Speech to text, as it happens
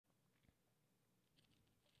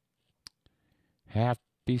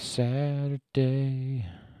Happy Saturday.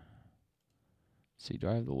 Let's see, do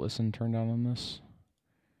I have the listen turned on this?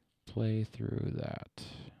 Play through that.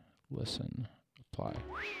 Listen. Apply.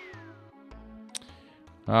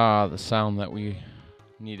 Ah, the sound that we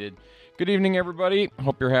needed. Good evening, everybody.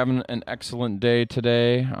 Hope you're having an excellent day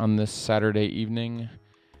today on this Saturday evening.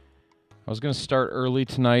 I was going to start early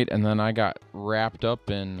tonight, and then I got wrapped up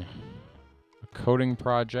in a coding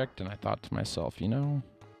project, and I thought to myself, you know,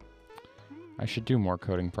 I should do more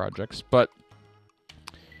coding projects, but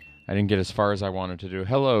I didn't get as far as I wanted to do.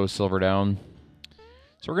 Hello, Silverdown.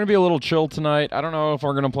 So we're going to be a little chill tonight. I don't know if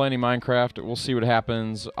we're going to play any Minecraft. We'll see what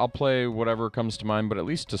happens. I'll play whatever comes to mind, but at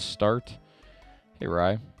least to start... Hey,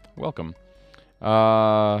 Rye. Welcome.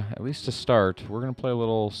 At least to start, we're going to play a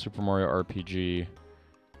little Super Mario RPG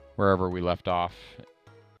wherever we left off,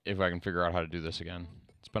 if I can figure out how to do this again.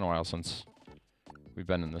 It's been a while since we've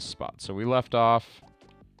been in this spot. So we left off...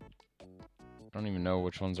 I don't even know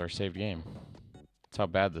which one's our saved game. That's how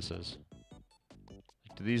bad this is.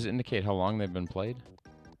 Do these indicate how long they've been played?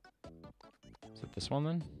 Is it this one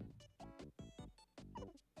then?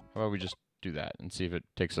 How about we just do that and see if it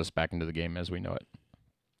takes us back into the game as we know it.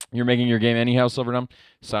 You're making your game anyhow, Silverdome?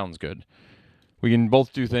 Sounds good. We can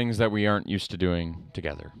both do things that we aren't used to doing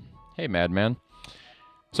together. Hey, Madman.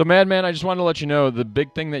 So, Madman, I just wanted to let you know the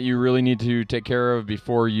big thing that you really need to take care of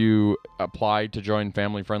before you apply to join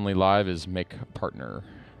Family Friendly Live is make a partner.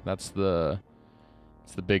 That's the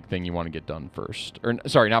big thing you want to get done first. Or,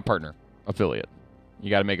 sorry, not partner. Affiliate. You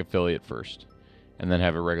got to make affiliate first. And then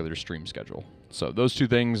have a regular stream schedule. So, those two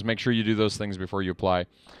things, make sure you do those things before you apply.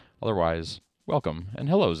 Otherwise, welcome. And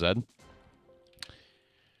hello, Zed.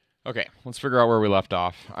 Okay, let's figure out where we left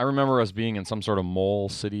off. I remember us being in some sort of mole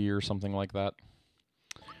city or something like that.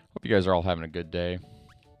 Hope you guys are all having a good day.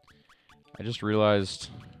 I just realized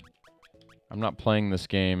I'm not playing this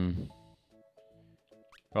game.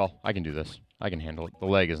 Well, I can do this. I can handle it. The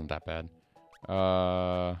leg isn't that bad.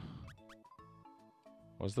 Was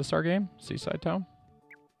this our game? Seaside Town?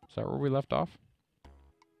 Is that where we left off?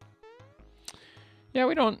 Yeah,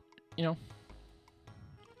 we don't, you know.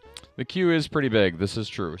 The queue is pretty big. This is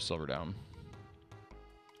true, Silverdown.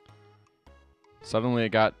 Suddenly it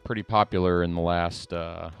got pretty popular in the last,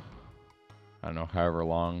 I don't know, however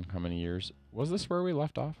long, how many years. Was this where we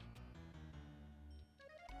left off?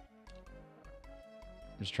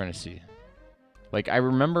 I'm just trying to see. Like, I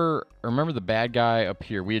remember the bad guy up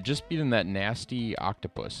here. We had just beaten that nasty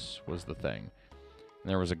octopus was the thing. And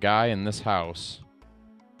there was a guy in this house.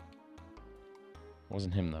 It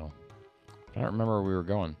wasn't him, though. I don't remember where we were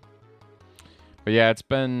going. But yeah, it's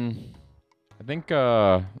been... I think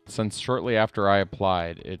since shortly after I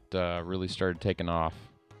applied, it really started taking off.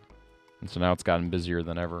 And so now it's gotten busier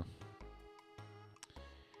than ever.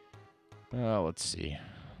 Let's see.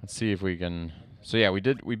 Let's see if we can... So yeah,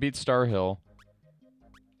 we beat Star Hill.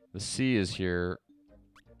 The sea is here.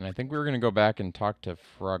 And I think we were going to go back and talk to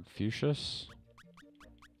Frogfucius.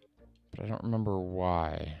 But I don't remember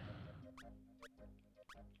why.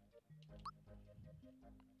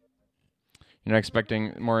 You're not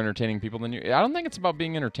expecting more entertaining people than you... I don't think it's about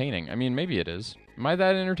being entertaining. I mean, maybe it is. Am I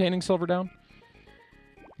that entertaining, Silverdown?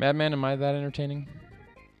 Madman, am I that entertaining?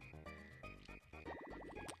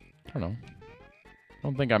 I don't know. I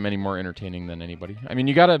don't think I'm any more entertaining than anybody. I mean,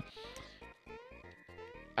 you gotta...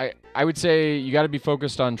 I would say you gotta be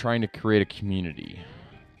focused on trying to create a community.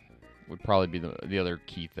 Would probably be the other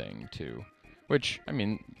key thing, too. Which, I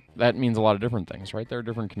mean, that means a lot of different things, right? There are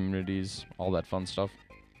different communities, all that fun stuff.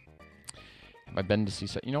 Have I been to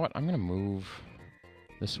Seaside? You know what? I'm going to move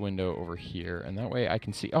this window over here, and that way I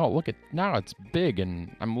can see... Oh, look at... Now it's big,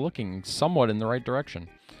 and I'm looking somewhat in the right direction.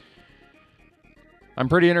 I'm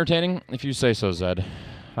pretty entertaining, if you say so, Zed.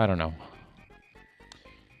 I don't know.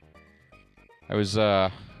 I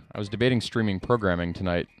was debating streaming programming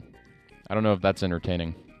tonight. I don't know if that's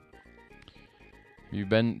entertaining. Have you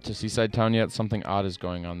been to Seaside Town yet? Something odd is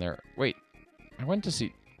going on there. Wait. I went to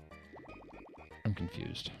see... I'm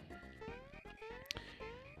confused.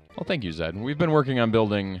 Well, thank you, Zed. We've been working on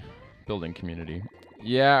building community.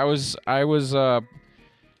 Yeah, I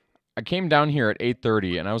came down here at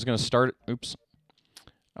 8:30, and I was going to start... Oops.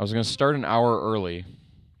 I was going to start an hour early.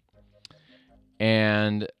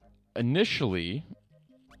 And initially,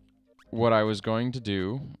 what I was going to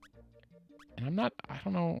do... And I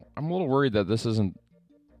don't know, I'm a little worried that this isn't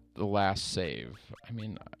the last save. I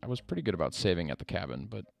mean, I was pretty good about saving at the cabin,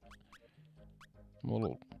 but... I'm a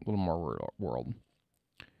little more world.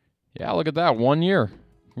 Yeah, look at that. 1 year.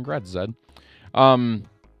 Congrats, Zed.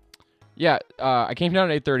 Yeah, I came down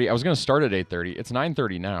at 8:30. I was going to start at 8:30. It's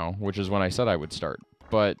 9:30 now, which is when I said I would start.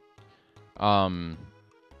 But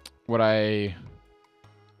what I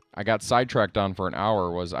I got sidetracked on for an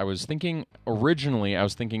hour was originally I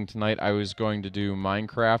was thinking tonight I was going to do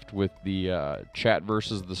Minecraft with the chat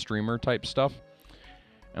versus the streamer type stuff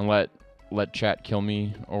and let chat kill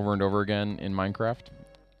me over and over again in Minecraft,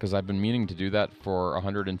 because I've been meaning to do that for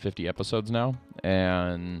 150 episodes now,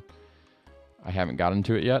 and I haven't gotten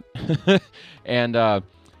to it yet. And I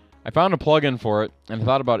found a plugin for it, and I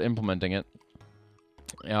thought about implementing it.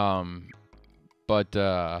 Yeah,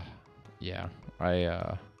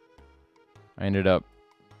 I ended up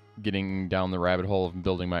getting down the rabbit hole of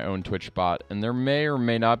building my own Twitch bot, and there may or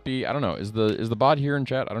may not be. I don't know. Is the bot here in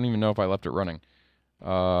chat? I don't even know if I left it running.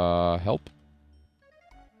 Help.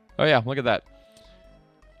 Oh yeah, look at that.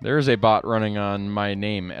 There is a bot running on my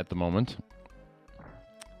name at the moment.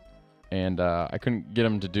 And I couldn't get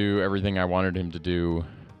him to do everything I wanted him to do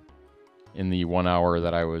in the 1 hour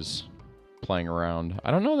that I was playing around.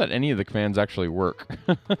 I don't know that any of the commands actually work.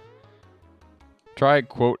 Try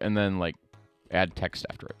quote and then like add text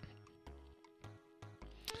after it.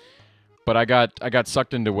 But I got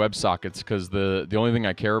sucked into WebSockets because the only thing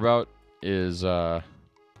I care about is oh,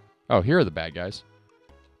 here are the bad guys.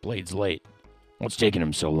 Blade's late. What's taking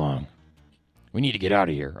him so long? We need to get out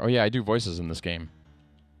of here. Oh yeah, I do voices in this game.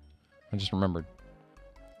 I just remembered.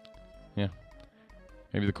 Yeah.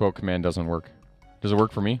 Maybe the quote command doesn't work. Does it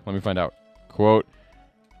work for me? Let me find out. Quote.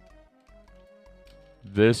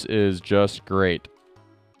 This is just great.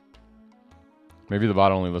 Maybe the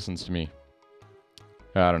bot only listens to me.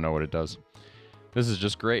 I don't know what it does. This is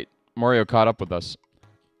just great. Mario caught up with us.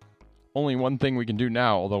 Only one thing we can do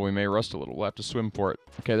now, although we may rust a little. We'll have to swim for it.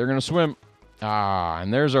 Okay, they're going to swim. Ah,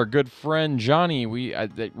 and there's our good friend Johnny.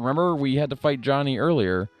 Remember we had to fight Johnny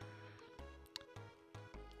earlier.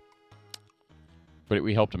 But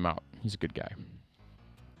we helped him out. He's a good guy.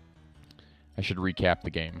 I should recap the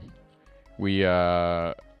game. We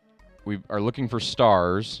are looking for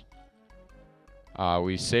stars.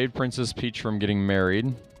 We saved Princess Peach from getting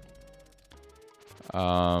married.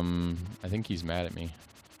 I think he's mad at me.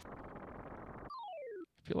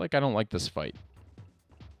 I feel like I don't like this fight.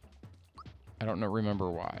 I don't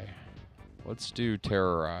remember why. Let's do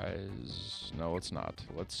terrorize. No, let's not.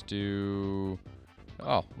 Let's do...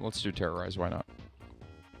 Oh, let's do terrorize. Why not?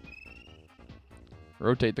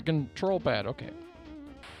 Rotate the control pad. Okay.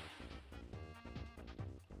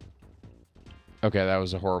 Okay, that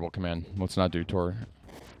was a horrible command. Let's not do Tor.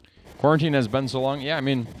 Quarantine has been so long. Yeah, I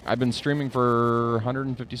mean, I've been streaming for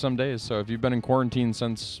 150 some days, so if you've been in quarantine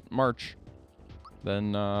since March,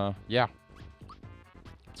 then, yeah.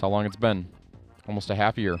 That's how long it's been. Almost a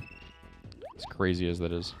half year. As crazy as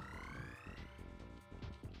that is.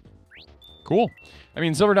 Cool. I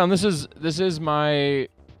mean, Silver Dawn, this is my,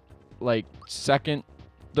 like,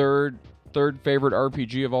 third favorite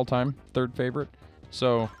RPG of all time. Third favorite.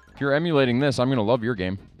 So... if you're emulating this, I'm going to love your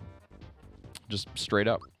game. Just straight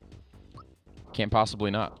up. Can't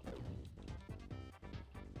possibly not.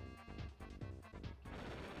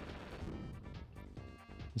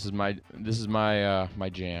 This is my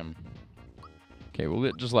jam. Okay,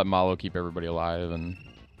 we'll just let Malo keep everybody alive, and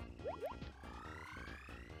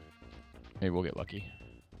maybe we'll get lucky.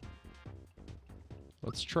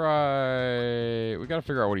 Let's try... we got to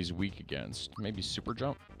figure out what he's weak against. Maybe super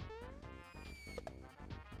jump?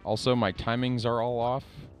 Also, my timings are all off.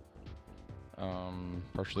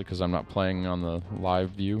 Partially because I'm not playing on the live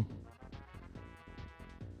view.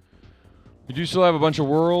 We do still have a bunch of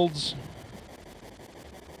worlds.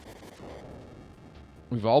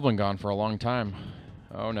 We've all been gone for a long time.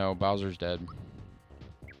 Oh no, Bowser's dead.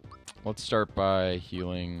 Let's start by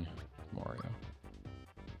healing Mario.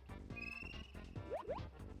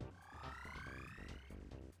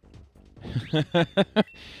 Are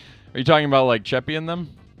you talking about like Cheppy and them?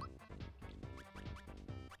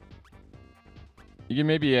 You can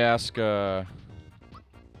maybe ask, like,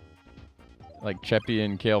 Cheppy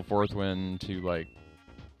and Kale Forthwind to, like,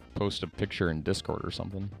 post a picture in Discord or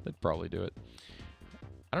something. They'd probably do it.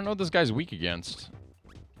 I don't know what this guy's weak against.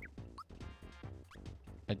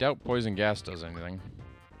 I doubt poison gas does anything.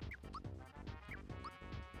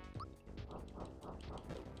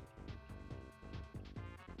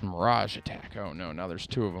 Mirage attack. Oh, no. Now there's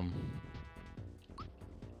two of them.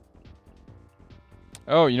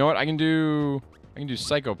 Oh, you know what? I can do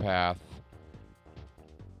Psychopath.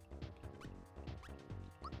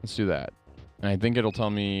 Let's do that. And I think it'll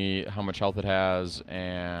tell me how much health it has,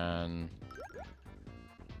 and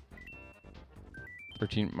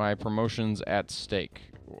 13. My promotion's at stake.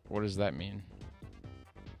 What does that mean?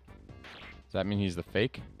 Does that mean he's the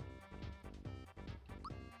fake?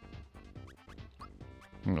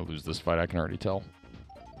 I'm gonna lose this fight, I can already tell.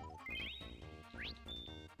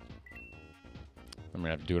 I'm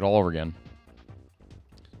going to have to do it all over again.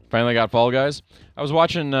 Finally got Fall Guys. I was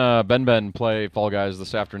watching Ben play Fall Guys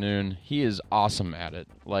this afternoon. He is awesome at it.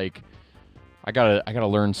 Like, I gotta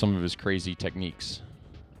learn some of his crazy techniques.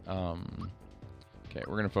 Okay,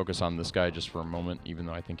 we're gonna focus on this guy just for a moment, even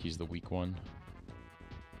though I think he's the weak one.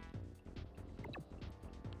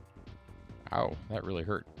 Ow, that really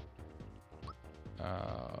hurt.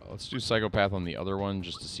 Let's do Psychopath on the other one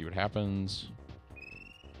just to see what happens.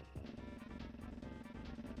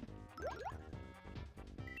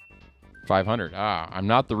 $500. Ah, I'm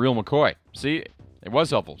not the real McCoy. See, it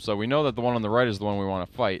was helpful. So we know that the one on the right is the one we want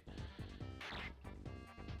to fight.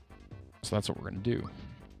 So that's what we're going to do.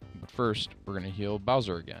 But first, we're going to heal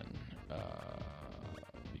Bowser again.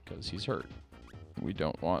 Because he's hurt. We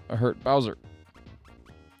don't want a hurt Bowser.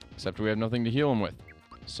 Except we have nothing to heal him with.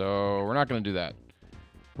 So we're not going to do that.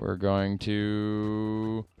 We're going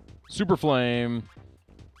to Super Flame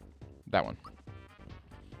that one.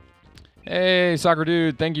 Hey, Soccer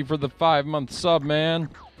Dude, thank you for the 5-month sub, man.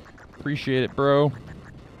 Appreciate it, bro.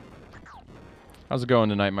 How's it going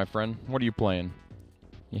tonight, my friend? What are you playing?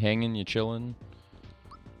 You hanging? You chilling?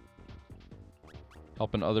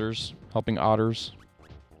 Helping others? Helping otters?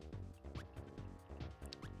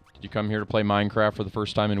 Did you come here to play Minecraft for the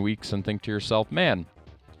first time in weeks and think to yourself, man,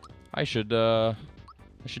 I should do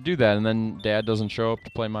that, and then Dad doesn't show up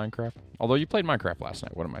to play Minecraft? Although you played Minecraft last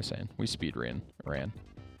night. What am I saying? We speed ran.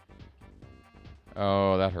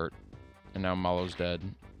 Oh, that hurt. And now Malo's dead.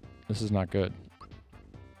 This is not good.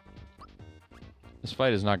 This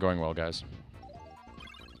fight is not going well, guys.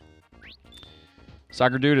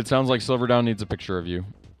 Soccer Dude, it sounds like Silverdown needs a picture of you.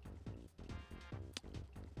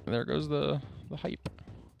 There goes the hype.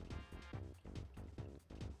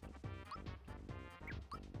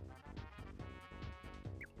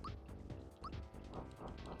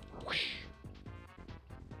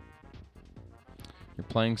 You're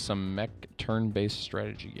playing some mech turn-based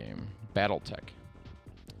strategy game. Battletech.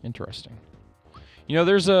 Interesting. You know,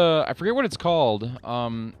 there's a... I forget what it's called,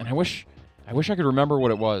 and I wish I could remember what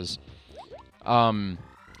it was. Long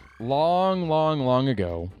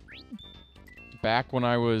ago, back when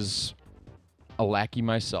I was a lackey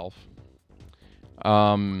myself,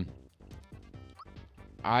 I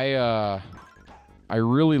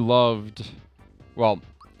really loved... Well,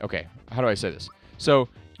 okay, how do I say this? So...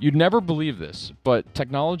 You'd never believe this, but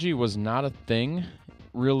technology was not a thing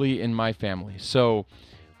really in my family. So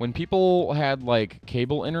when people had like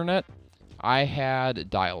cable internet, I had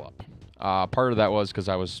dial-up. Part of that was because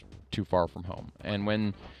I was too far from home. And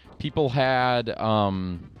when people had, you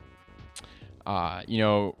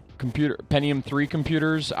know, Pentium 3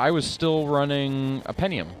 computers, I was still running a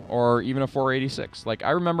Pentium or even a 486. Like I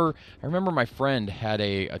remember my friend had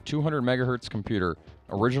a 200 megahertz computer,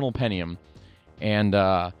 original Pentium. And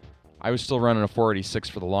I was still running a 486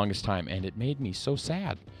 for the longest time, and it made me so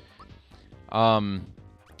sad. And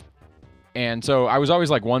so I was always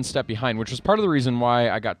like one step behind, which was part of the reason why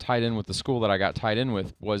I got tied in with the school that I got tied in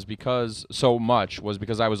with was because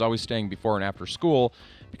I was always staying before and after school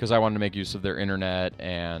because I wanted to make use of their internet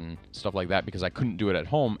and stuff like that because I couldn't do it at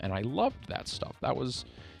home, and I loved that stuff. That was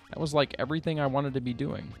like everything I wanted to be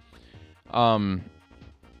doing.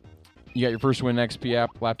 You got your first Win XP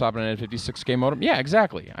app, laptop, and an 56K modem? Yeah,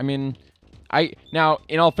 exactly. I mean, now,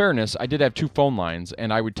 in all fairness, I did have 2 phone lines,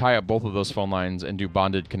 and I would tie up both of those phone lines and do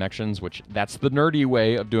bonded connections, which that's the nerdy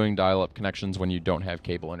way of doing dial-up connections when you don't have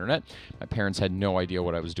cable internet. My parents had no idea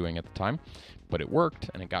what I was doing at the time, but it worked,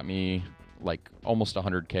 and it got me, like, almost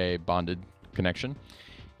 100K bonded connection.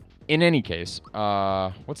 In any case,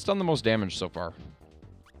 what's done the most damage so far?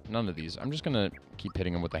 None of these. I'm just going to keep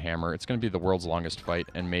hitting him with the hammer. It's going to be the world's longest fight,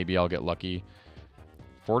 and maybe I'll get lucky.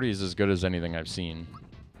 40 is as good as anything I've seen.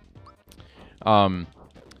 But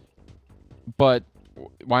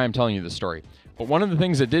why I'm telling you this story. But one of the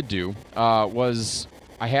things it did do was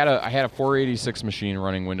I had a 486 machine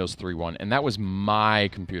running Windows 3.1, and that was my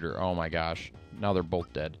computer. Oh my gosh. Now they're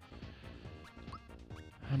both dead.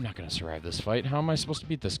 I'm not going to survive this fight. How am I supposed to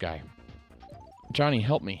beat this guy? Johnny,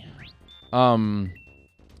 help me.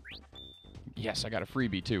 Yes, I got a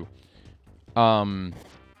freebie, too. I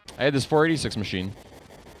had this 486 machine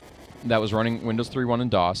that was running Windows 3.1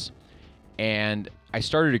 and DOS, and I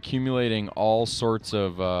started accumulating all sorts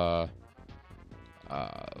of, what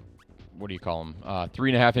do you call them?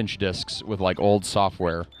 3.5-inch discs with, like, old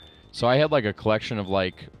software. So I had, like, a collection of,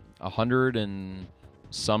 like, 100 and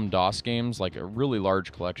some DOS games, like a really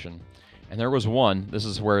large collection. And there was one, this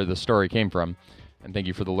is where the story came from, and thank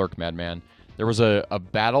you for the lurk, Madman. There was a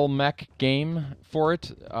battle mech game for it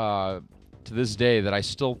to this day that I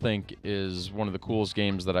still think is one of the coolest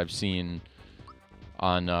games that I've seen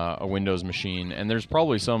on a Windows machine, and there's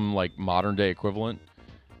probably some like modern day equivalent.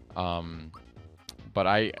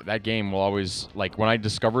 But that game will always, like, when I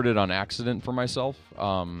discovered it on accident for myself,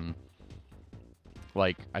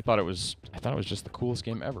 like I thought it was just the coolest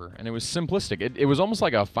game ever, and it was simplistic. It was almost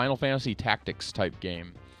like a Final Fantasy Tactics type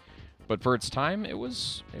game, but for its time, it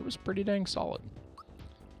was pretty dang solid.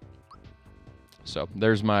 So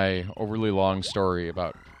there's my overly long story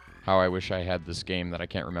about how I wish I had this game that I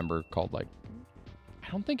can't remember, called, like, I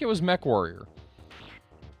don't think it was Mech Warrior.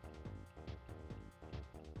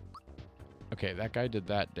 Okay, that guy did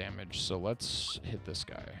that damage, so let's hit this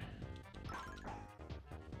guy.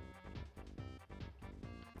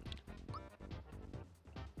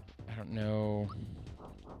 I don't know.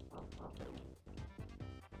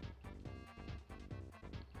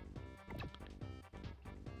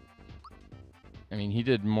 I mean, he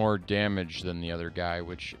did more damage than the other guy,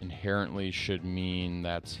 which inherently should mean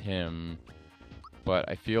that's him. But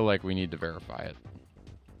I feel like we need to verify it.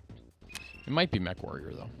 It might be Mech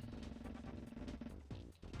Warrior, though.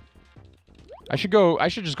 I should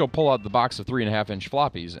just go pull out the box of 3.5-inch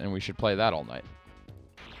floppies, and we should play that all night.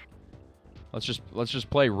 Let's just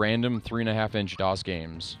play random 3.5-inch DOS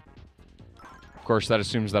games. Of course, that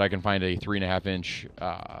assumes that I can find a 3.5-inch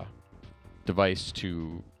device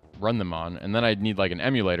to run them on, and then I'd need like an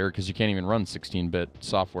emulator, because you can't even run 16-bit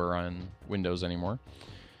software on Windows anymore.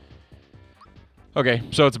 Okay,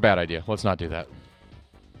 so it's a bad idea. Let's not do that.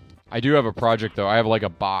 I do have a project, though. I have like a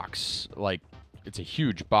box, like, it's a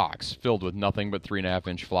huge box filled with nothing but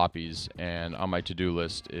 3.5-inch floppies, and on my to-do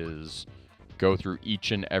list is go through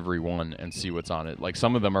each and every one and see what's on it. Like,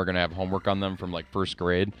 some of them are going to have homework on them from, like, first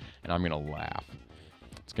grade, and I'm going to laugh.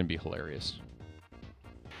 It's going to be hilarious.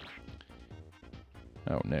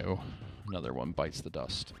 Oh, no. Another one bites the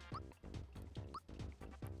dust.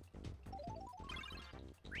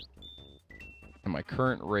 And my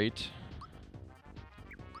current rate,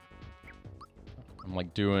 I'm,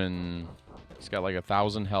 like, doing... He's got like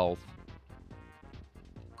 1,000 health.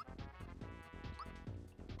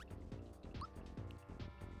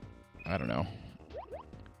 I don't know.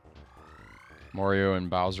 Mario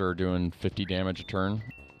and Bowser are doing 50 damage a turn.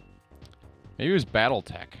 Maybe it was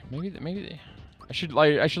BattleTech. Maybe I should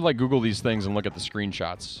like Google these things and look at the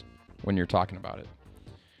screenshots when you're talking about it,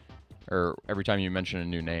 or every time you mention a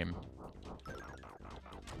new name. I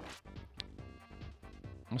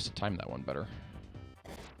must have timed that one better.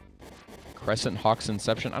 Crescent Hawk's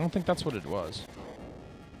Inception? I don't think that's what it was.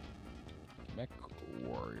 Mech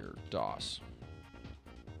Warrior DOS.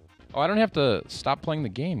 Oh, I don't have to stop playing the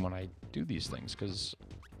game when I do these things, because...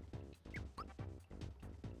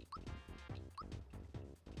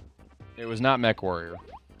 It was not Mech Warrior.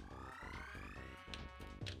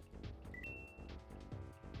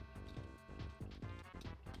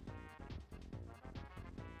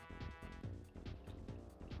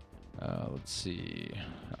 Let's see.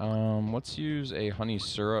 Let's use a honey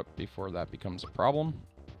syrup before that becomes a problem.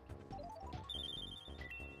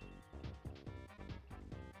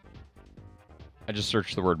 I just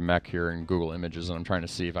searched the word mech here in Google Images, and I'm trying to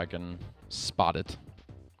see if I can spot it.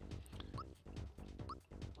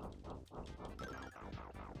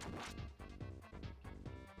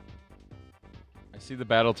 I see the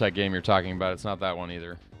BattleTech game you're talking about. It's not that one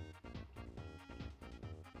either.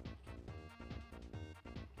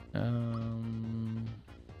 I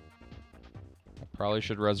probably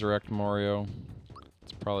should resurrect Mario.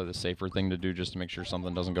 It's probably the safer thing to do, just to make sure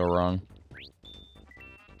something doesn't go wrong.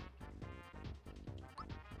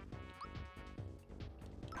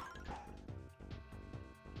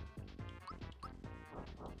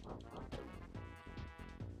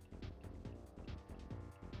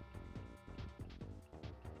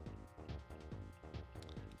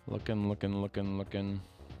 Looking.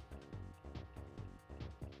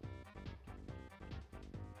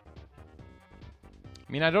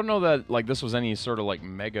 I mean, I don't know that, like, this was any sort of, like,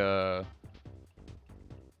 mega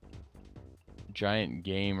giant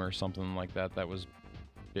game or something like that that was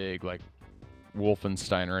big, like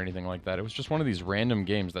Wolfenstein or anything like that. It was just one of these random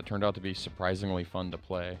games that turned out to be surprisingly fun to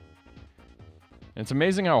play. And it's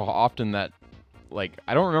amazing how often that, like,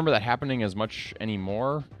 I don't remember that happening as much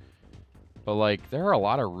anymore, but, like, there are a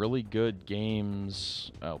lot of really good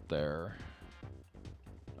games out there.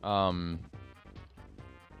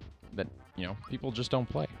 That, you know, people just don't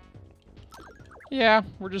play. Yeah,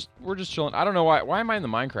 we're just chilling. I don't know why am I in the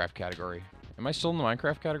Minecraft category? Am I still in the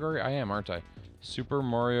Minecraft category? I am, aren't I? Super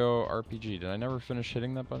Mario RPG. Did I never finish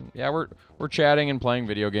hitting that button? Yeah, we're chatting and playing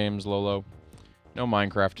video games, Lolo. No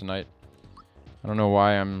Minecraft tonight. I don't know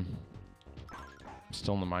why I'm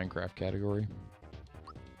still in the Minecraft category.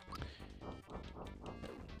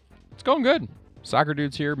 It's going good. Soccer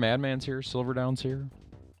Dude's here. Madman's here. Silverdown's here.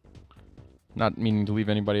 Not meaning to leave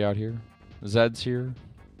anybody out here. Zed's here.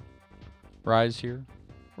 Rye's here.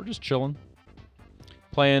 We're just chilling.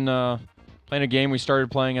 Playing a game we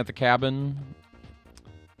started playing at the cabin.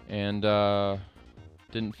 And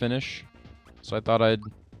didn't finish. So I thought I'd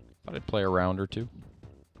play a round or two.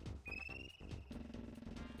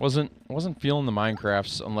 Wasn't feeling the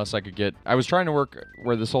Minecrafts unless I could get... I was trying to work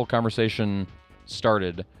where this whole conversation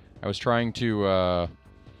started. I was trying to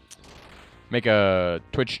make a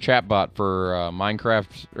Twitch chat bot for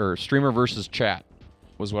Minecraft, or streamer versus chat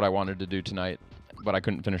was what I wanted to do tonight, but I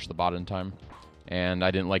couldn't finish the bot in time, and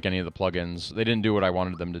I didn't like any of the plugins. They didn't do what I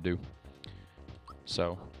wanted them to do.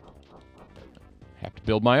 So, I have to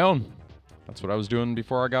build my own. That's what I was doing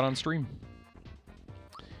before I got on stream.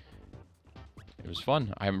 It was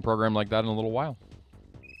fun. I haven't programmed like that in a little while.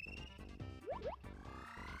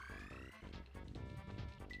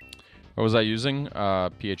 What was I using?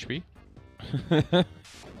 PHP.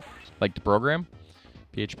 Like to program.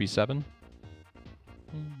 PHP 7.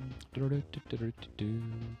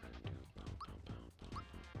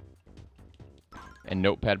 And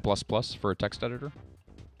Notepad++ for a text editor,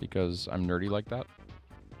 because I'm nerdy like that.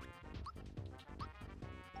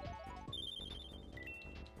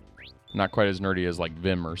 Not quite as nerdy as like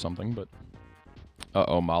Vim or something, but...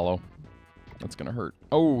 Uh-oh, Malo. That's gonna hurt.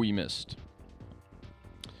 Oh, we missed.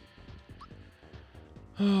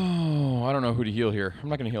 Oh, I don't know who to heal here. I'm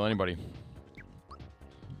not gonna heal anybody.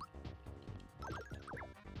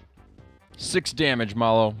 6 damage,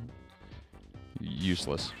 Malo.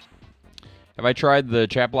 Useless. Have I tried the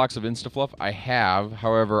chat blocks of InstaFluff? I have.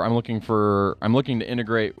 However, I'm looking to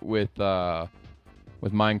integrate with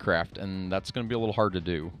Minecraft, and that's gonna be a little hard to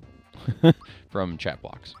do. From chat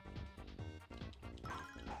blocks.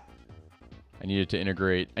 I needed to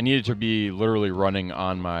integrate. I needed to be literally running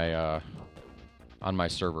on my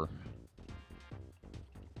server.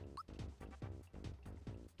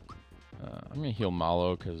 I'm gonna heal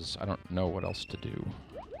Malo because I don't know what else to do.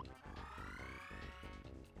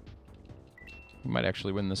 We might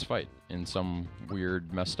actually win this fight in some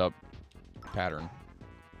weird, messed up pattern.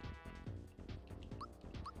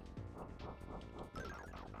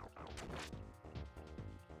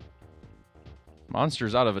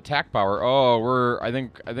 Monster's out of attack power. Oh, I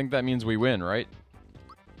think that means we win, right?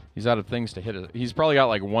 He's out of things to hit it. He's probably got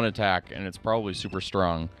like 1 attack, and it's probably super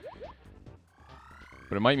strong.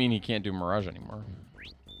 But it might mean he can't do Mirage anymore.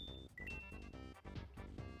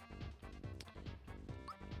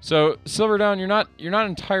 So, Silverdown, you're not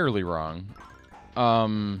entirely wrong.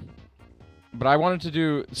 But I wanted to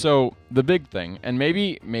do... So, the big thing, and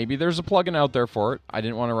maybe there's a plugin out there for it. I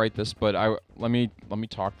didn't want to write this, but let me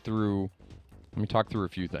talk through... Let me talk through a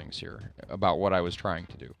few things here about what I was trying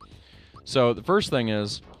to do. So the first thing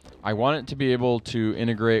is I want it to be able to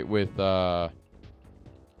integrate with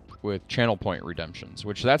channel point redemptions,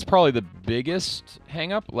 which that's probably the biggest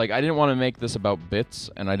hang up. Like, I didn't want to make this about bits,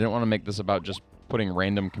 and I didn't want to make this about just putting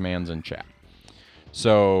random commands in chat.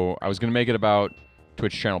 So I was going to make it about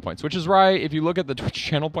Twitch channel points, which is right. If you look at the Twitch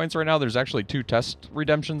channel points right now, there's actually 2 test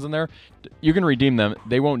redemptions in there. You can redeem them.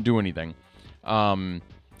 They won't do anything.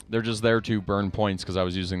 They're just there to burn points because I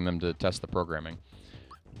was using them to test the programming.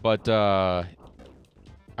 But I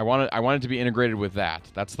want it to be integrated with that.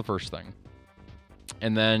 That's the first thing.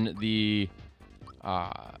 And then the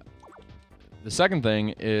second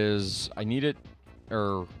thing is I need it,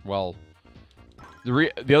 or well,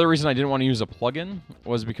 the other reason I didn't want to use a plugin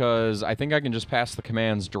was because I think I can just pass the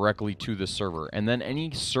commands directly to the server, and then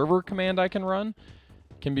any server command I can run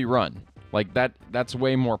can be run. Like that's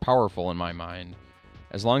way more powerful in my mind.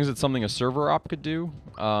 As long as it's something a server op could do,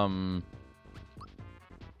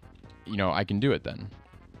 you know, I can do it then.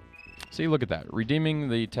 See, look at that. Redeeming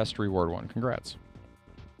the test reward 1. Congrats.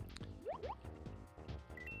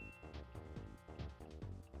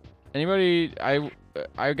 Anybody...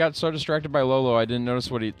 I got so distracted by Lolo, I didn't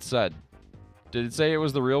notice what it said. Did it say it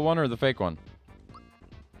was the real one or the fake one?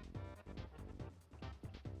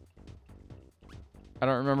 I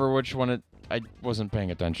don't remember which one it... I wasn't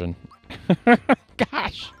paying attention.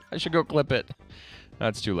 Gosh, I should go clip it.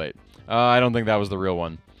 That's too late. I don't think that was the real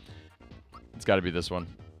one. It's got to be this one.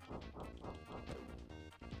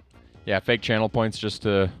 Yeah, fake channel points just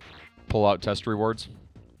to pull out test rewards.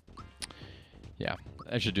 Yeah,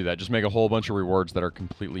 I should do that. Just make a whole bunch of rewards that are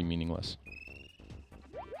completely meaningless.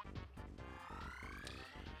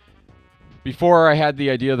 Before I had the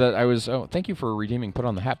idea that I was... Oh, thank you for redeeming Put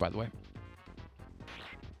on the Hat, by the way.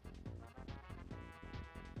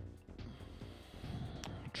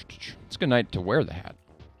 It's a good night to wear the hat,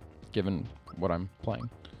 given what I'm playing.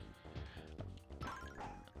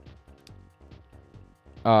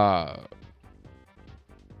 I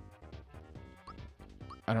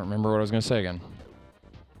don't remember what I was going to say again.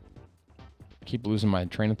 I keep losing my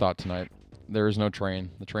train of thought tonight. There is no train.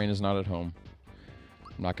 The train is not at home.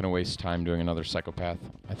 I'm not going to waste time doing another psychopath.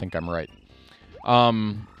 I think I'm right.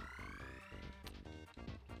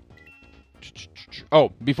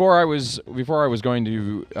 Oh, before I was going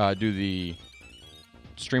to do the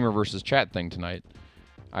streamer versus chat thing tonight,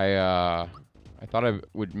 I thought I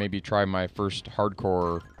would maybe try my first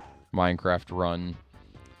hardcore Minecraft run.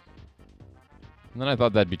 And then I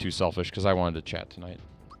thought that'd be too selfish because I wanted to chat tonight.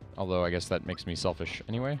 Although I guess that makes me selfish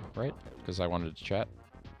anyway, right? Because I wanted to chat.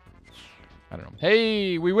 I don't know.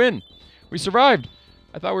 Hey, we win! We survived!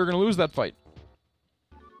 I thought we were going to lose that fight.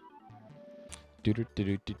 I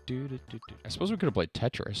suppose we could have played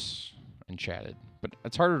Tetris and chatted, but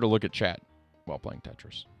it's harder to look at chat while playing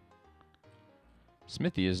Tetris.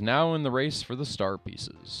 Smithy is now in the race for the star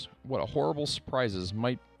pieces. What a horrible surprises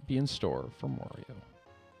might be in store for Mario.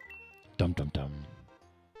 Dum dum dum.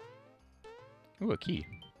 Ooh, a key.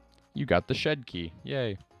 You got the shed key.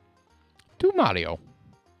 Yay. To Mario.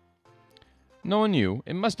 Knowing you,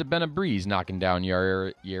 it must have been a breeze knocking down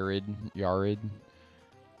Yared.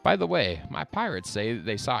 By the way, my pirates say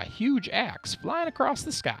they saw a huge axe flying across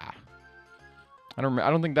the sky. I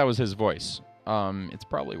don't think that was his voice. It's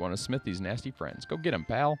probably one of Smithy's nasty friends. Go get him,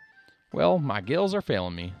 pal. Well, my gills are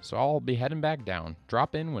failing me, so I'll be heading back down.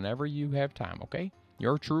 Drop in whenever you have time, okay?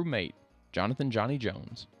 Your true mate, Jonathan Johnny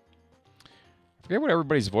Jones. I forget what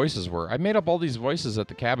everybody's voices were. I made up all these voices at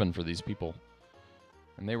the cabin for these people.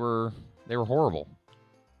 And they were horrible.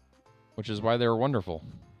 Which is why they were wonderful.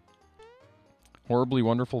 Horribly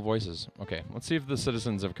wonderful voices. Okay, let's see if the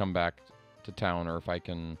citizens have come back to town or if I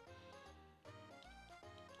can...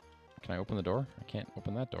 Can I open the door? I can't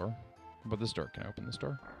open that door. How about this door? Can I open this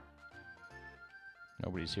door?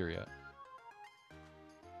 Nobody's here yet.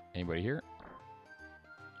 Anybody here?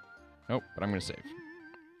 Nope, but I'm going to save.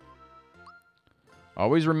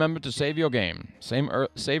 Always remember to save your game.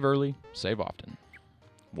 Save early, save often.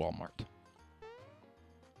 Walmart.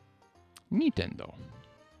 Nintendo.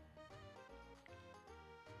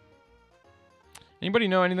 Anybody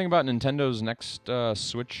know anything about Nintendo's next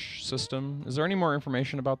Switch system? Is there any more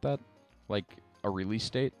information about that? Like a release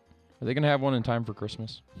date? Are they going to have one in time for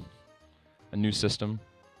Christmas? A new system?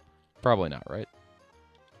 Probably not, right?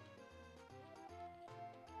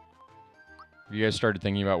 Have you guys started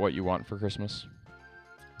thinking about what you want for Christmas?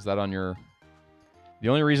 Is that on your... The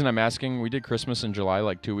only reason I'm asking, we did Christmas in July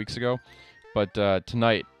like 2 weeks ago, but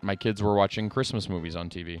tonight my kids were watching Christmas movies on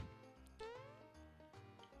TV.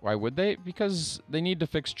 Why would they? Because they need to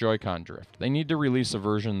fix Joy-Con drift. They need to release a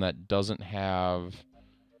version that doesn't have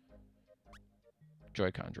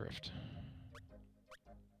Joy-Con drift.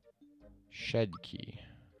 Shed key.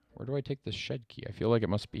 Where do I take this shed key? I feel like it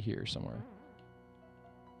must be here somewhere.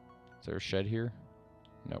 Is there a shed here?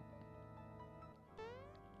 Nope.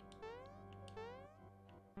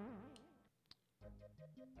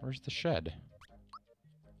 Where's the shed?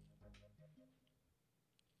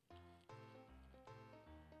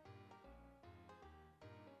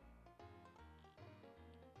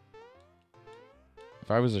 If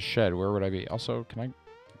I was a shed, where would I be? Also, can I...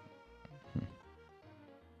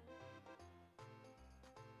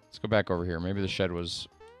 Let's go back over here. Maybe the shed was...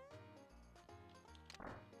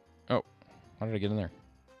 Oh, how did I get in there?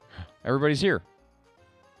 Everybody's here.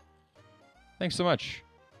 Thanks so much.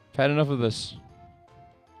 I've had enough of this.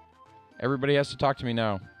 Everybody has to talk to me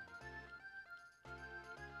now.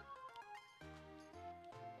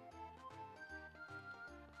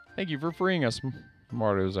 Thank you for freeing us.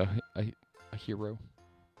 Mario's a hero.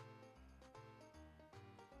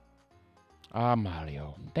 Ah,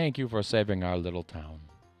 Mario, thank you for saving our little town.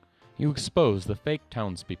 You exposed the fake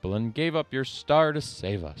townspeople and gave up your star to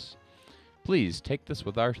save us. Please take this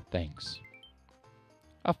with our thanks.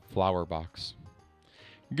 A flower box.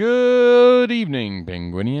 Good evening,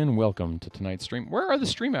 Penguinian. Welcome to tonight's stream. Where are the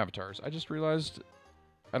stream avatars? I just realized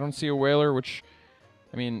I don't see a whaler, which,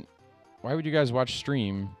 I mean, why would you guys watch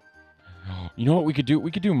stream? You know what we could do?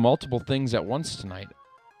 We could do multiple things at once tonight.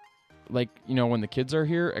 Like, you know, when the kids are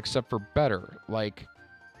here, except for better. Like,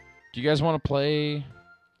 do you guys want to play,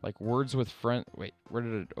 like, Words with Friends? Wait, where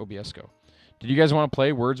did OBS go? Did you guys want to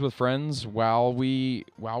play Words with Friends while we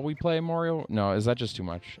play Mario? No, is that just too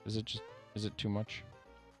much? Is it too much?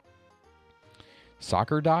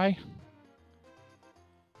 Soccer die?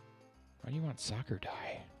 Why do you want soccer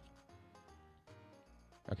die?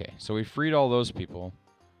 Okay, so we freed all those people.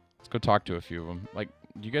 Let's go talk to a few of them. Like,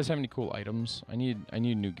 do you guys have any cool items? I need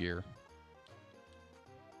new gear.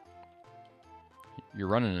 You're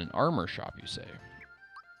running an armor shop, you say?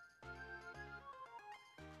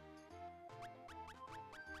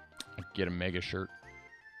 get a mega shirt.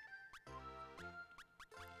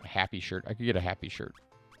 A happy shirt. I could get a happy shirt.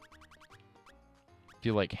 I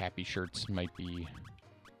feel like happy shirts might be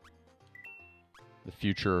the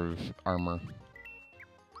future of armor.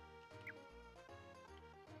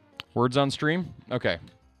 Words on stream? Okay.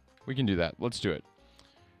 We can do that. Let's do it.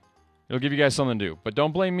 It'll give you guys something to do. But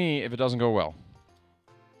don't blame me if it doesn't go well.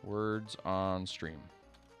 Words on stream.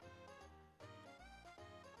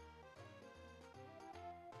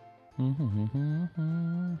 We're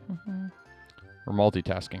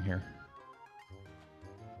multitasking here.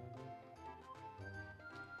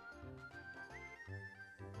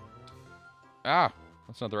 Ah!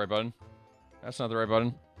 That's not the right button. That's not the right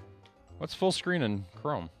button. What's full screen in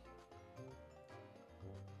Chrome?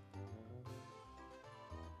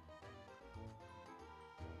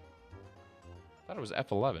 I thought it was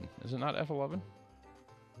F11. Is it not F11?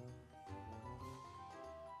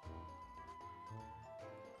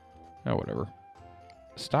 Oh, whatever.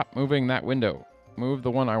 Stop moving that window. Move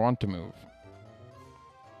the one I want to move.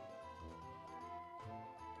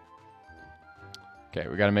 Okay,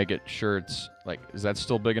 we gotta make it sure it's, like, is that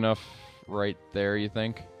still big enough right there, you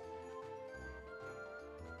think?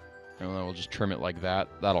 And then we'll just trim it like that.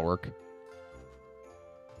 That'll work.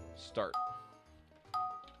 Start.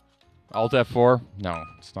 Alt F4? No,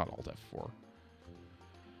 it's not Alt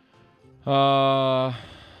F4.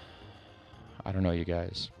 I don't know, you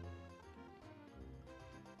guys.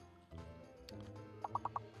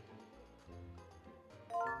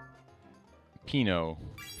 Pino.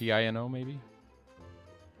 P-I-N-O, maybe?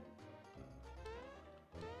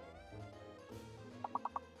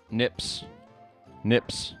 Nips.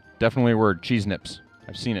 Nips. Definitely a word. Cheese nips.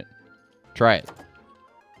 I've seen it. Try it.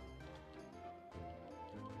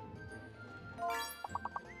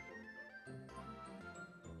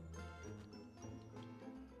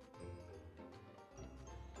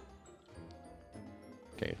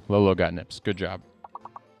 Okay, Lolo got nips. Good job.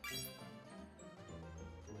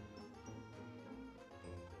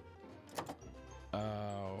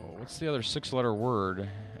 What's the other 6-letter word?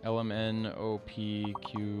 L-M-N-O-P-Q-R.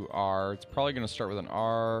 It's probably going to start with an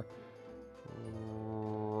R.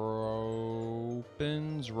 Ropens,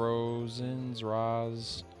 Rosens,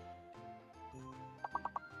 Raz.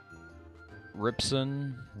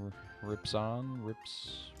 Ripson. Ripson.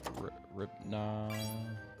 Ripna.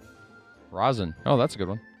 Rosin. Oh, that's a good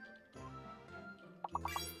one.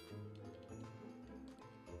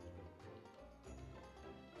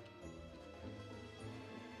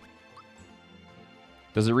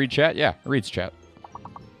 Does it read chat? Yeah, it reads chat.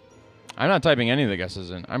 I'm not typing any of the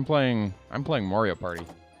guesses in. I'm playing Mario Party.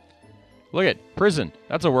 Look at prison.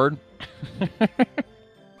 That's a word.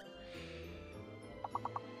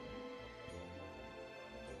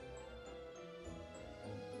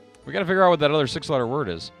 We got to figure out what that other 6-letter word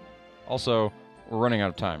is. Also, we're running out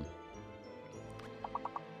of time.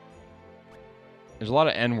 There's a lot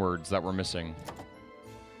of N words that we're missing.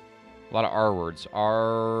 A lot of R words.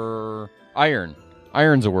 Iron.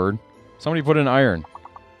 Iron's a word. Somebody put in iron.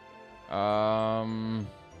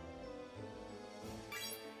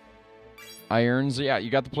 Irons. Yeah, you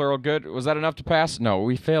got the plural good. Was that enough to pass? No,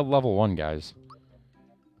 we failed level 1, guys.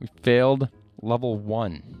 We failed level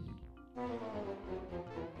 1.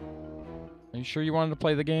 Are you sure you wanted to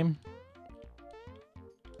play the game?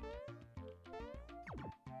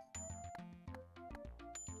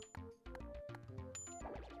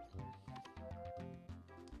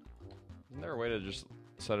 Isn't there a way to just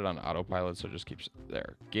set it on autopilot so it just keeps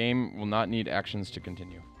there? Game will not need actions to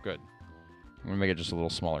continue. Good. I'm going to make it just a little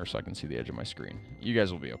smaller so I can see the edge of my screen. You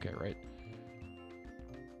guys will be okay, right?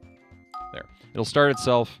 There. It'll start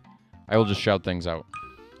itself. I will just shout things out.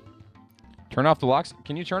 Turn off the locks.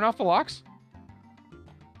 Can you turn off the locks?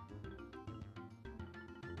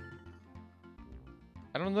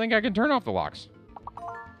 I don't think I can turn off the locks.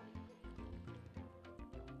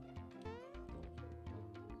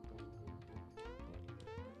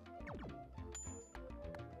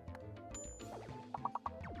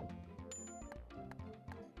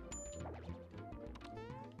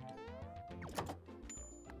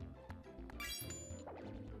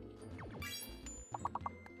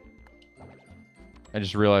 I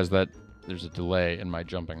just realized that there's a delay in my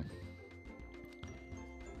jumping.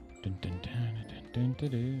 Dun, dun, dun, dun, dun,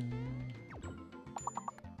 dun.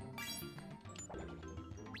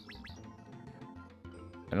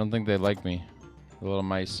 I don't think they like me, the little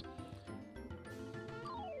mice.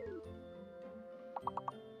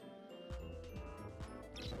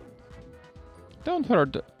 Don't put our...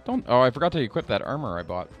 Don't... Oh, I forgot to equip that armor I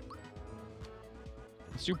bought.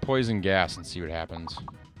 Let's do poison gas and see what happens.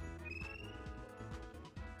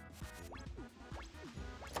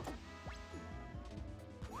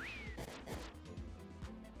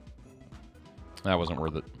 That wasn't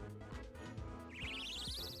worth it.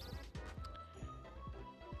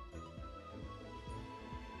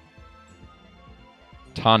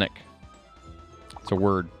 Tonic. It's a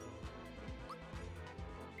word.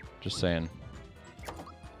 Just saying.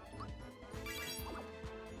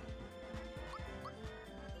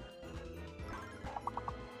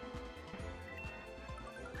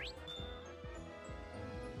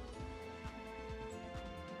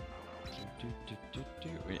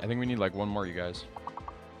 I think we need like one more, you guys.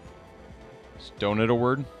 Is donut a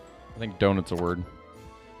word? I think donut's a word.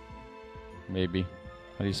 Maybe.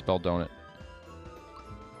 How do you spell donut?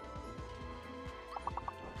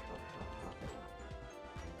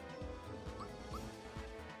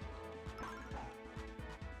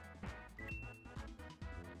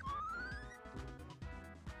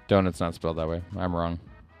 Donut's not spelled that way. I'm wrong.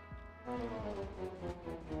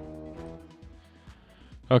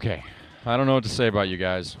 Okay. I don't know what to say about you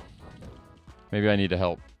guys. Maybe I need to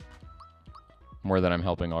help. More than I'm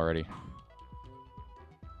helping already.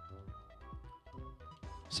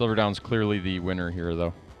 Silverdown's clearly the winner here,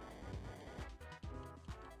 though.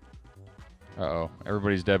 Uh-oh.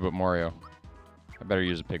 Everybody's dead but Mario. I better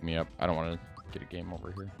use a pick-me-up. I don't want to get a game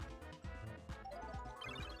over here.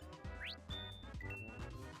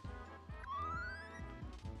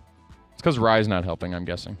 It's because Rye's not helping, I'm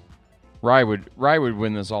guessing. Rye would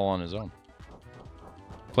win this all on his own.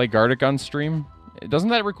 Play Gartic on stream? Doesn't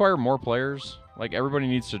that require more players? Like, everybody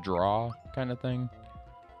needs to draw kind of thing?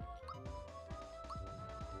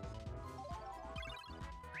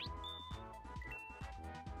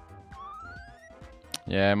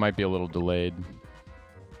 Yeah, it might be a little delayed.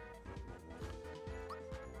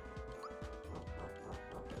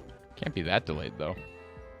 Can't be that delayed, though.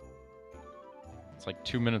 It's like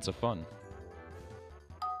 2 minutes of fun.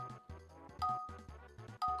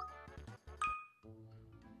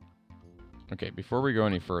 Okay, before we go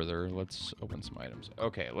any further, let's open some items.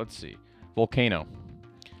 Okay, let's see. Volcano.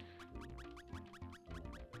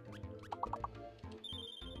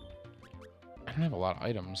 I don't have a lot of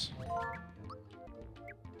items. I'm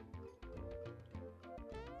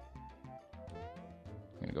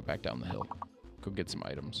gonna go back down the hill. Go get some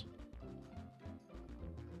items.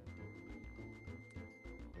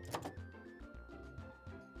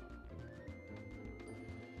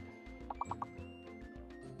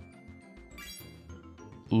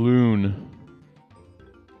 Loon.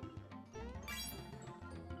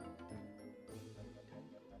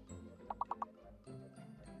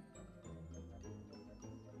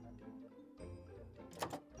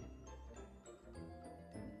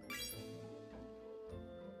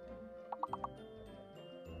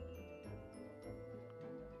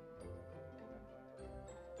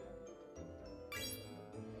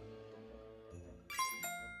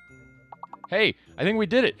 Hey, I think we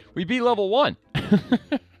did it. We beat level 1. I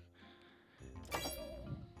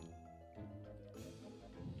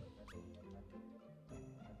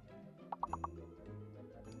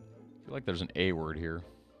feel like there's an A word here.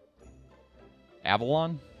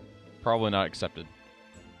 Avalon? Probably not accepted.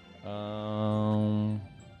 I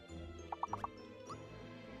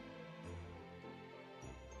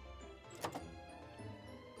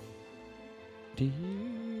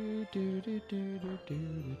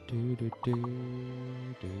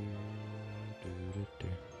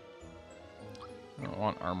don't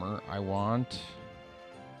want armor. I want...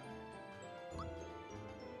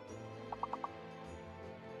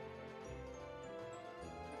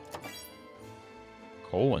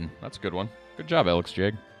 colon. That's a good one. Good job, Alex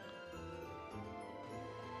Jig.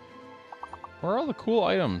 Where are all the cool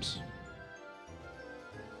items?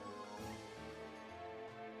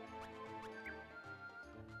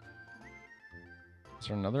 Is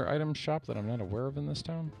there another item shop that I'm not aware of in this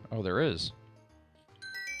town? Oh, there is.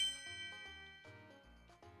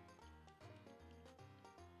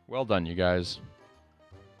 Well done, you guys.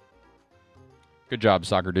 Good job,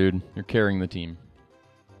 soccer dude. You're carrying the team.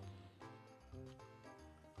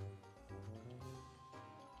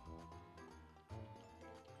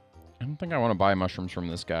 I don't think I want to buy mushrooms from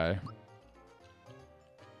this guy.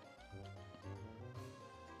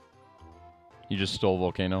 You just stole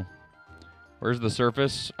Volcano. Where's the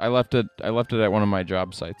surface? I left it at one of my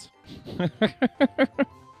job sites.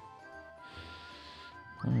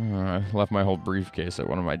 I left my whole briefcase at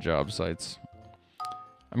one of my job sites.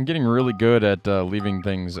 I'm getting really good at leaving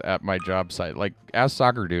things at my job site. Like, as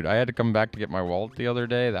soccer dude, I had to come back to get my wallet the other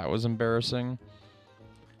day. That was embarrassing.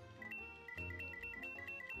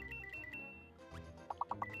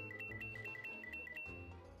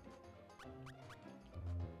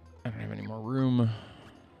 I don't have any more room.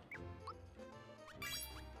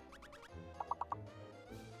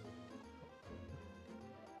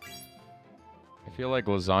 feel like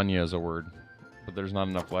lasagna is a word, but there's not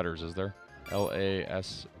enough letters, is there?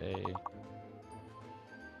 L-A-S-A.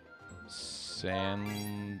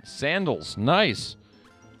 Sandals. Nice.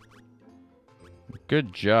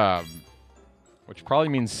 Good job. Which probably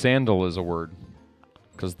means sandal is a word.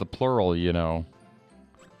 Because the plural, you know.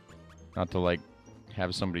 Not to, like,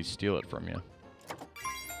 have somebody steal it from you.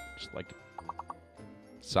 Just like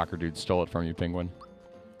soccer dude stole it from you, Penguin.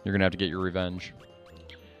 You're gonna have to get your revenge.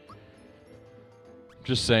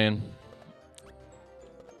 Just saying.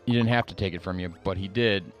 He didn't have to take it from you, but he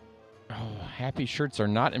did. Oh, happy shirts are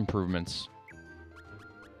not improvements.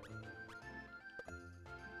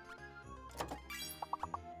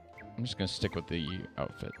 I'm just gonna stick with the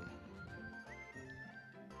outfit.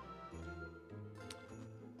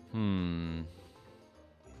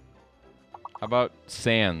 How about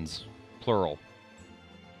sands? Plural.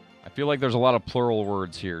 I feel like there's a lot of plural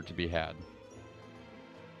words here to be had.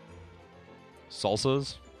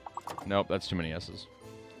 Salsas? Nope, that's too many S's.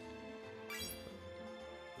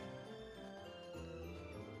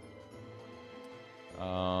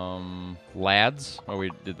 Lads? Oh, we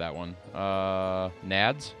did that one.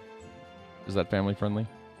 Nads? Is that family friendly?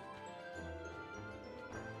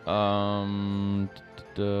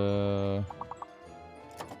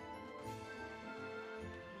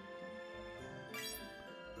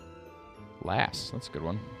 Lass. That's a good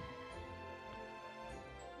one.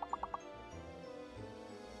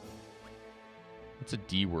 It's a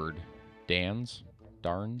D word. Dans?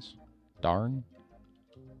 Darns? Darn?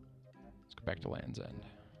 Let's go back to Land's End.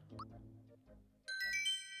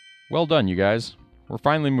 Well done, you guys. We're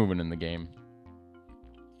finally moving in the game.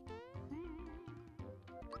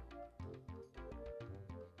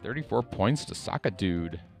 $34 points to Saka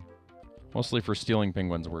Dude. Mostly for stealing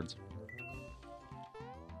Penguin's words.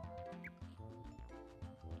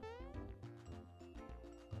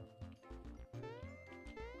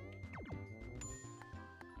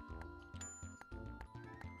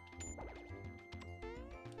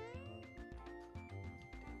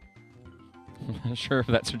 Sure, if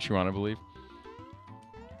that's what you want to believe.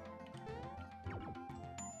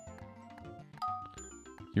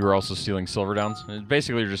 You were also stealing Silver Downs?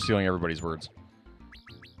 Basically, you're just stealing everybody's words.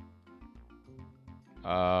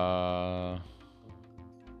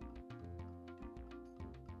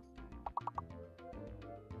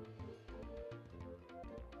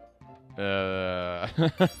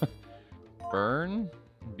 Burn?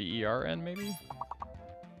 B-E-R-N, maybe?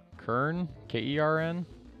 Kern? K-E-R-N?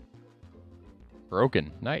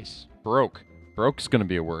 Broken. Nice. Broke. Broke's gonna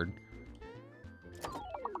be a word.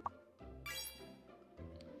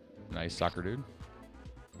 Nice, soccer dude.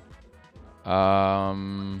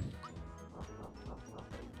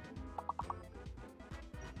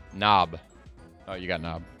 Knob. Oh, you got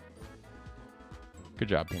knob. Good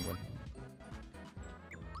job, Penguin.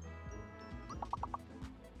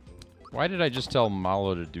 Why did I just tell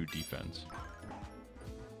Malo to do defense?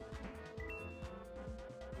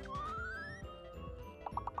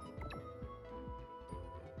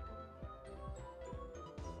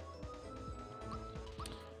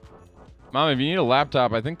 Mom, if you need a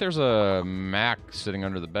laptop, I think there's a Mac sitting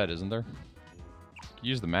under the bed, isn't there?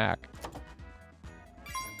 Use the Mac.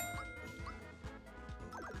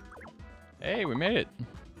 Hey, we made it.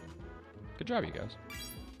 Good job, you guys.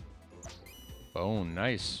 Bone,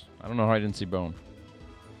 nice. I don't know how I didn't see bone.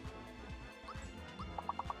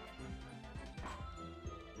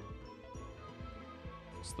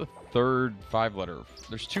 What's the third 5-letter?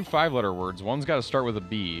 There's 2 5-letter words. One's got to start with a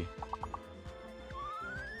B.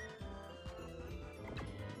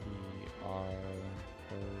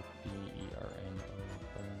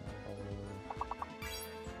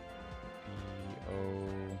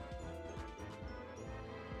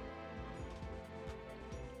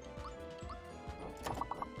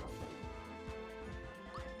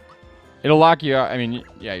 It'll lock you out. I mean,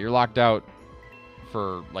 yeah, you're locked out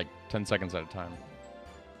for like 10 seconds at a time.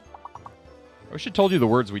 I wish I told you the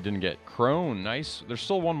words we didn't get. Crone, nice. There's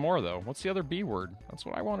still one more, though. What's the other B word? That's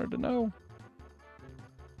what I wanted to know.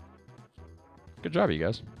 Good job, you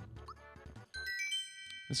guys.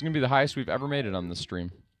 This is going to be the highest we've ever made it on this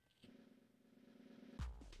stream.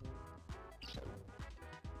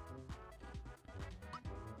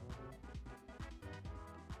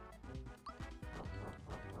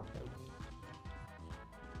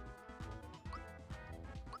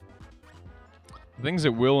 Things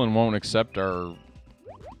it will and won't accept are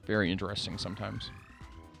very interesting sometimes.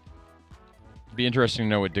 It'd be interesting to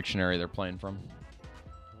know what dictionary they're playing from.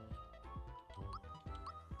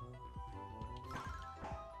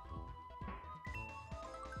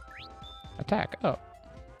 Attack up.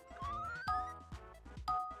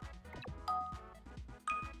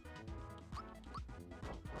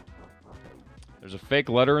 There's a fake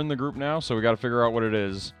letter in the group now, so we got to figure out what it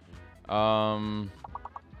is.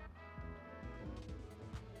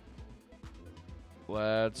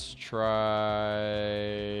 Let's try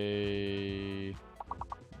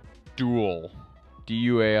dual.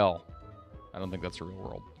 D-U-A-L. I don't think that's a real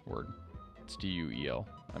world word. It's D-U-E-L.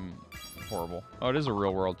 I'm horrible. Oh, it is a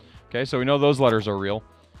real world. Okay, so we know those letters are real.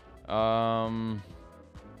 Got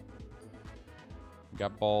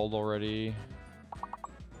bald already.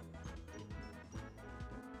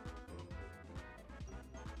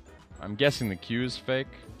 I'm guessing the Q is fake,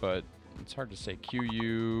 but it's hard to say.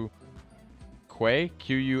 Q-U... Quay?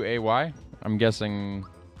 Q-U-A-Y? I'm guessing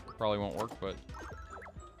probably won't work, but...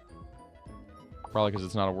 Probably because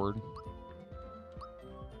it's not a word.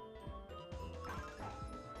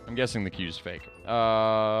 I'm guessing the Q is fake.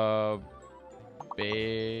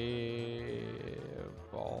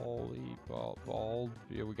 Bald.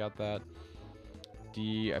 Yeah, we got that.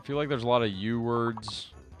 D. I feel like there's a lot of U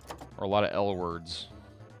words or a lot of L words.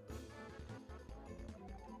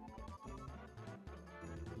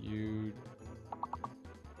 U.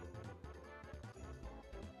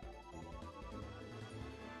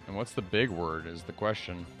 And what's the big word is the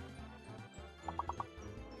question.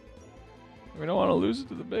 We don't want to lose it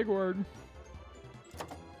to the big word.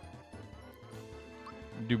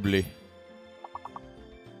 Doubly.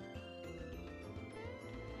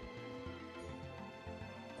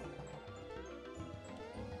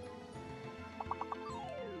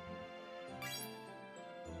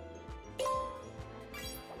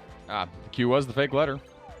 Ah, the Q was the fake letter.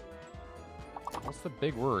 What's the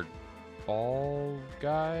big word? Bald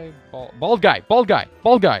guy? Bald guy! Bald guy!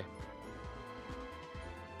 Bald guy!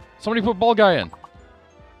 Somebody put bald guy in.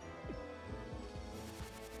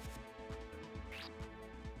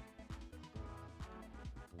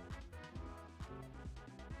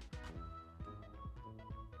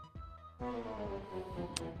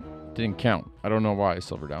 Didn't count. I don't know why,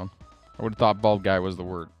 Silverdown. I would have thought bald guy was the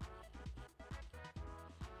word.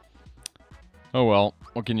 Oh well,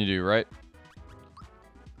 what can you do, right?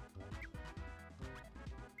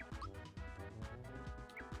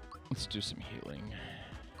 Let's do some healing.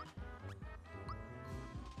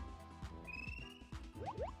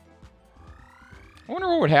 I wonder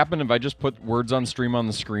what would happen if I just put words on stream on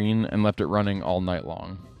the screen and left it running all night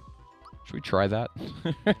long. Should we try that?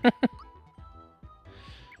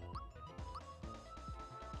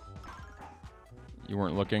 You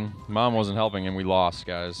weren't looking. Mom wasn't helping and we lost,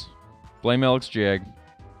 guys. Blame Alex Jag.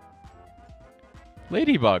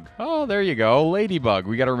 Ladybug. Oh, there you go. Ladybug.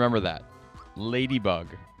 We got to remember that. Ladybug.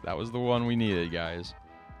 That was the one we needed, guys.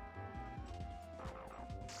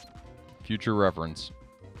 Future reference.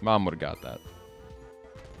 Mom would have got that.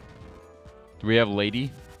 Do we have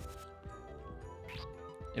lady?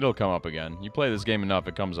 It'll come up again. You play this game enough,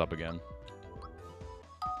 it comes up again.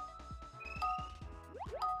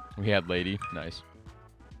 We had lady. Nice.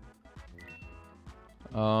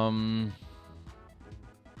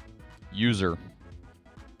 User.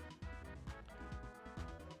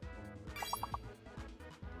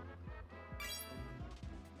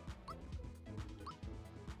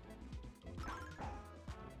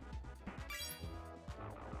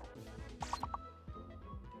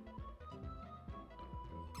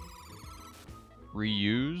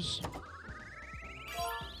 Reuse.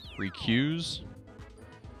 Recuse.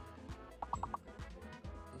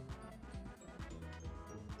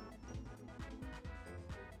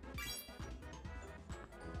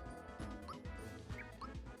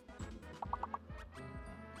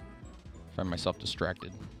 Find myself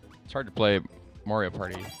distracted. It's hard to play Mario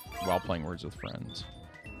Party while playing Words with Friends.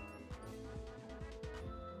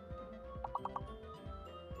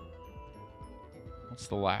 What's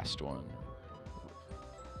the last one?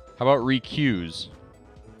 How about recuse?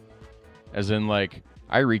 As in, like,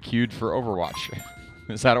 I requeued for Overwatch.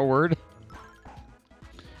 Is that a word?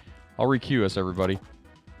 I'll requeue us, everybody.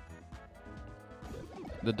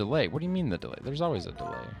 The delay. What do you mean the delay? There's always a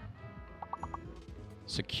delay.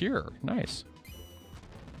 Secure. Nice.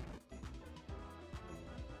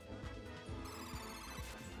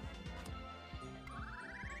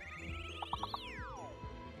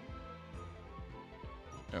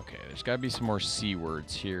 Okay, there's got to be some more C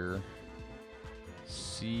words here.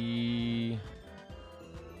 C...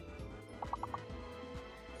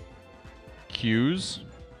 Q's.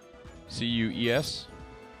 C-U-E-S.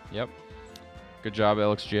 Yep. Good job,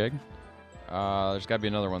 Alex Jag. There's got to be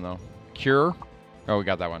another one, though. Cure. Oh, we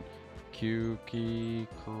got that one. Q, key,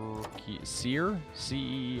 seer?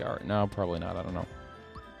 C-E-R? No, probably not. I don't know.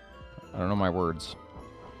 I don't know my words.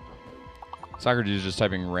 Socrates is just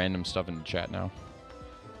typing random stuff into chat now.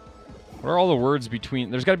 What are all the words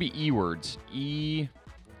between... There's got to be E words.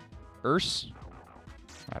 Ers?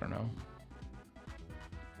 I don't know.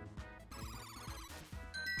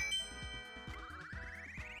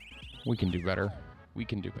 We can do better. We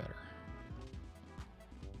can do better.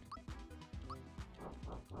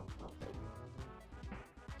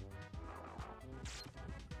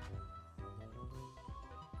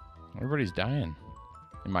 Everybody's dying.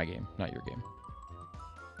 In my game, not your game.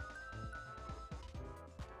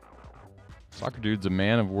 Soccer Dude's a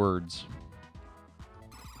man of words.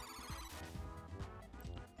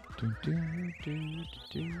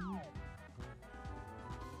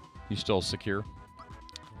 You still secure?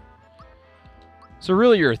 So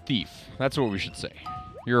really you're a thief. That's what we should say.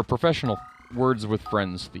 You're a professional words with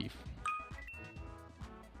friends thief.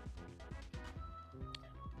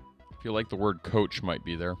 I feel like the word coach might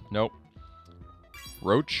be there. Nope.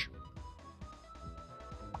 Roach?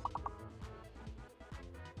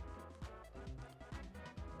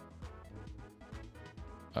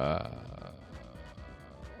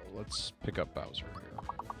 Let's pick up Bowser here.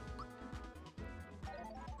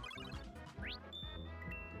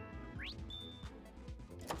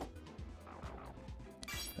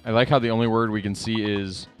 I like how the only word we can see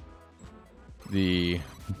is the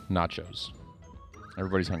nachos.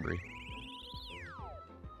 Everybody's hungry.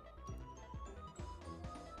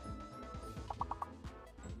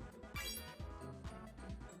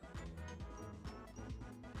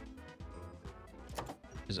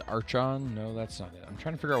 Is Archon? No, that's not it. I'm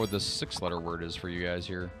trying to figure out what this 6-letter word is for you guys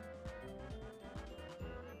here.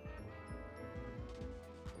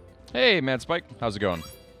 Hey, Mad Spike. How's it going?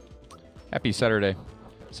 Happy Saturday.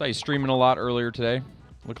 Saw you streaming a lot earlier today.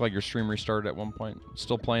 Looked like your stream restarted at one point.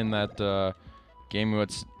 Still playing that game.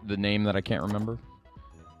 What's the name that I can't remember?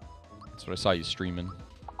 That's what I saw you streaming.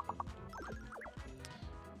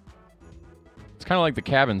 It's kind of like the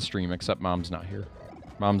cabin stream, except Mom's not here.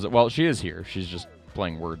 Mom's... Well, she is here. She's just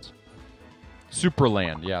playing words.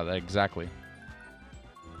 Superland. Yeah, that, exactly.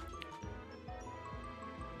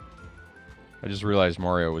 I just realized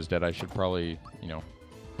Mario was dead. I should probably, you know,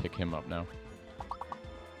 pick him up now.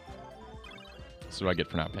 That's what I get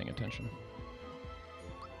for not paying attention.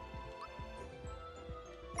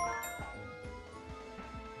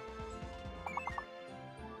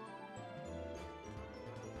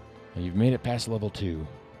 And you've made it past level 2.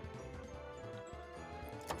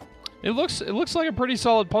 It looks like a pretty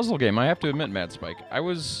solid puzzle game, I have to admit, Mad Spike. I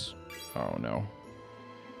was... Oh, no.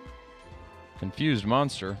 Confused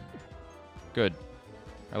monster. Good.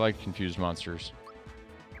 I like confused monsters.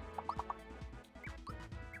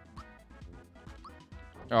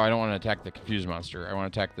 Oh, I don't want to attack the confused monster. I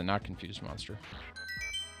want to attack the not confused monster.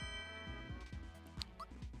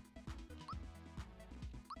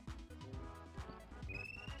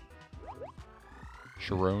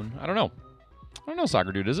 Sharon? I don't know. I don't know,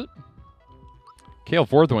 Soccer Dude, is it? Kale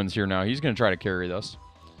Forthwind's here now. He's going to try to carry this.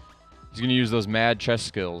 He's going to use those mad chess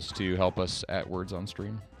skills to help us at Words on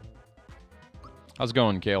Stream. How's it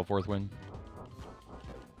going, Kale Forthwind?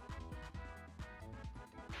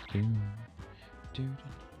 You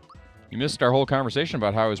missed our whole conversation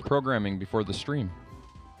about how I was programming before the stream.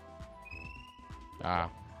 Ah.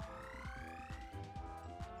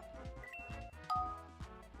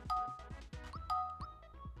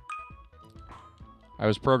 I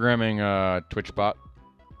was programming a Twitch bot.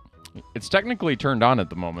 It's technically turned on at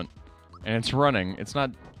the moment, and it's running. It's not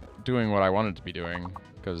doing what I want it to be doing,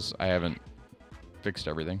 because I haven't fixed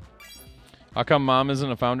everything. How come Mom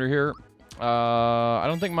isn't a founder here? I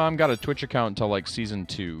don't think Mom got a Twitch account until, like, Season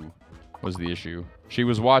 2 was the issue. She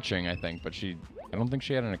was watching, I think, but I don't think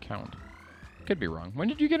she had an account. Could be wrong. When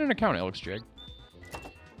did you get an account, Alex Jag?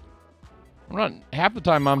 Half the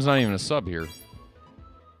time, Mom's not even a sub here.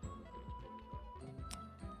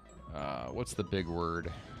 What's the big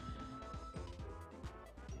word?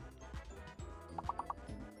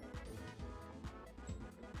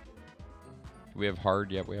 Do we have hard?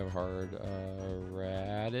 Yep, we have hard.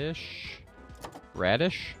 Radish?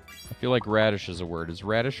 Radish? I feel like radish is a word. Is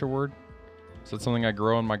radish a word? Is that something I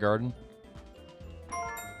grow in my garden?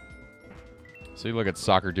 So you look at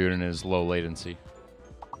Soccer Dude and his low latency.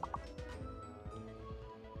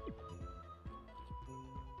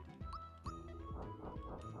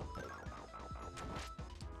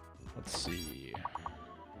 Let's see.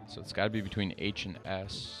 So it's got to be between H and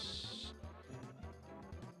S.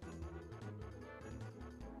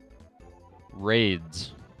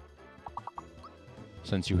 Raids.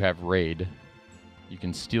 Since you have raid, you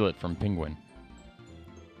can steal it from Penguin.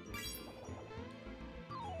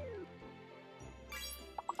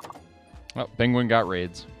 Oh, Penguin got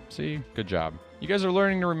raids. See? Good job. You guys are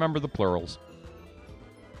learning to remember the plurals.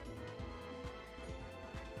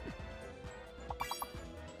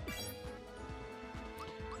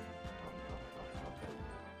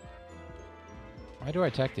 Why do I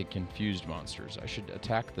attack the confused monsters? I should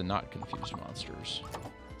attack the not confused monsters.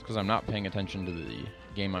 It's because I'm not paying attention to the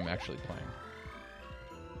game I'm actually playing.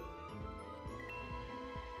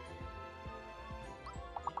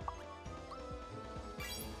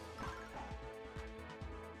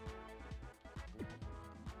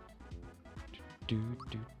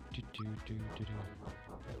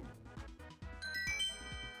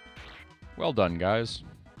 Well done, guys.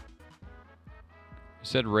 You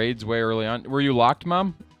said raids way early on. Were you locked,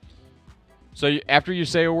 Mom? So after you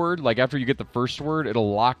say a word, like after you get the first word,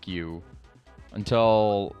 it'll lock you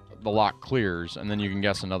until the lock clears, and then you can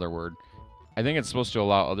guess another word. I think it's supposed to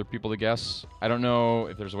allow other people to guess. I don't know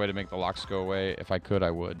if there's a way to make the locks go away. If I could,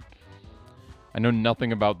 I would. I know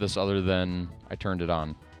nothing about this other than I turned it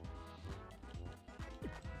on.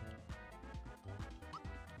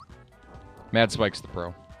 Mad Spike's the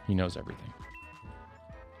pro. He knows everything.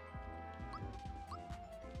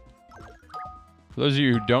 For those of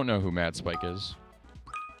you who don't know who Mad Spike is,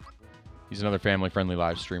 he's another family-friendly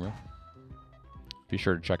live streamer. Be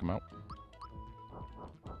sure to check him out.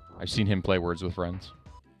 I've seen him play Words with Friends.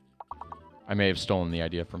 I may have stolen the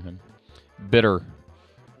idea from him. Bitter.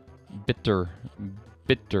 Bitter.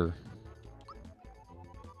 Bitter.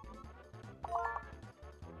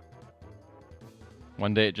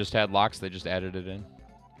 One day it just had locks, they just added it in.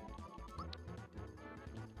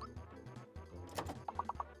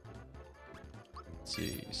 Let's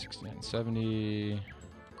see, 6970.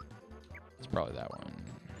 It's probably that one.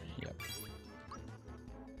 Yep.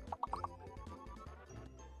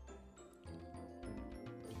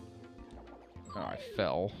 Oh, I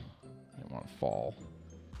fell. I didn't want to fall.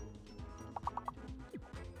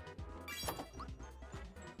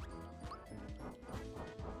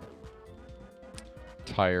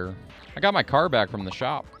 Tire. I got my car back from the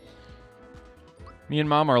shop. Me and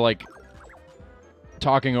Mom are like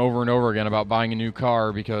talking over and over again about buying a new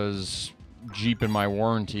car because Jeep and my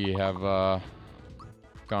warranty have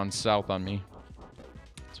gone south on me.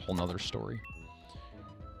 It's a whole nother story.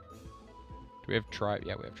 Do we have tribe?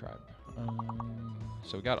 Yeah, we have tribe.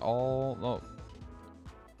 So we got all... Oh.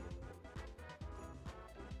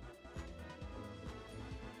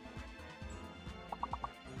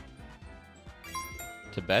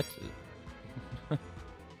 Tibet?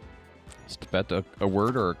 Is Tibet a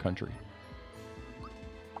word or a country?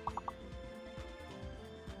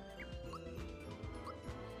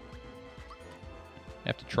 You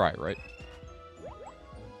have to try it, right?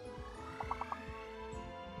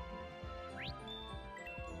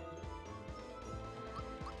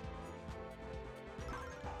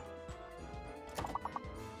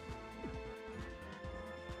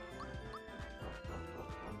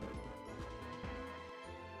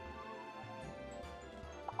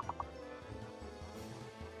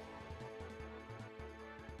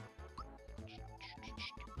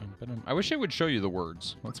 I wish it would show you the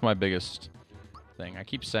words. That's my biggest thing. I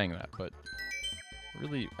keep saying that, but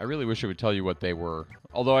I really wish it would tell you what they were.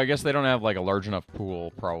 Although I guess they don't have like a large enough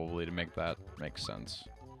pool probably to make that make sense.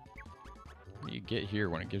 What do you get here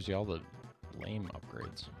when it gives you all the lame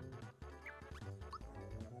upgrades?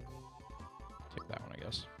 Take that one, I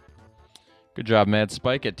guess. Good job, Mad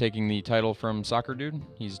Spike, at taking the title from Soccer Dude.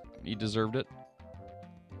 He deserved it.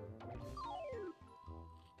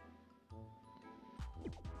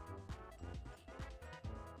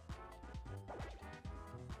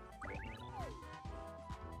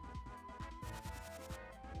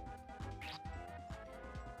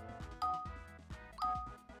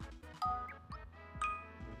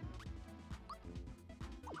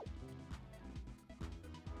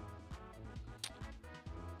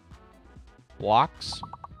 Blocks.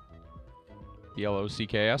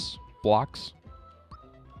 B-L-O-C-K-S. Blocks.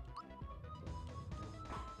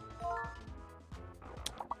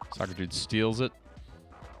 Soccer Dude steals it.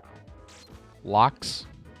 Locks.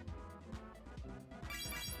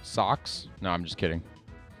 Socks. No, I'm just kidding.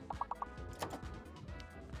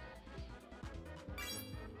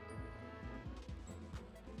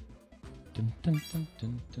 Dun, dun, dun,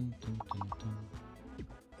 dun, dun, dun, dun, dun.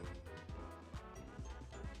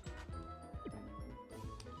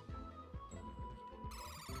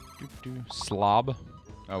 Slob.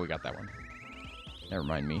 Oh, we got that one. Never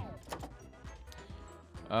mind me.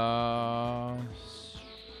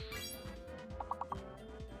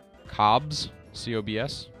 Cobs.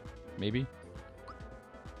 C-O-B-S. Maybe.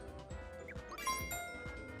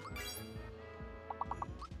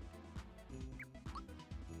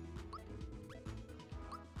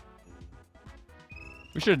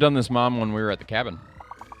 We should have done this, Mom, when we were at the cabin.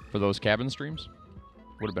 For those cabin streams.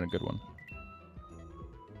 Would have been a good one.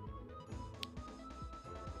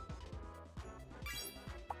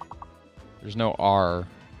 There's no R.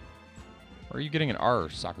 Where are you getting an R,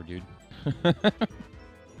 soccer dude?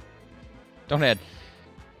 Don't add.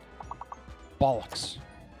 Bollocks.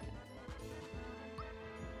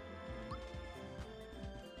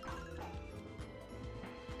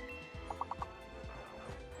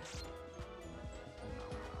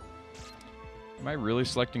 Am I really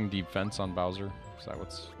selecting defense on Bowser? Is that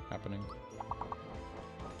what's happening?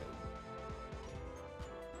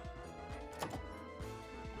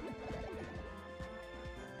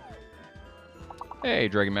 Hey,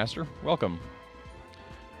 Dragon Master. Welcome.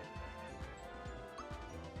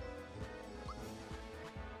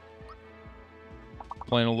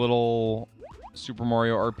 Playing a little Super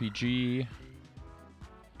Mario RPG.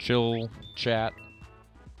 Chill, chat,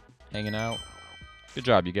 hanging out. Good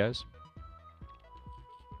job, you guys.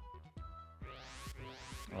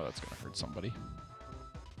 Oh, that's gonna hurt somebody.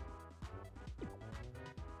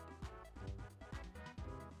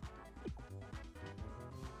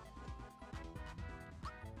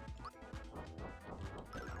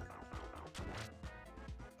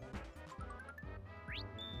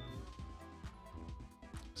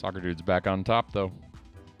 Soccer dude's back on top, though.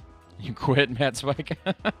 You quit, Matt Spike?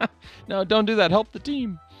 No, don't do that. Help the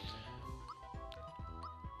team.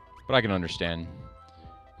 But I can understand.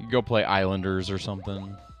 You go play Islanders or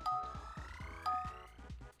something.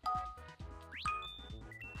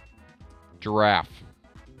 Giraffe.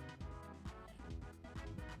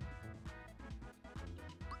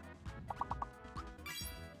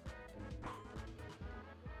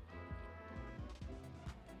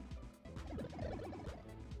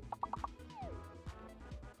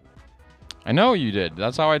 I know you did.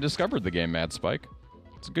 That's how I discovered the game, Mad Spike.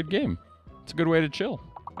 It's a good game. It's a good way to chill.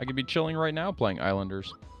 I could be chilling right now playing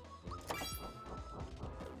Islanders.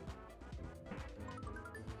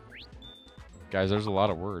 Guys, there's a lot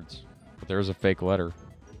of words, but there's a fake letter.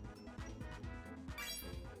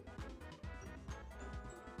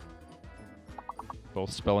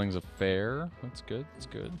 Both spellings of fair. That's good. That's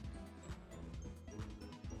good.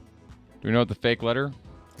 Do we know what the fake letter?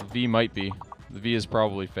 The V might be. The V is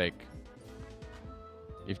probably fake.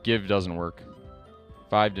 If give doesn't work.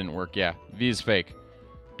 5 didn't work. Yeah, V is fake.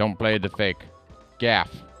 Don't play the fake. Gaff.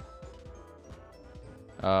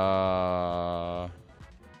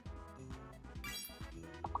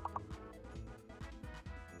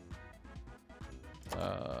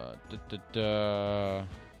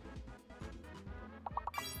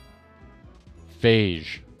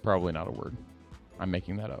 Phage. Probably not a word. I'm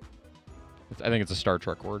making that up. I think it's a Star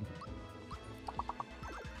Trek word.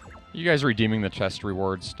 You guys redeeming the test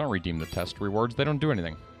rewards. Don't redeem the test rewards. They don't do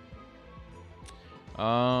anything.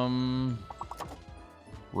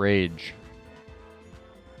 Rage.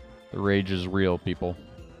 The rage is real, people.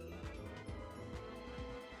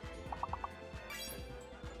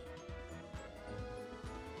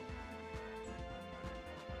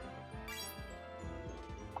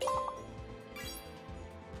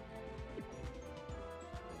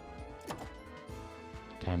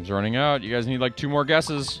 Time's running out. You guys need like 2 more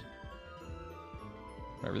guesses.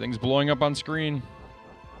 Everything's blowing up on screen.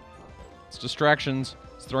 It's distractions.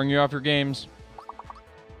 It's throwing you off your games.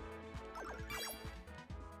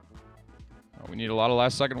 Oh, we need a lot of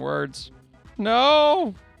last second words.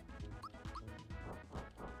 No!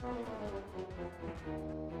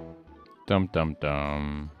 Dum dum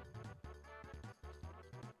dum.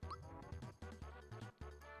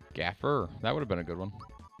 Gaffer. That would have been a good one.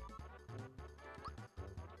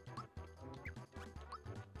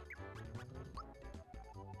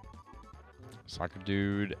 Soccer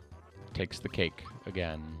dude takes the cake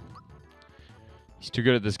again. He's too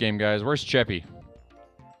good at this game, guys. Where's Cheppy?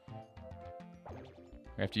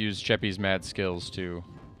 We have to use Cheppy's mad skills to...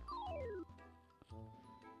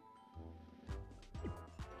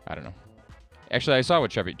 I don't know. Actually, I saw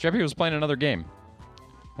what Cheppy... Cheppy was playing another game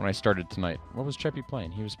when I started tonight. What was Cheppy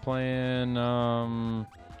playing? He was playing... Oh,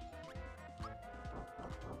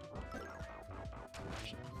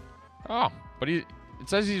 but he... It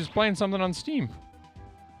says he's playing something on Steam.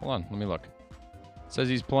 Hold on, let me look. It says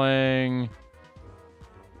he's playing...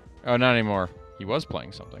 Oh, not anymore. He was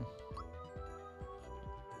playing something.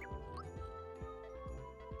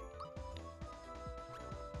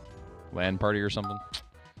 LAN party or something.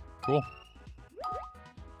 Cool.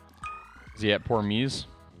 Is he at Poor Me's?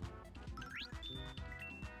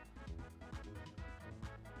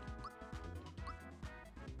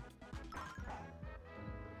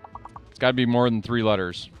 It's got to be more than 3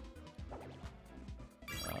 letters.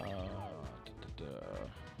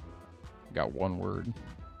 Got 1 word.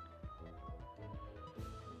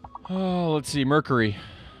 Oh, let's see. Mercury.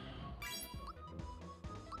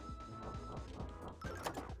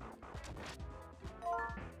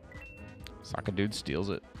 Saka dude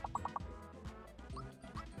steals it.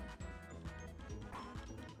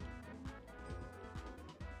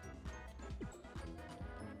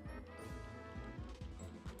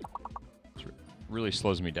 Really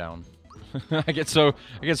slows me down. I get so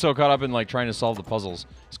caught up in like trying to solve the puzzles.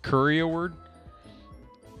 Is curry a word?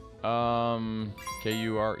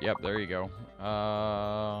 K-U-R. Yep, there you go.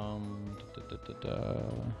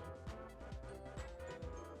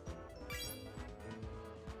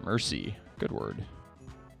 Mercy. Good word.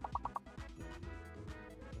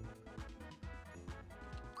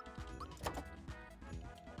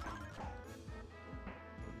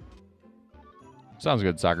 Sounds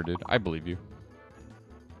good, soccer dude. I believe you.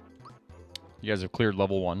 You guys have cleared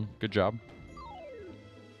level 1. Good job.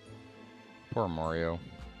 Poor Mario.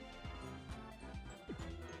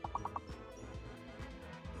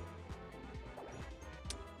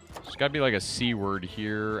 There's got to be like a C word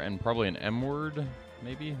here and probably an M word,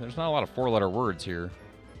 maybe? There's not a lot of 4-letter words here.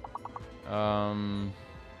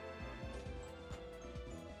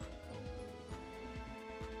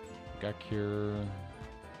 Gakure.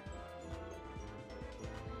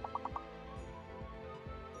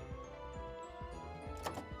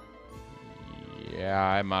 Yeah,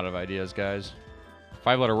 I'm out of ideas, guys.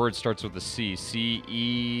 5-letter word starts with a C.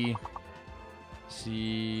 C-E...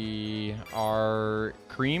 C-R...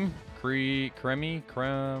 Cream? Creme?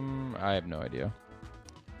 Creme? I have no idea.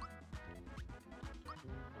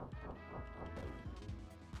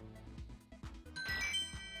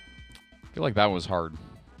 I feel like that was hard.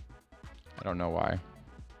 I don't know why.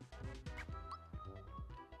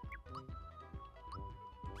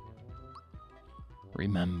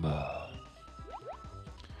 Remember.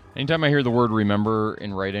 Anytime I hear the word remember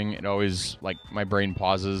in writing, it always, like, my brain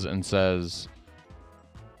pauses and says,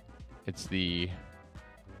 it's the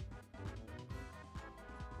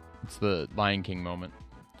Lion King moment.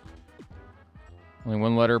 Only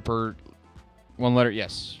one letter,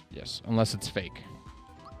 yes, unless it's fake.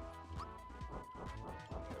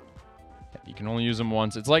 You can only use them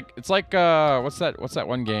once. It's like, what's that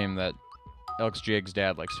one game that Alex Jig's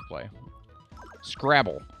dad likes to play?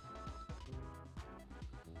 Scrabble.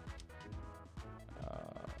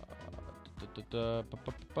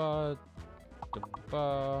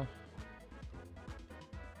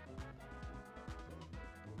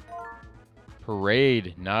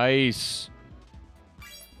 Parade. Nice.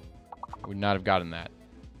 Would not have gotten that.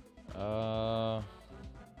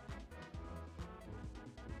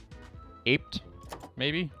 Aped,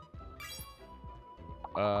 maybe?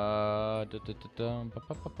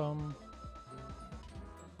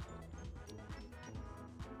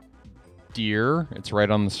 Deer. It's right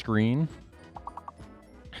on the screen.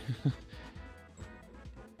 I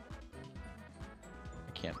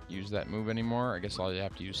can't use that move anymore. I guess I'll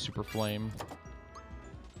have to use Super Flame.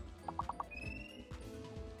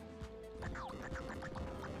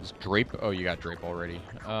 Is Drape? Oh, you got Drape already.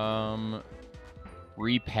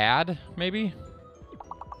 Repad, maybe?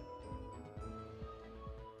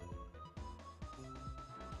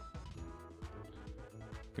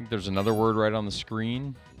 I think there's another word right on the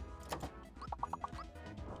screen.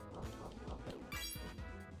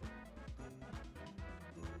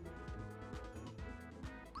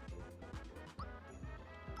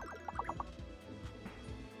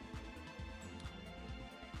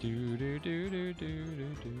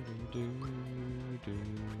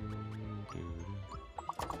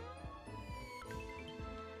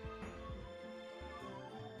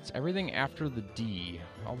 It's everything after the D.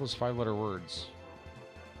 All those 5-letter words.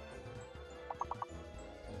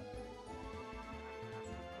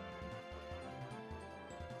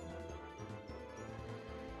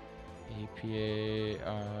 A-P-A-D.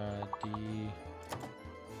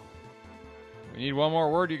 We need one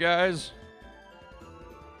more word, you guys.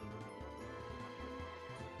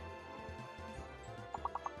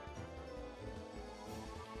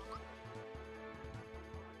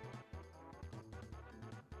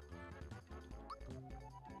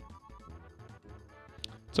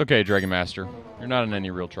 It's okay, Dragon Master. You're not in any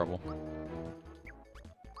real trouble.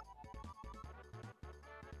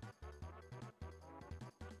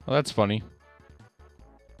 Well, that's funny.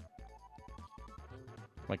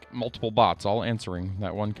 Like, multiple bots all answering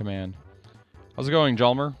that one command. How's it going,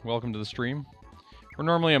 Jalmer? Welcome to the stream. We're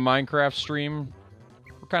normally a Minecraft stream.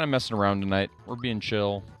 We're kind of messing around tonight. We're being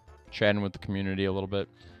chill, chatting with the community a little bit.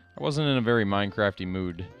 I wasn't in a very Minecrafty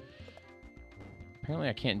mood. Apparently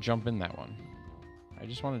I can't jump in that one. I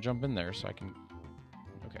just want to jump in there so I can...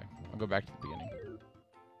 Okay, I'll go back to the beginning.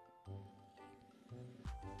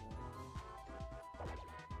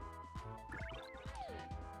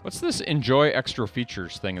 What's this enjoy extra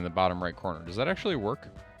features thing in the bottom right corner? Does that actually work?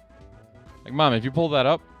 Like, Mom, if you pull that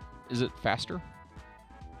up, is it faster?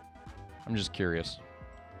 I'm just curious.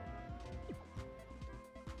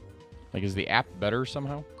 Like, is the app better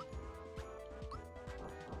somehow?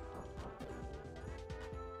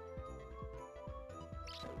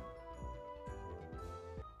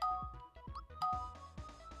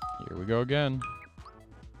 Here we go again.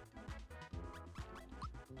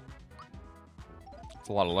 It's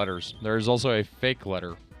a lot of letters. There's also a fake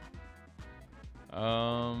letter.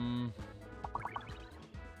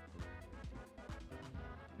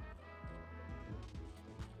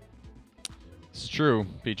 It's true,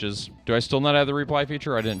 Peaches. Do I still not have the reply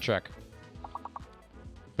feature? I didn't check.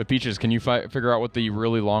 But Peaches, can you figure out what the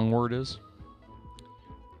really long word is?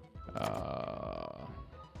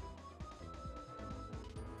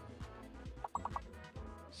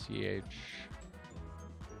 CH.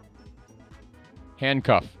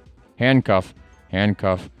 Handcuff. Handcuff.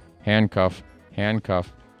 Handcuff. Handcuff.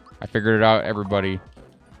 Handcuff. I figured it out, everybody.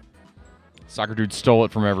 Soccer dude stole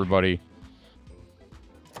it from everybody.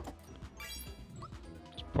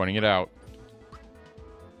 Just pointing it out.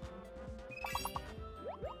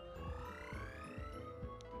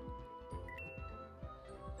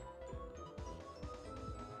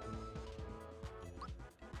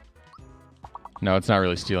 No, it's not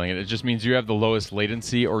really stealing it. It just means you have the lowest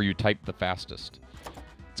latency or you type the fastest.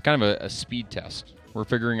 It's kind of a speed test. We're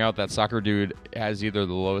figuring out that soccer dude has either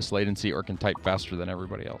the lowest latency or can type faster than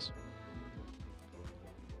everybody else.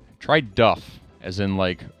 Try duff, as in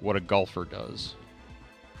like what a golfer does.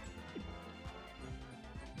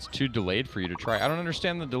 It's too delayed for you to try. I don't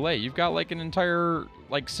understand the delay. You've got like an entire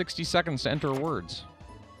 60 seconds to enter words.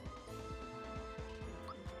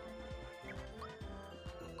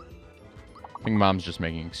 I think Mom's just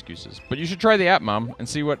making excuses. But you should try the app, Mom, and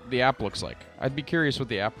see what the app looks like. I'd be curious what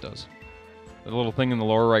the app does. The little thing in the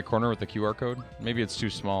lower right corner with the QR code. Maybe it's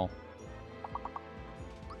too small.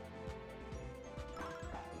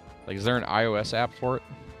 Like, is there an iOS app for it?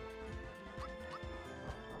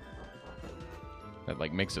 That,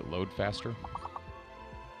 like, makes it load faster?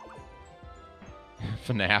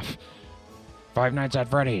 FNAF. Five Nights at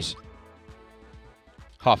Freddy's.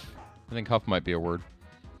 Huff. I think huff might be a word.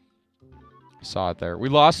 Saw it there. We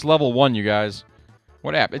lost level 1, you guys.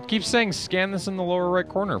 What app? It keeps saying scan this in the lower right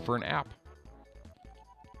corner for an app.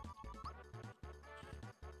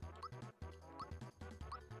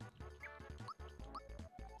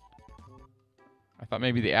 I thought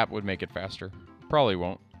maybe the app would make it faster. Probably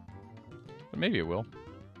won't. But maybe it will.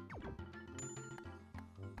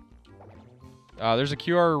 There's a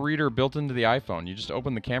QR reader built into the iPhone. You just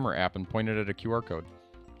open the camera app and point it at a QR code.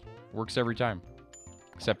 Works every time.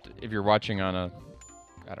 Except if you're watching on a...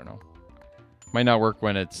 I don't know. Might not work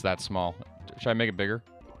when it's that small. Should I make it bigger?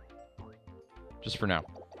 Just for now.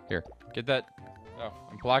 Here. Get that... Oh,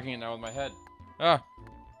 I'm blocking it now with my head. Ah!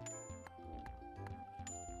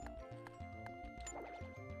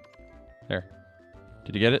 There.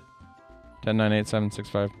 Did you get it? 10, 9, 8, 7, 6,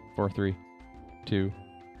 5, 4, 3, 2.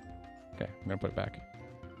 Okay, I'm gonna put it back.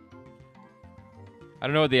 I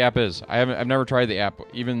don't know what the app is. I've never tried the app,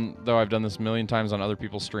 even though I've done this a million times on other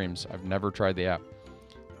people's streams. I've never tried the app.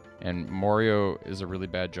 And Mario is a really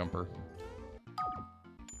bad jumper.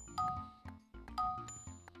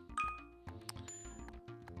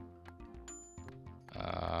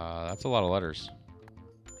 That's a lot of letters.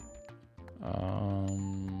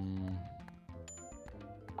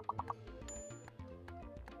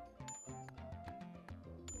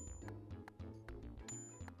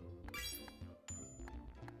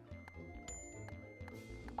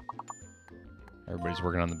 Everybody's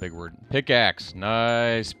working on the big word. Pickaxe.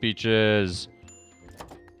 Nice, Peaches.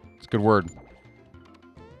 It's a good word.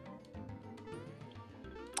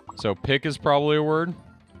 So pick is probably a word.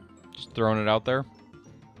 Just throwing it out there.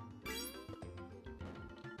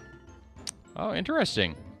 Oh,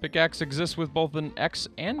 interesting. Pickaxe exists with both an X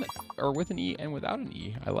and, or with an E and without an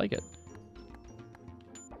E. I like it.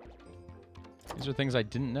 These are things I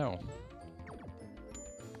didn't know.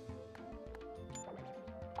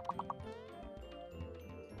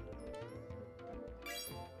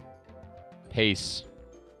 Pace.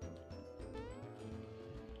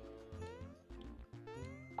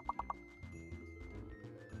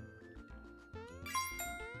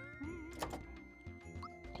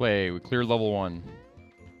 Clay, we cleared level 1.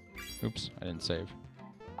 Oops, I didn't save.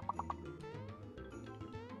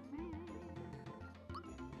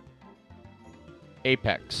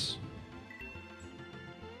 Apex.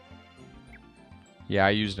 Yeah, I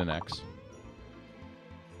used an X.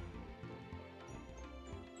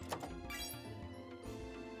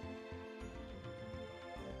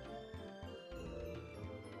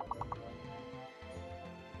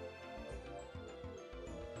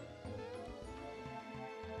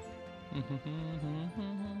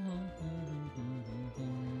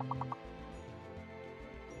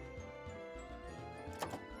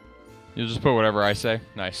 You'll just put whatever I say?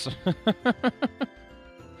 Nice.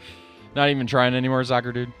 Not even trying anymore,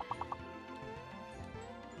 soccer dude.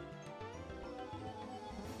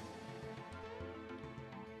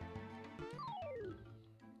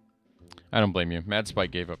 I don't blame you. Mad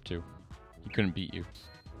Spike gave up too. He couldn't beat you.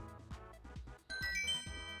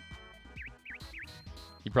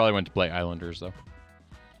 He probably went to play Islanders though.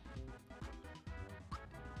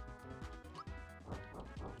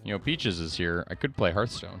 You know, Peaches is here. I could play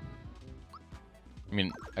Hearthstone. I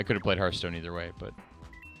mean, I could have played Hearthstone either way, but...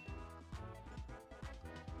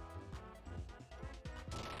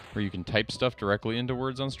 Where you can type stuff directly into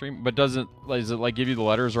words on stream. But does it like give you the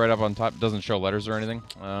letters right up on top? Doesn't show letters or anything?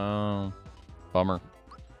 Oh, bummer.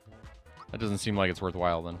 That doesn't seem like it's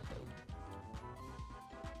worthwhile then.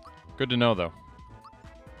 Good to know though.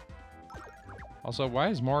 Also, why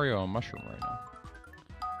is Mario a mushroom right now?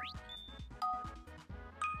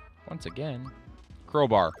 Once again.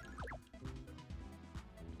 Crowbar.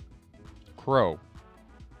 Crow.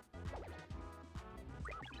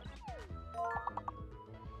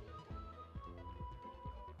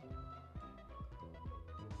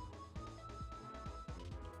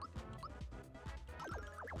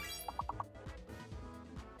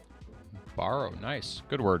 Borrow, nice.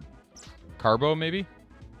 Good word. Carbo, maybe?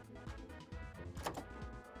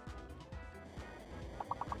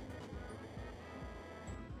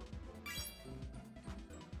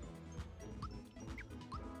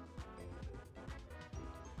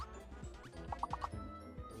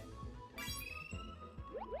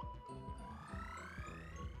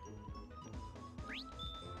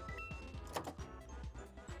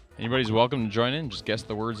 Anybody's welcome to join in. Just guess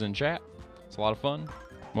the words in chat. It's a lot of fun.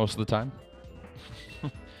 Most of the time.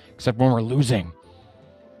 Except when we're losing.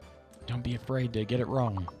 Don't be afraid to get it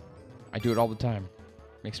wrong. I do it all the time.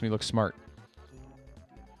 Makes me look smart.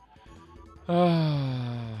 We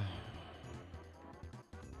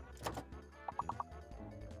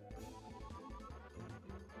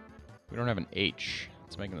don't have an H.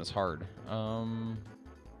 It's making this hard.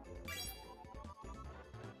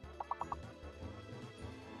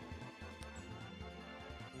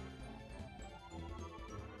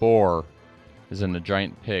 Boar is in a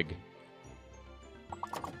giant pig.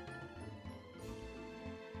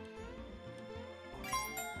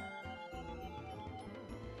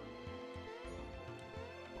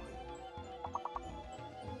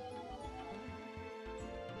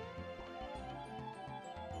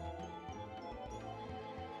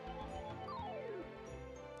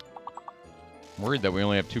 I'm worried that we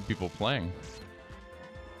only have 2 people playing.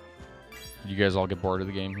 You guys all get bored of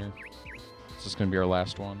the game here? This is going to be our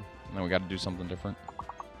last one. And then we got to do something different.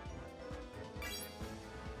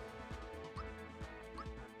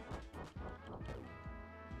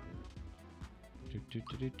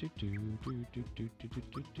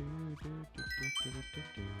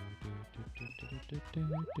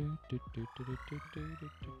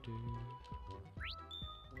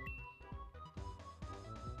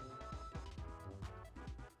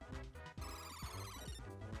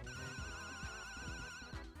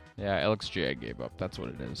 Yeah, LXJ gave up. That's what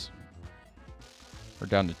it is. We're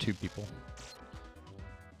down to 2 people.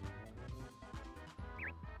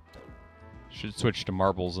 Should switch to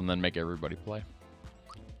marbles and then make everybody play.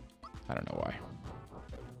 I don't know why.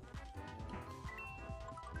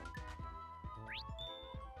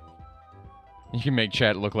 You can make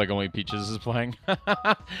chat look like only Peaches is playing.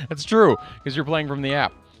 That's true, because you're playing from the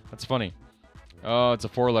app. That's funny. Oh, it's a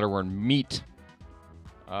 4-letter word. Meat.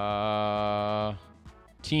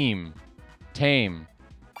 Team. Tame.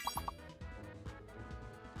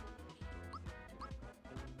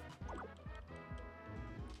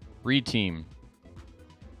 Re-team.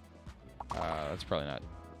 That's probably not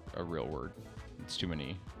a real word. It's too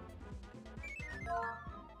many.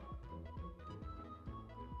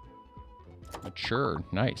 Mature.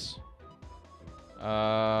 Nice.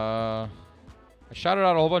 I shouted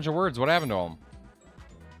out a whole bunch of words. What happened to them?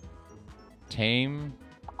 Tame.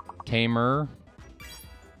 Tamer.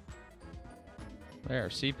 There.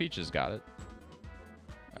 See, Peaches got it.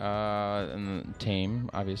 And then tame,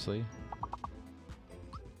 obviously.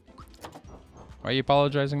 Why are you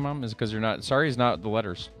apologizing, Mom? Is it because you're not... Sorry is not the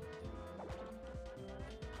letters.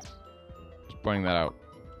 Just pointing that out.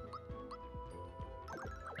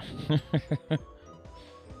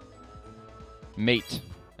 Mate.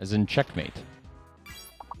 As in checkmate.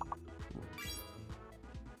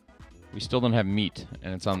 We still don't have meat,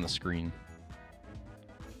 and it's on the screen.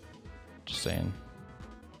 Just saying.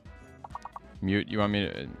 Mute? You want me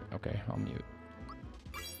to... Okay, I'll mute.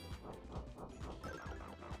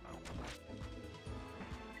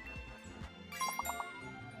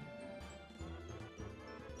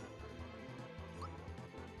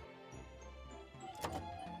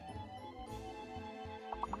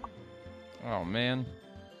 Oh, man.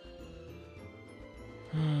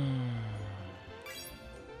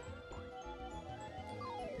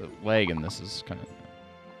 The lag in this is kind of...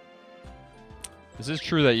 This is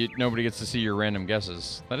true that nobody gets to see your random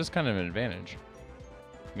guesses. That is kind of an advantage.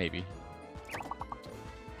 Maybe. I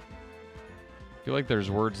feel like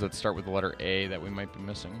there's words that start with the letter A that we might be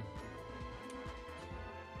missing.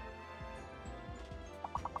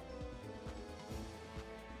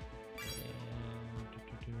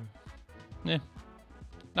 Yeah.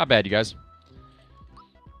 Not bad, you guys.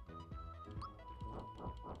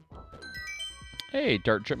 Hey,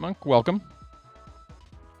 Dart Chipmunk. Welcome.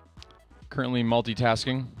 Currently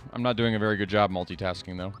multitasking. I'm not doing a very good job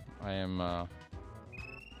multitasking, though. I am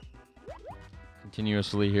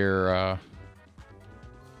continuously here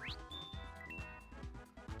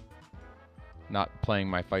not playing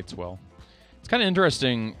my fights well. It's kind of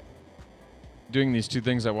interesting doing these two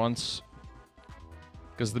things at once,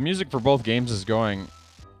 because the music for both games is going,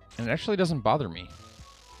 and it actually doesn't bother me,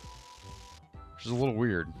 which is a little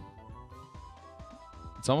weird.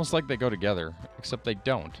 It's almost like they go together, except they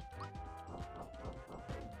don't.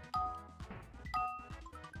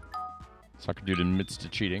 Soccer Dude admits to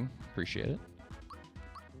cheating. Appreciate it.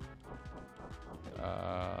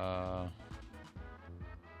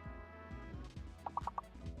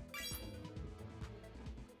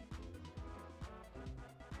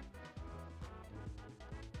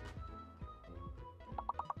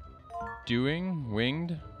 Doing?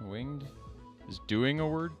 Winged? Winged? Is doing a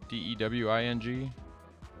word? D-E-W-I-N-G?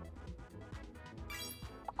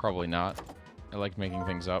 Probably not. I like making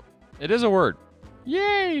things up. It is a word.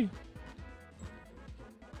 Yay!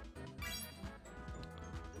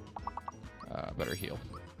 Better heal.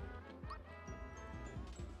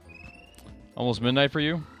 Almost midnight for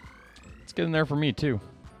you? It's getting there for me, too.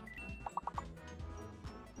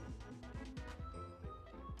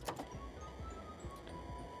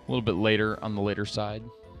 A little bit later, on the later side.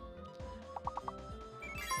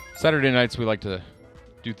 Saturday nights, we like to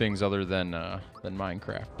do things other than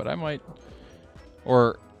Minecraft, but I might...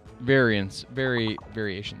 Or variations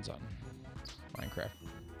on Minecraft.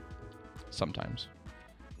 Sometimes.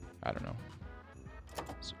 I don't know.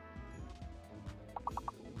 So,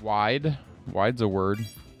 wide. Wide's a word.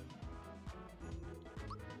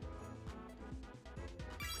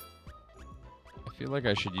 I feel like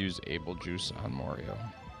I should use Able Juice on Mario.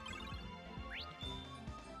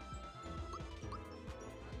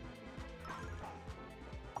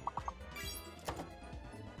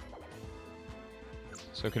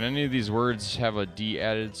 So can any of these words have a D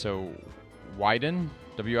added? So widen?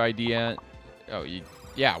 W-I-D-N? Oh,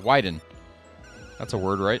 yeah, widen. That's a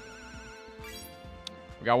word, right?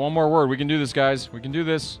 We got one more word. We can do this, guys. We can do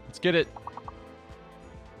this. Let's get it.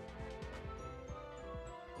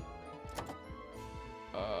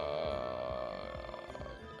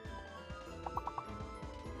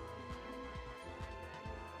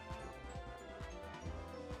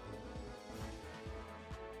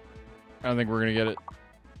 I don't think we're going to get it.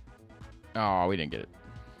 Oh, we didn't get it.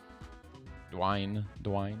 Dwine.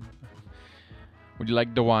 Would you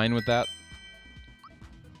like Dwine with that?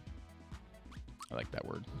 I like that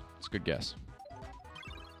word. It's a good guess.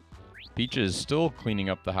 Peach is still cleaning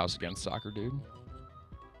up the house against Soccer Dude.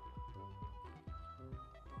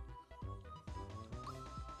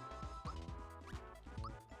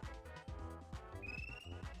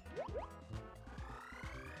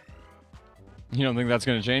 You don't think that's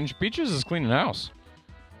going to change? Peaches is cleaning house.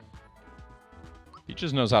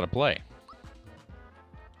 Peaches knows how to play.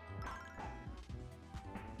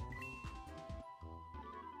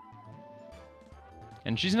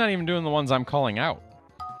 And she's not even doing the ones I'm calling out.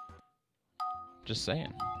 Just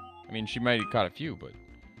saying. I mean, she might have caught a few, but...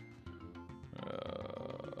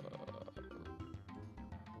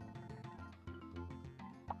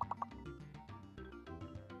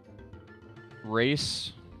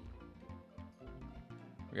 Race.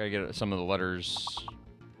 We gotta get some of the letters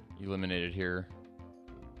eliminated here.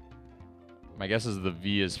 My guess is the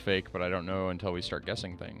V is fake, but I don't know until we start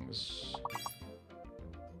guessing things.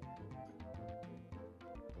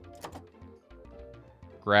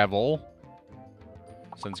 Gravel.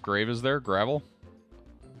 Since grave is there, gravel.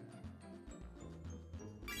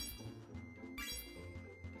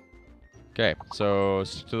 Okay, so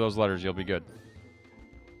stick to those letters, you'll be good.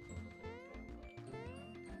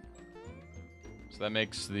 So that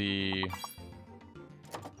makes the...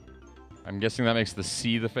 I'm guessing that makes the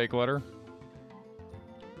C the fake letter.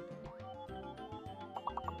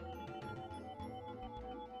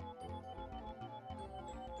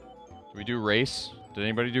 Do we do race? Did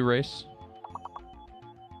anybody do race?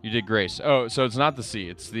 You did grace. Oh, so it's not the C.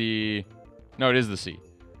 It's the... No, it is the C.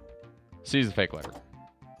 C is the fake letter.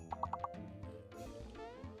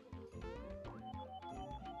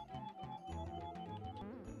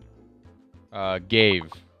 Gave.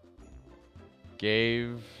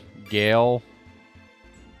 Gave. Gale.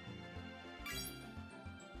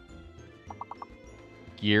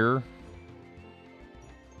 Gear.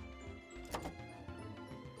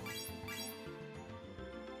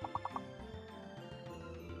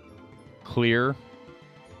 Clear.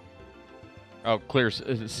 Oh, clear.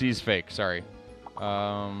 C's fake. Sorry.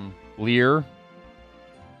 Lear.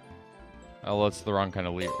 Oh, that's the wrong kind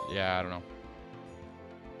of lear. Yeah, I don't know.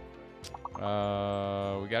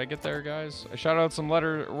 We gotta get there, guys. I shouted out some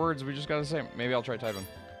words we just gotta say. Maybe I'll try typing.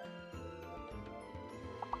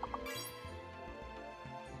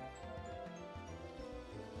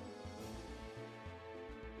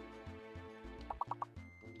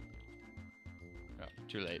 Oh,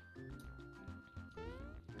 too late.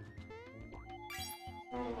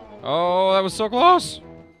 Oh, that was so close!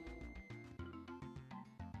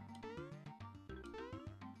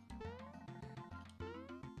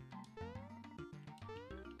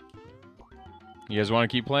 You guys want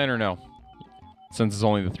to keep playing or no? Since it's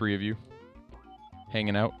only the three of you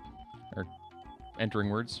hanging out or entering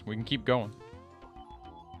words, we can keep going.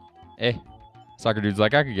 Eh. Soccer Dude's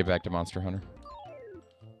like, I could get back to Monster Hunter.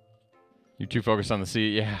 You're too focused on the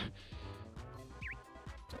sea. Yeah.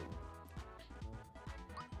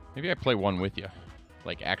 Maybe I play one with you.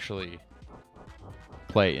 Like, actually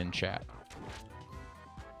play in chat.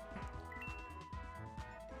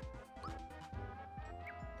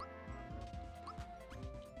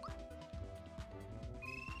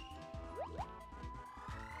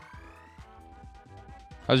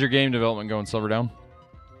 How's your game development going, Silverdown?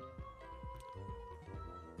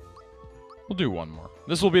 We'll do one more.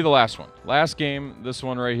 This will be the last one. Last game, this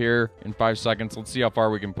one right here in 5 seconds. Let's see how far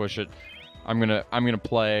we can push it. I'm gonna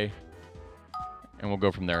play and we'll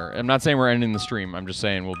go from there. I'm not saying we're ending the stream. I'm just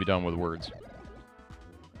saying we'll be done with words.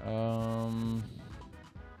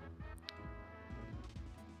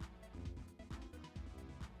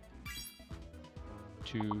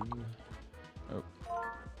 Two. Oh.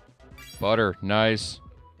 Butter. Nice.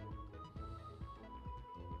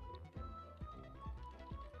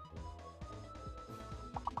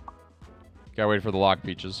 Gotta wait for the lock,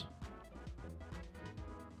 Peaches.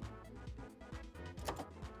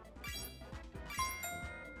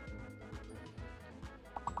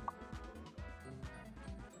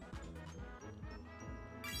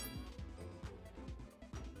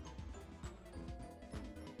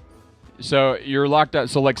 So you're locked out.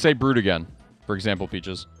 So like, say brood again, for example,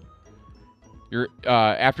 Peaches. You're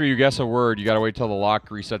after you guess a word, you gotta wait till the lock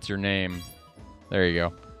resets your name. There you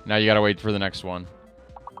go. Now you gotta wait for the next one.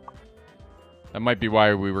 That might be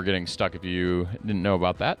why we were getting stuck if you didn't know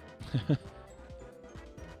about that.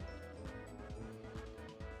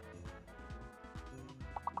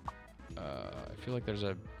 I feel like there's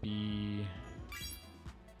a B.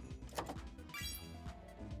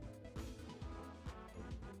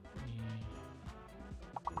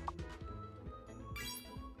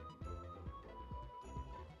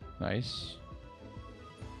 Nice.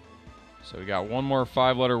 So we got one more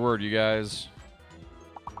 5-letter word, you guys.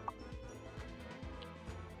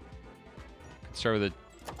 Could start with a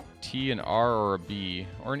T, an R, or a B.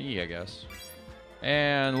 Or an E, I guess.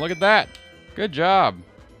 And look at that. Good job.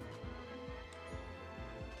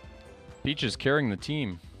 Peach is carrying the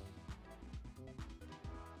team.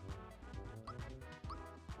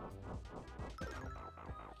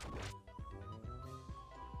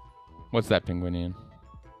 What's that, Penguinian?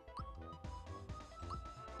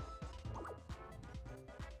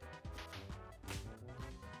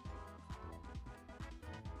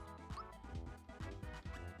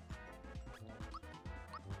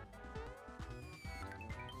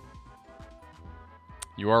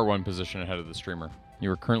 You are one position ahead of the streamer.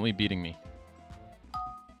 You are currently beating me.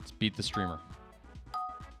 Let's beat the streamer.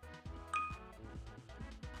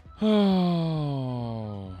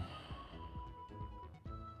 Oh.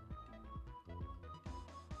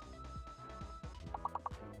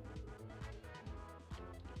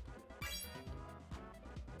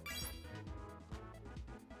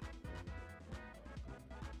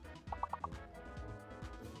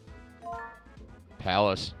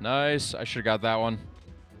 Palace. Nice. I should have got that one.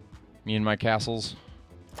 Me and my castles.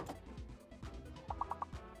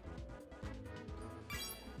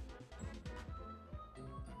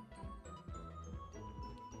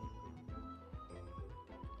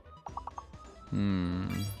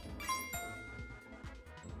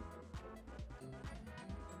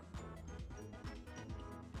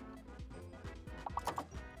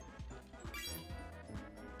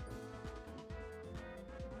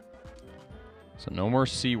 So no more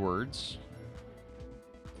C words.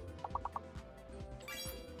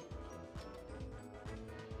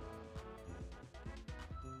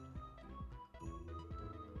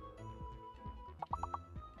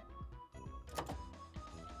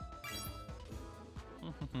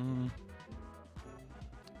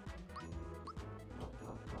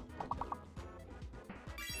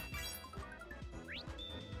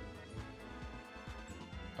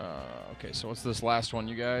 Okay, so what's this last one,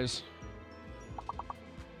 you guys?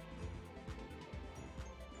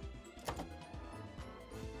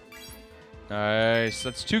 Nice.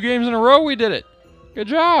 That's 2 games in a row we did it. Good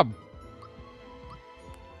job.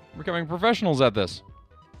 We're becoming professionals at this.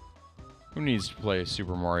 Who needs to play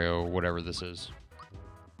Super Mario, whatever this is?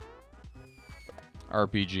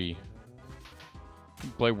 RPG.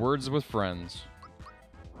 Play Words with Friends.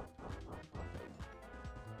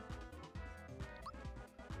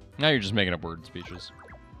 Now you're just making up word speeches.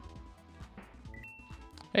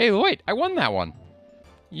 Hey, wait, I won that one.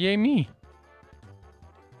 Yay me.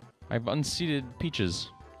 I've unseated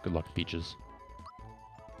Peaches. Good luck, Peaches.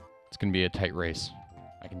 It's gonna be a tight race.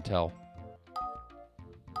 I can tell.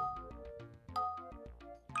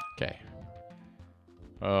 Okay.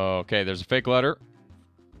 Okay, there's a fake letter.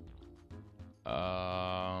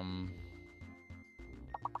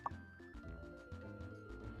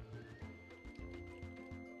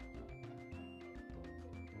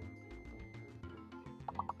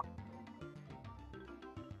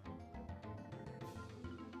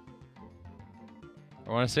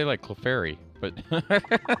 I want to say like Clefairy, but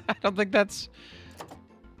I don't think that's...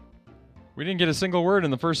 We didn't get a single word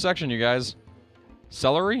in the first section, you guys.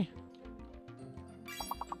 Celery?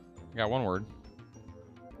 I got one word.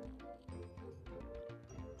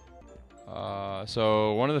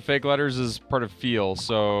 So one of the fake letters is part of feel,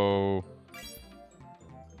 so...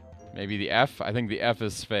 Maybe the F? I think the F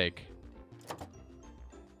is fake.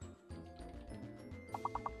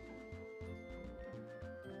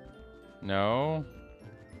 No?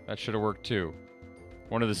 That should have worked too.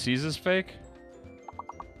 One of the C's is fake?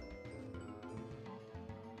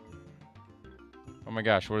 Oh my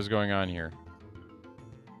gosh, what is going on here?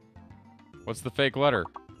 What's the fake letter?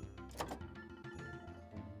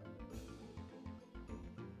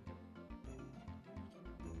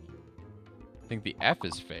 I think the F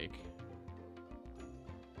is fake.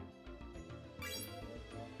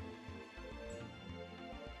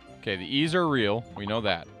 Okay, the E's are real. We know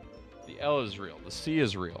that. The L is real. The C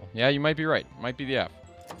is real. Yeah, you might be right. Might be the F.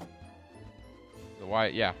 The Y,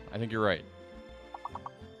 yeah, I think you're right.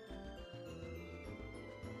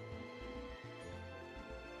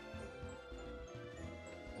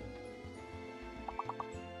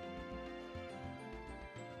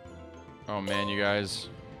 Oh man, you guys.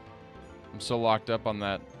 I'm so locked up on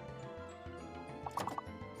that.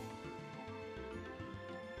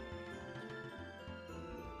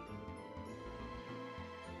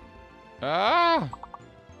 Ah!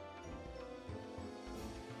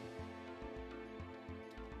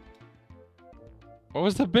 What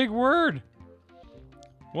was the big word?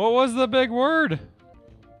 What was the big word?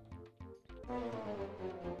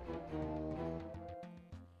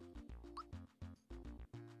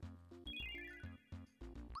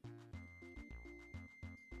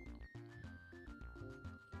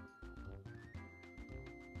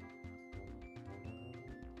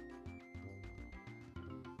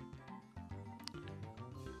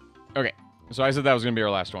 Okay, so I said that was going to be our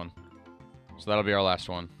last one. So that'll be our last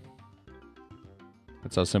one.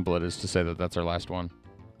 That's how simple it is to say that that's our last one.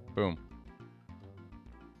 Boom.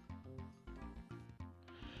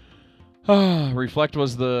 Reflect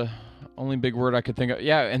was the only big word I could think of.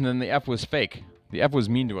 Yeah, and then the F was fake. The F was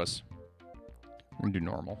mean to us. We're going to do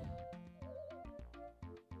normal.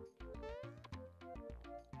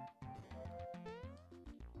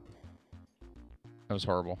 That was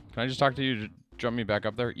horrible. Can I just talk to you to jump me back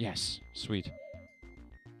up there? Yes. Sweet.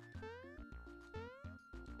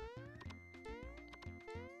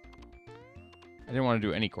 I didn't want to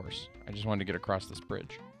do any course. I just wanted to get across this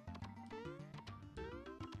bridge.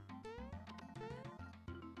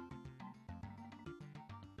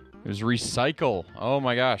 It was recycle. Oh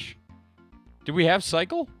my gosh. Did we have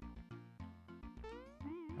cycle?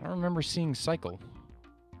 I don't remember seeing cycle.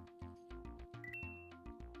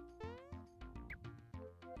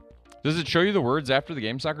 Does it show you the words after the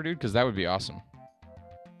game, Soccer Dude? Because that would be awesome.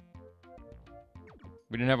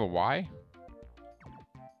 We didn't have a Y?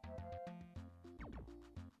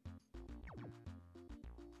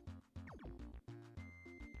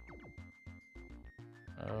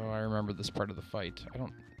 Oh, I remember this part of the fight. I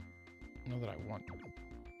don't know that I want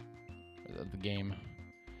the game.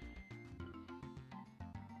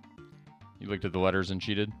 You looked at the letters and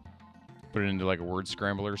cheated? Put it into like a word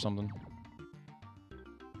scrambler or something?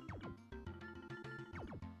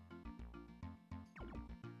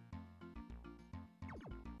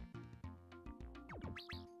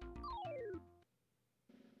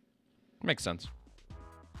 Makes sense.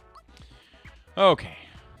 Okay,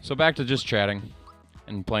 so back to just chatting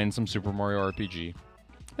and playing some Super Mario RPG.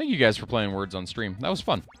 Thank you guys for playing words on stream. That was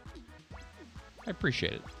fun. I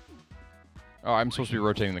appreciate it. Oh, I'm supposed to be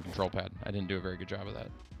rotating the control pad. I didn't do a very good job of that.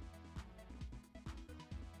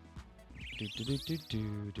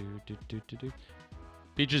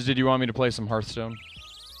 Peaches, did you want me to play some Hearthstone?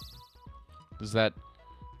 Would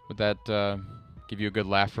that give you a good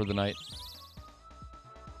laugh for the night?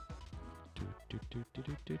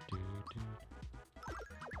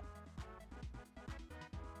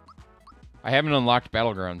 I haven't unlocked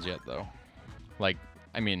Battlegrounds yet, though. Like,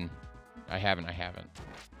 I mean, I haven't.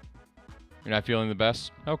 You're not feeling the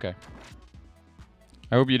best? Okay.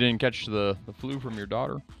 I hope you didn't catch the flu from your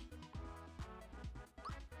daughter.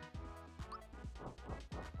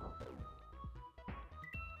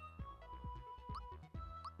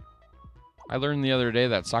 I learned the other day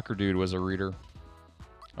that Soccer Dude was a reader.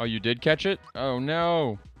 Oh, you did catch it? Oh,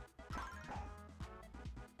 no.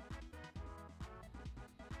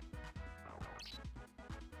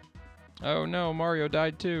 Oh, no. Mario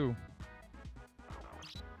died, too.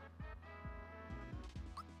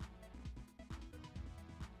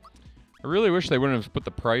 I really wish they wouldn't have put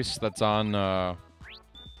the price that's on the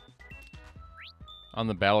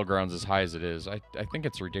Battlegrounds as high as it is. I think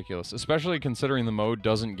it's ridiculous, especially considering the mode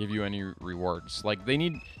doesn't give you any rewards. Like they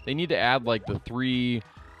need to add like the three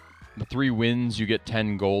wins you get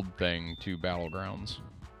 10 gold thing to Battlegrounds.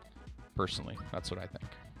 Personally, that's what I think.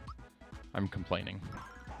 I'm complaining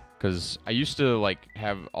because I used to like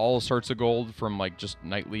have all sorts of gold from like just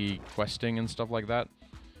nightly questing and stuff like that,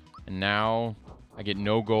 and now I get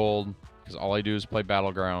no gold because all I do is play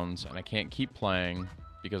Battlegrounds, and I can't keep playing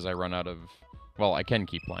because I run out of... Well, I can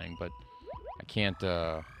keep playing, but I can't...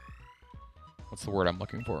 what's the word I'm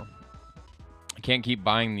looking for? I can't keep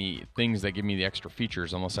buying the things that give me the extra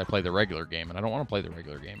features unless I play the regular game, and I don't want to play the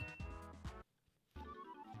regular game.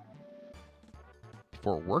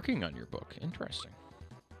 Before working on your book. Interesting.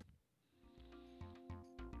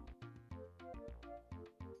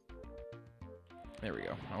 There we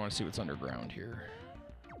go. I want to see what's underground here.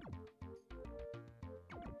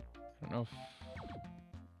 I don't know if...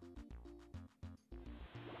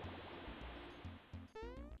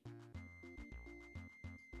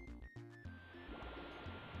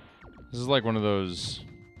 This is like one of those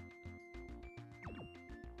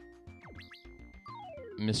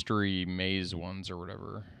mystery maze ones or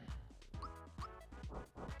whatever.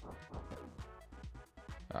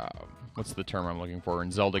 What's the term I'm looking for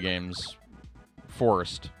in Zelda games?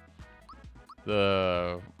 Forest.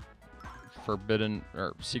 The forbidden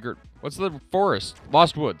or secret. What's the forest?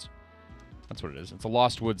 Lost Woods. That's what it is. It's a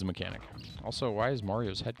Lost Woods mechanic. Also, why is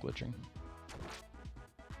Mario's head glitching?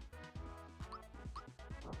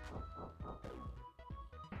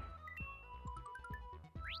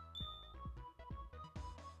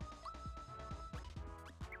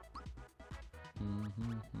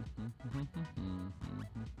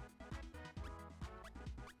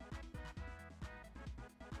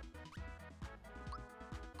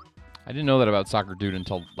 I didn't know that about Soccer Dude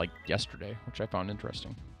until, like, yesterday, which I found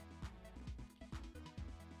interesting.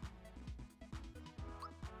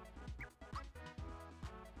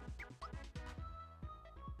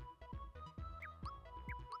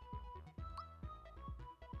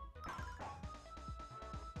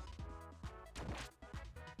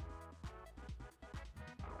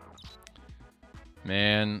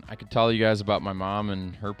 Man, I could tell you guys about my mom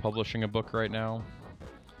and her publishing a book right now,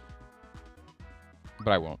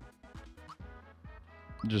 but I won't.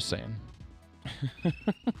 Just saying.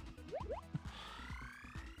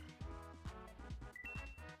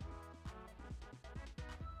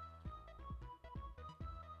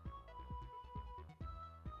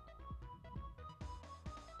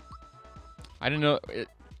 I didn't know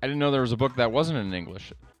there was a book that wasn't in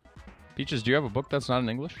English. Peaches, do you have a book that's not in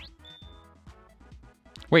English?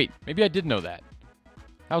 Wait, maybe I did know that.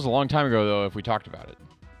 That was a long time ago, though, if we talked about it.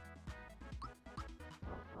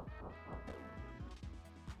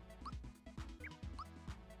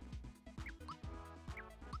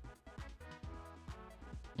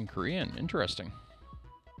 In Korean, interesting.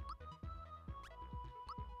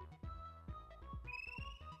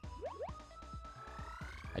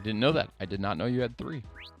 I didn't know that. I did not know you had 3.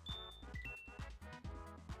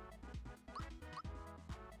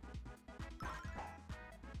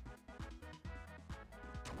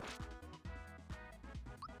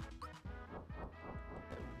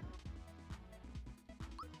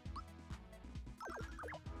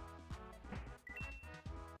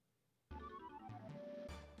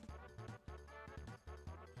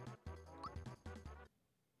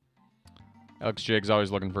 Alex Jig's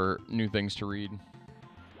always looking for new things to read.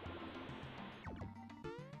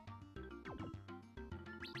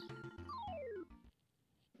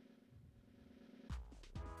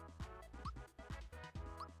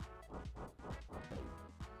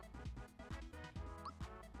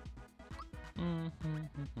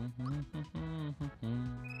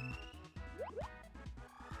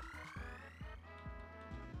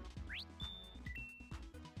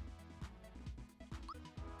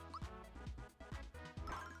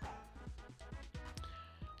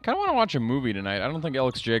 Kind of want to watch a movie tonight. I don't think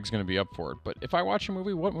Alex Jig's going to be up for it, but if I watch a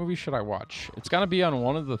movie, what movie should I watch? It's got to be on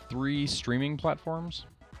one of the 3 streaming platforms,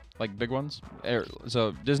 like big ones.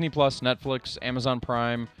 So Disney Plus, Netflix, Amazon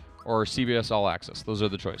Prime, or CBS All Access. Those are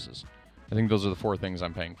the choices. I think those are the 4 things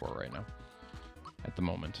I'm paying for right now, at the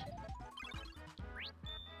moment.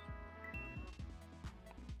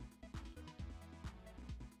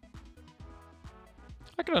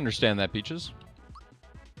 I can understand that, Peaches.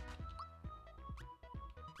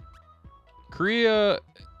 Korea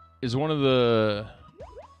is one of the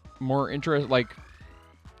more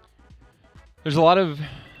there's a lot of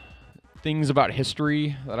things about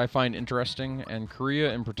history that I find interesting, and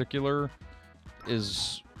Korea in particular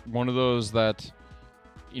is one of those that,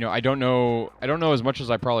 you know, I don't know as much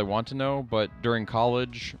as I probably want to know, but during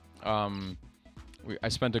college, I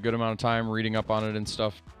spent a good amount of time reading up on it and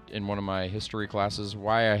stuff in one of my history classes.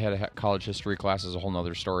 Why I had a college history class is a whole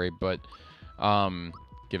nother story, but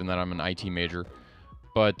given that I'm an IT major,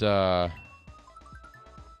 but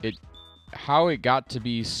how it got to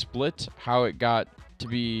be split, how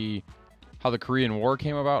the Korean War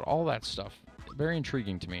came about, all that stuff, very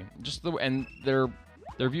intriguing to me. Just and their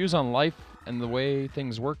views on life and the way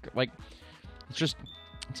things work, like it's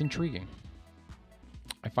intriguing.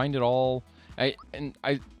 I find it all. I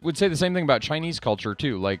would say the same thing about Chinese culture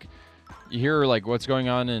too. Like you hear like what's going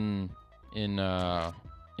on in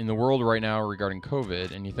the world right now regarding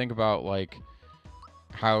COVID, and you think about like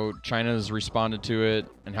how China's responded to it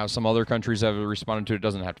and how some other countries have responded to it. It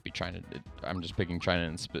doesn't have to be China. I'm just picking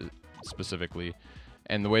China specifically,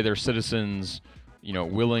 and the way their citizens, you know,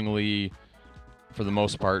 willingly, for the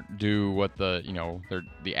most part, do what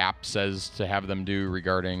the app says to have them do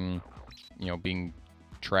regarding, you know, being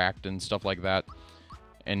tracked and stuff like that.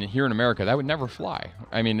 And here in America, that would never fly.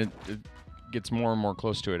 I mean, it gets more and more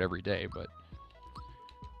close to it every day, but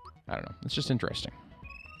I don't know. It's just interesting.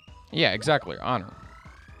 Yeah, exactly. Honor.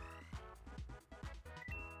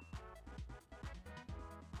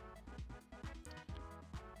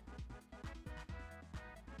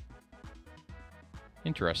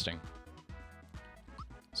 Interesting.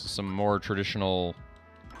 So some more traditional...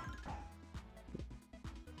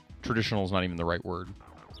 Traditional is not even the right word.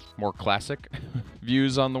 More classic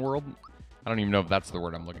views on the world. I don't even know if that's the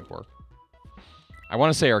word I'm looking for. I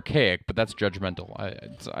want to say archaic, but that's judgmental.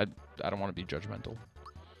 I don't want to be judgmental.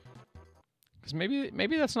 Because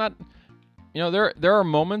maybe that's not... You know, there are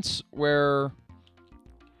moments where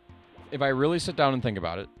if I really sit down and think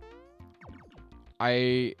about it,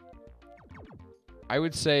 I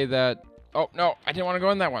would say that... Oh, no, I didn't want to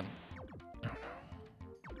go in that one.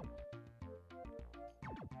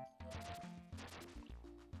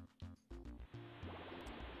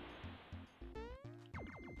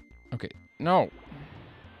 Okay, no.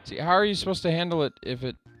 See, how are you supposed to handle it if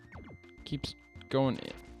it keeps going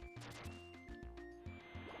in?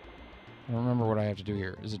 I don't remember what I have to do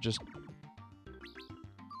here. Is it just...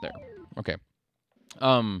 There. Okay.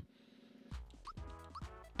 I don't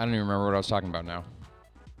even remember what I was talking about now.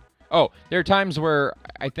 Oh, there are times where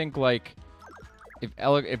I think, like,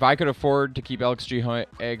 if I could afford to keep Alex G.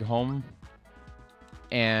 Egg home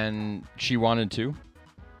and she wanted to,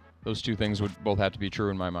 those two things would both have to be true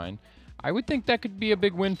in my mind. I would think that could be a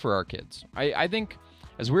big win for our kids. I think,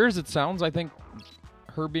 as weird as it sounds, I think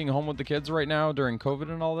her being home with the kids right now during COVID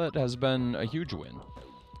and all that has been a huge win.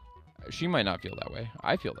 She might not feel that way.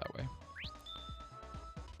 I feel that way.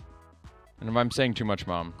 And if I'm saying too much,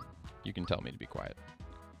 Mom, you can tell me to be quiet.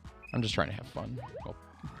 I'm just trying to have fun. Well,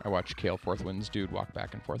 I watch Kale Fourth Wind's dude walk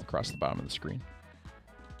back and forth across the bottom of the screen.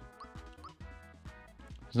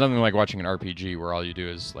 There's nothing like watching an RPG where all you do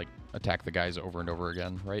is, like, attack the guys over and over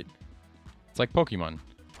again, right? It's like Pokemon,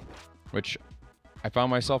 which I found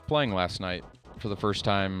myself playing last night for the first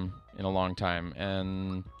time in a long time,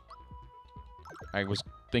 and I was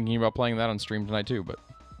thinking about playing that on stream tonight too, but...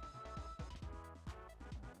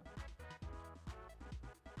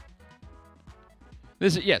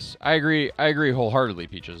 Yes, I agree wholeheartedly,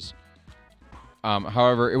 Peaches.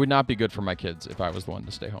 However, it would not be good for my kids if I was the one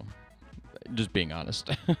to stay home. Just being honest.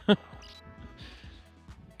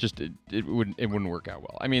 It wouldn't work out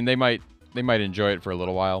well. I mean, they might enjoy it for a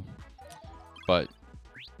little while, but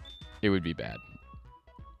it would be bad.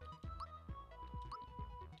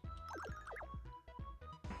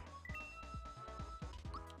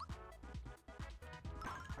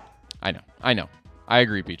 I know. I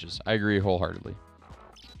agree, Peaches. I agree wholeheartedly.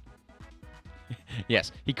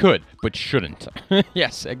 Yes, he could, but shouldn't.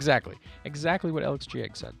 Yes, exactly. Exactly what Alex G.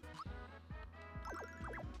 Egg said.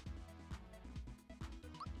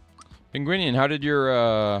 Penguinian, how did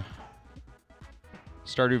your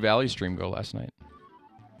Stardew Valley stream go last night?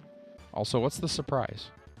 Also, what's the surprise?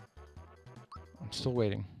 I'm still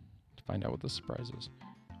waiting to find out what the surprise is.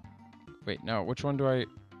 Wait, no, which one do I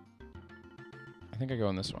think I go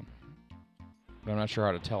in this one. But I'm not sure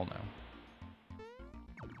how to tell now.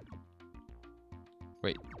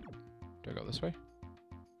 Wait, do I go this way?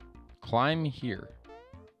 Climb here.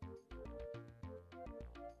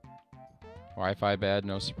 Wi-Fi bad,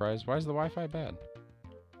 no surprise. Why is the Wi-Fi bad?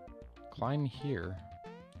 Climb here.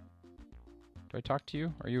 Do I talk to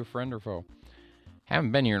you? Are you a friend or foe?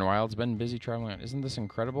 Haven't been here in a while. It's been busy traveling. Isn't this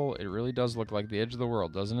incredible? It really does look like the edge of the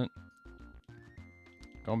world, doesn't it?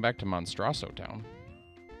 Going back to Monstroso Town.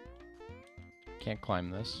 Can't climb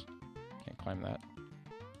this. Can't climb that.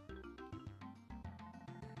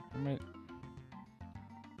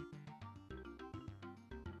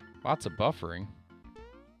 Lots of buffering.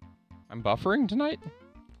 I'm buffering tonight?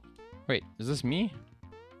 Wait, is this me?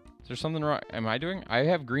 Is there something wrong? Am I doing? I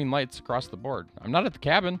have green lights across the board. I'm not at the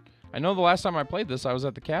cabin. I know the last time I played this, I was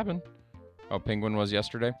at the cabin. Oh, Penguin was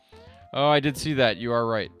yesterday. Oh, I did see that. You are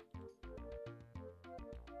right.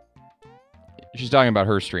 She's talking about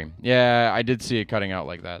her stream. Yeah, I did see it cutting out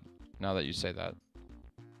like that, now that you say that.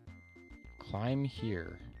 Climb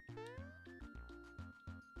here.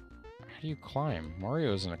 How do you climb?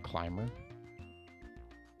 Mario isn't a climber.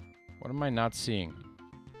 What am I not seeing?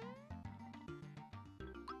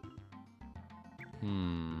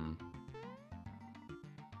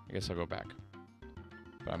 I guess I'll go back.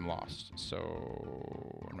 But I'm lost,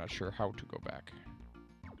 so I'm not sure how to go back.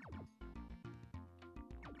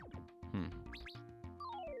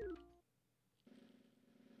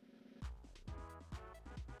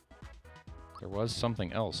 There was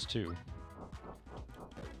something else, too.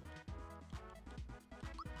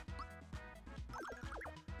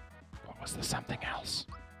 What was the something else?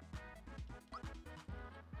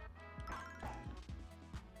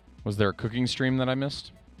 Was there a cooking stream that I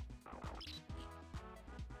missed?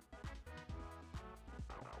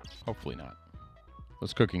 Hopefully not.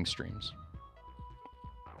 Those cooking streams.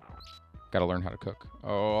 Gotta learn how to cook.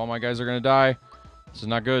 Oh, all my guys are gonna die. This is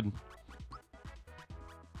not good.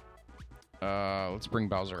 Let's bring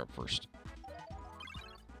Bowser up first.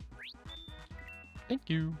 Thank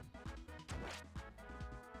you.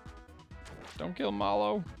 Don't kill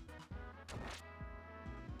Mallow.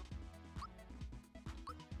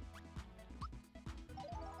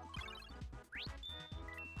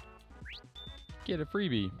 Get a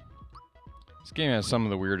freebie. This game has some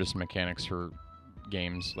of the weirdest mechanics for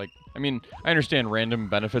games. Like, I mean, I understand random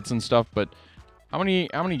benefits and stuff, but how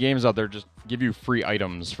many games out there just give you free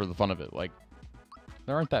items for the fun of it? Like,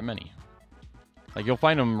 there aren't that many. Like, you'll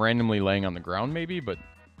find them randomly laying on the ground, maybe, but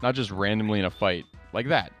not just randomly in a fight. Like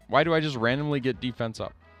that. Why do I just randomly get defense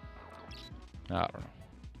up? I don't know.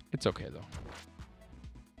 It's okay, though.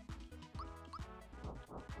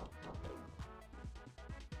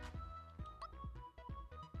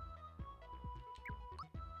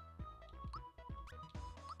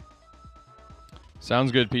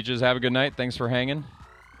 Sounds good, Peaches. Have a good night. Thanks for hanging.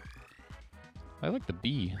 I like the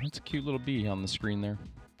bee. That's a cute little bee on the screen there.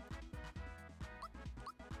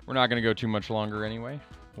 We're not going to go too much longer anyway.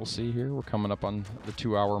 We'll see here. We're coming up on the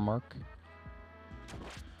 2-hour mark,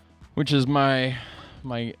 which is my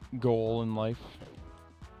goal in life.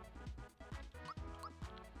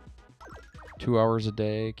 2 hours a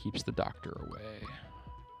day keeps the doctor away.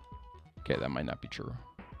 Okay, that might not be true.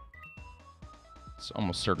 It's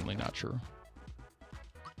almost certainly not true.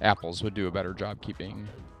 Apples would do a better job keeping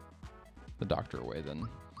the doctor away than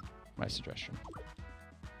my suggestion.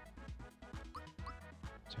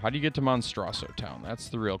 So how do you get to Monstroso Town? That's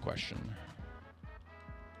the real question.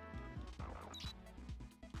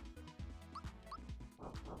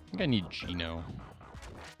 I think I need Gino.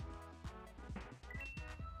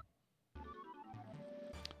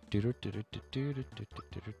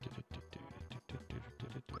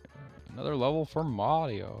 Another level for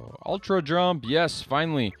Mario. Ultra Jump. Yes,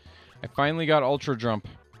 finally. I finally got Ultra Jump.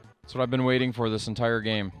 That's what I've been waiting for this entire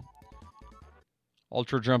game.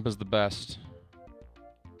 Ultra Jump is the best.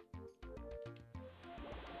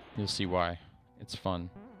 You'll see why. It's fun.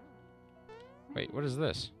 Wait, what is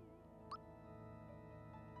this?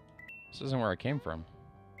 This isn't where I came from.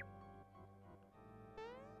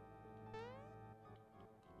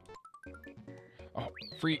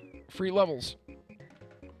 Free levels.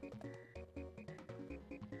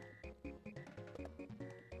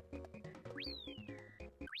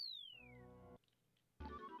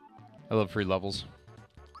 I love free levels.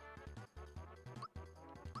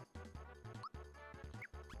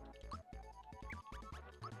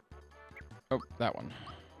 Oh, that one.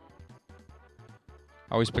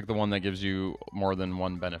 I always pick the one that gives you more than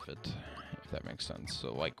one benefit, if that makes sense.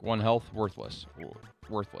 So, like, 1 health, worthless.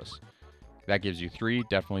 Worthless. That gives you 3,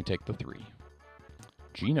 definitely take the 3.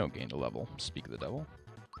 Geno gained a level, speak of the devil.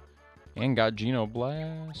 And got Geno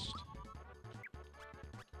Blast.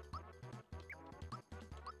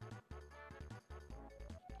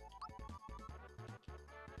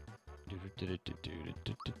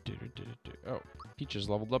 Oh, Peach is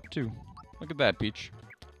leveled up too. Look at that, Peach.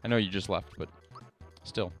 I know you just left, but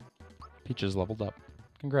still. Peach is leveled up.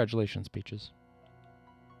 Congratulations, Peaches.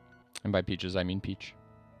 And by Peaches, I mean Peach.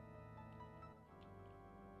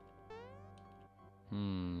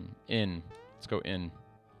 In. Let's go in.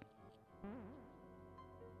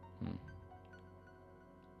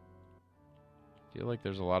 Feel like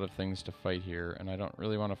there's a lot of things to fight here, and I don't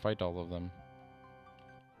really want to fight all of them.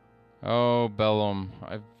 Oh, Bellum.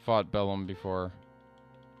 I've fought Bellum before.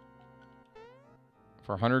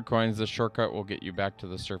 For 100 coins, this shortcut will get you back to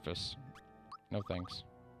the surface. No thanks.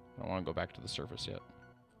 I don't want to go back to the surface yet.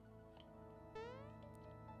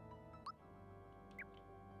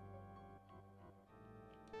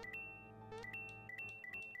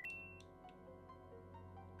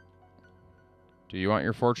 Do you want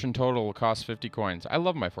your fortune total? It will cost 50 coins. I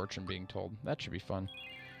love my fortune being told. That should be fun.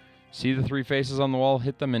 See the 3 faces on the wall?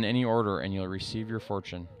 Hit them in any order and you'll receive your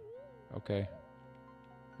fortune. Okay.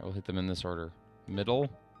 I will hit them in this order. Middle,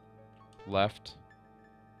 left,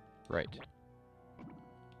 right.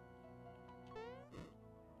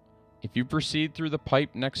 If you proceed through the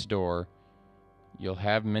pipe next door, you'll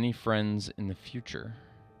have many friends in the future.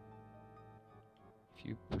 If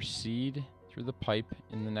you proceed through the pipe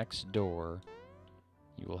in the next door,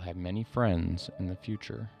 you will have many friends in the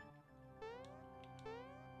future.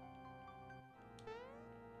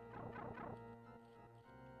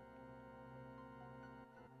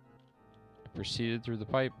 I proceeded through the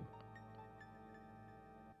pipe.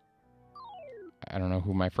 I don't know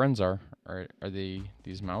who my friends are. Are they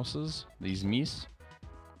these mouses? These meese?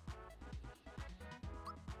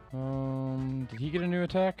 Did he get a new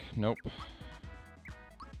attack? Nope.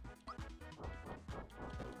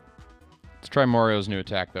 Let's try Mario's new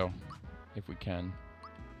attack, though, if we can.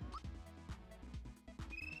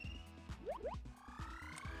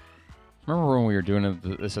 Remember when we were doing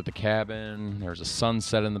this at the cabin? There was a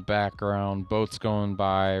sunset in the background, boats going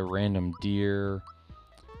by, random deer.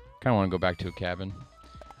 Kind of want to go back to a cabin.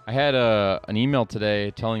 I had an email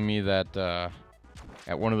today telling me that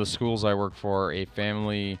at one of the schools I work for, a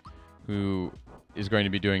family who is going to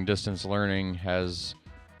be doing distance learning has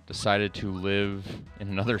decided to live in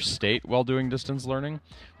another state while doing distance learning,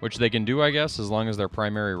 which they can do, I guess, as long as their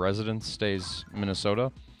primary residence stays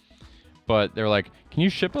Minnesota. But they're like, can you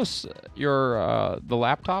ship us your the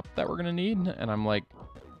laptop that we're going to need? And I'm like,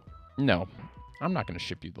 no, I'm not going to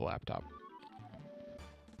ship you the laptop.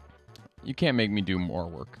 You can't make me do more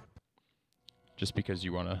work just because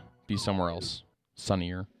you want to be somewhere else,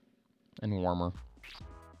 sunnier and warmer.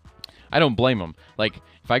 I don't blame them. Like,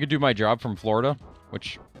 if I could do my job from Florida,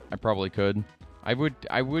 which I probably could,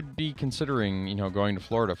 I would be considering, you know, going to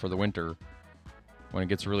Florida for the winter when it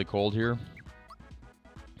gets really cold here.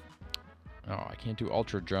 Oh, I can't do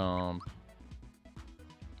ultra jump.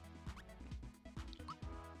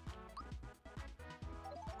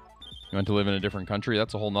 You want to live in a different country?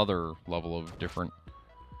 That's a whole nother level of different.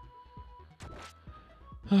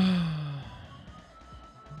 Get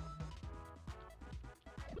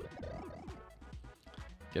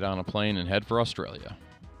on a plane and head for Australia.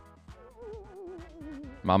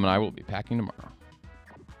 Mom and I will be packing tomorrow.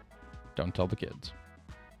 Don't tell the kids.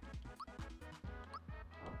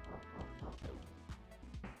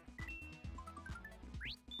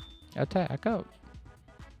 Attack out.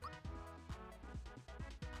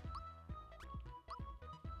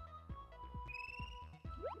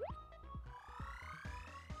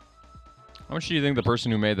 How much do you think the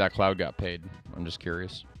person who made that cloud got paid? I'm just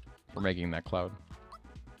curious for making that cloud.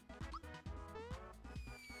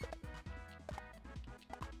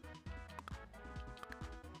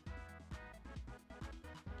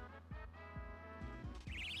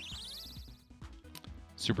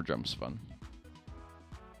 Super jump's fun.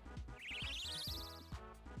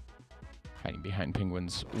 Hiding behind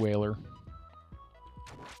Penguin's whaler.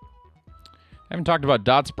 I haven't talked about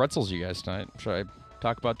Dot's Pretzels, you guys, tonight. Should I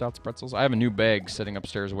talk about Dot's Pretzels? I have a new bag sitting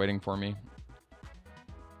upstairs waiting for me.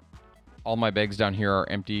 All my bags down here are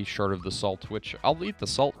empty, short of the salt, which I'll eat the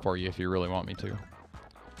salt for you if you really want me to.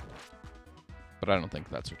 But I don't think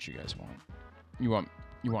that's what you guys want. You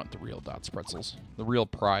want the real Dots pretzels. The real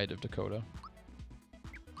pride of Dakota.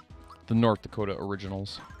 The North Dakota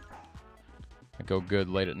originals. That go good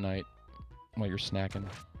late at night while you're snacking.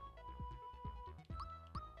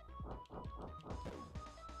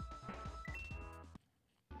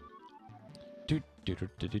 I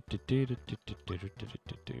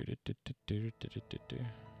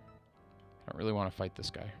don't really want to fight this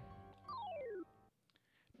guy,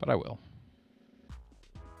 but I will.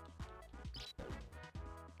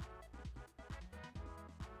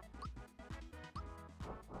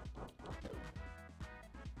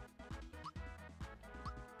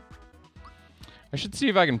 I should see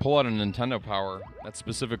if I can pull out a Nintendo Power that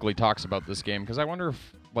specifically talks about this game, because I wonder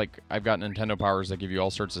if, like, I've got Nintendo Powers that give you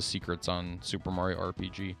all sorts of secrets on Super Mario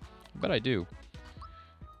RPG. I bet I do.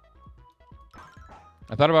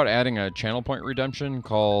 I thought about adding a channel point redemption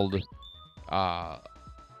called, what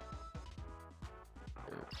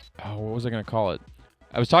was I going to call it?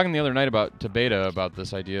 I was talking the other night to Beta about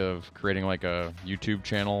this idea of creating, like, a YouTube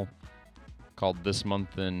channel called This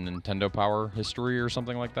Month in Nintendo Power History or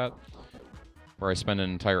something like that, where I spend an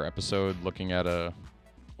entire episode looking at a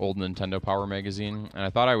old Nintendo Power magazine, and I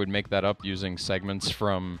thought I would make that up using segments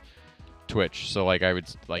from Twitch. So like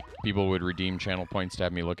people would redeem channel points to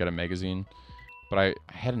have me look at a magazine, but I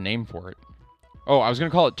had a name for it. Oh, I was gonna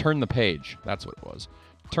call it Turn the Page. That's what it was.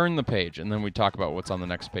 Turn the Page, and then we talk about what's on the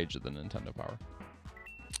next page of the Nintendo Power.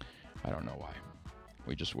 I don't know why.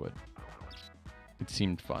 We just would. It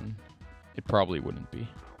seemed fun. It probably wouldn't be.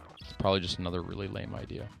 It's probably just another really lame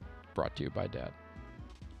idea. Brought to you by Dad.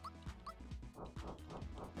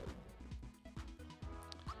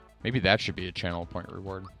 Maybe that should be a channel point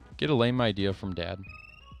reward. Get a lame idea from Dad.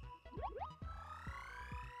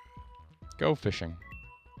 Go fishing.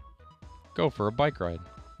 Go for a bike ride.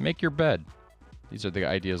 Make your bed. These are the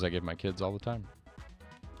ideas I give my kids all the time.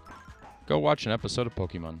 Go watch an episode of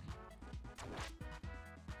Pokemon.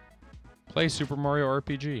 Play Super Mario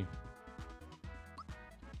RPG.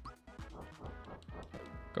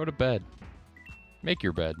 Go to bed. Make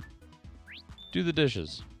your bed. Do the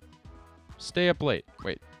dishes. Stay up late.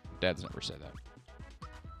 Wait, Dad's never said that.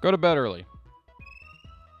 Go to bed early.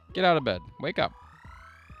 Get out of bed. Wake up.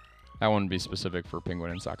 That one would be specific for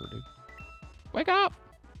Penguin and Soccer Dude. Wake up!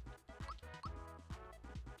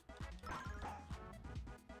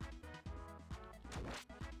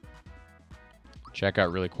 Chat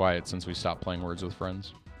got really quiet since we stopped playing Words with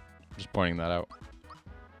Friends. Just pointing that out.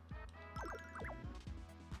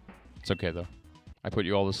 It's okay, though. I put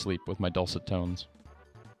you all to sleep with my dulcet tones.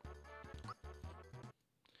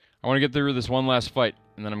 I want to get through this one last fight,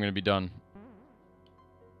 and then I'm going to be done.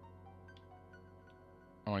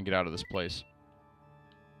 I want to get out of this place.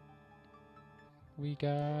 We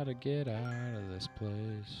gotta get out of this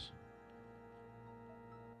place.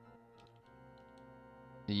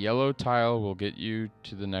 The yellow tile will get you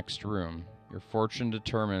to the next room. Your fortune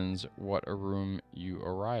determines what a room you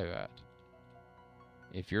arrive at.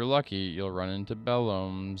 If you're lucky, you'll run into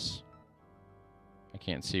Belloms. I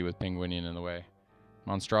can't see with Penguinian in the way.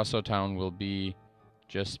 Monstroso Town will be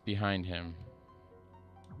just behind him.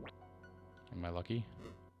 Am I lucky?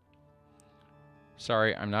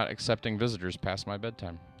 Sorry, I'm not accepting visitors past my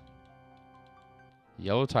bedtime.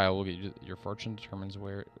 Yellow tile will get you. Your fortune determines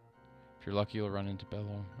where. If you're lucky, you'll run into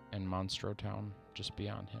Bello and Monstro Town just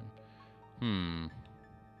beyond him.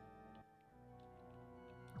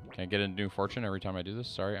 Can I get a new fortune every time I do this?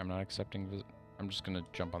 Sorry, I'm not accepting I'm just gonna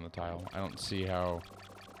jump on the tile. I don't see how.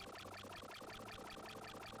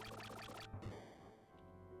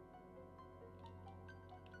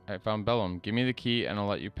 I found Bellum. Give me the key and I'll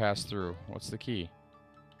let you pass through. What's the key?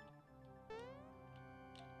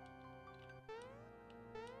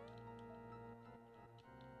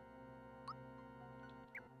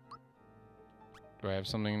 Do I have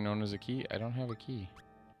something known as a key? I don't have a key.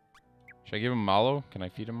 Should I give him Mallow? Can I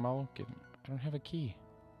feed him Mallow? I don't have a key.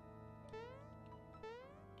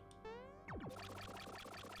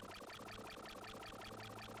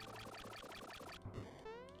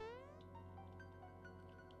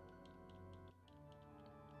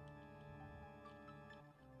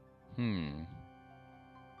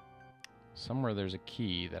 Somewhere there's a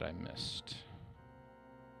key that I missed.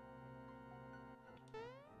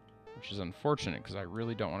 Which is unfortunate, because I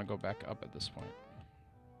really don't want to go back up at this point.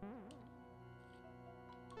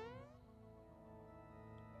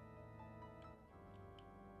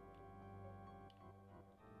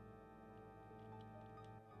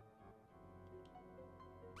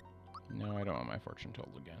 No, I don't want my fortune told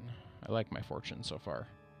again. I like my fortune so far.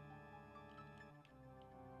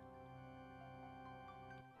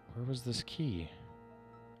 Where was this key?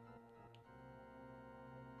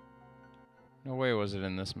 No way was it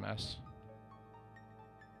in this mess.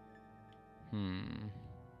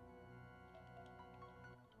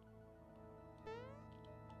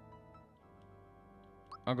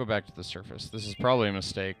 I'll go back to the surface. This is probably a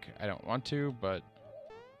mistake. I don't want to, but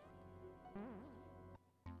I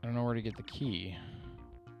don't know where to get the key.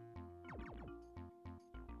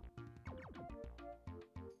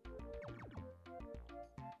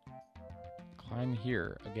 Climb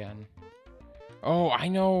here again. Oh, I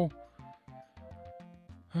know.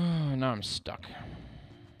 Now I'm stuck.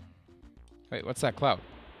 Wait, what's that cloud?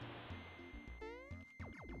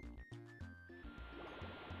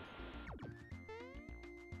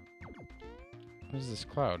 What is this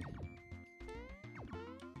cloud?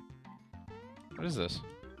 What is this?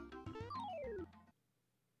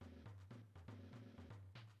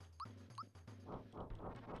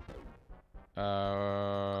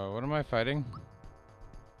 What am I fighting?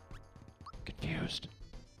 Confused.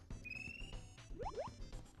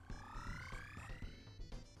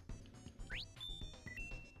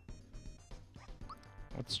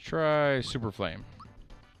 Let's try Super Flame.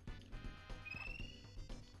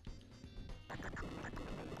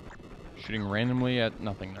 Shooting randomly at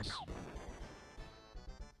nothingness.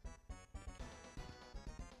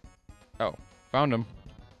 Oh, found him.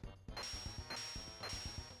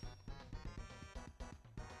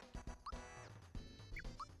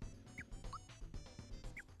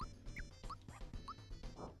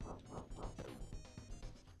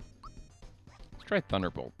 Let's try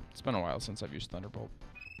Thunderbolt. It's been a while since I've used Thunderbolt.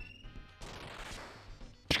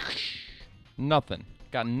 Nothing.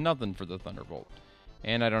 Got nothing for the Thunderbolt.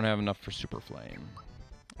 And I don't have enough for Super Flame.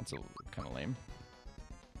 That's a kind of lame.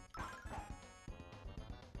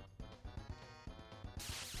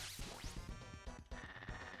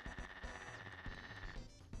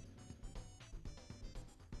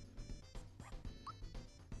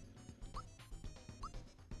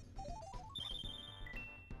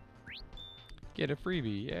 Get a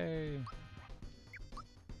freebie, yay!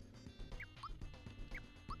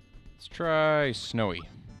 Let's try Snowy.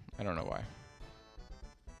 I don't know why.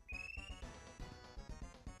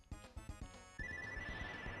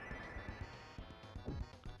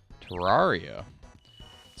 Terraria.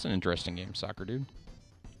 It's an interesting game, soccer dude.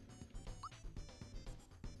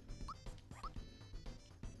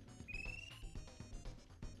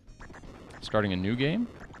 Starting a new game?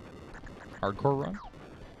 Hardcore run?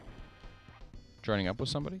 Joining up with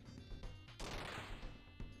somebody?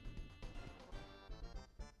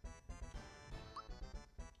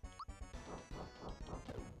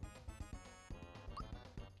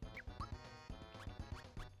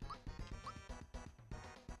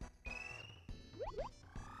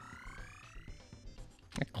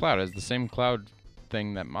 That cloud has the same cloud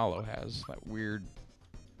thing that Malo has. That weird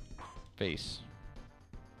face.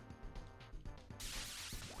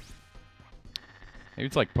 Maybe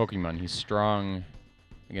it's like Pokemon. He's strong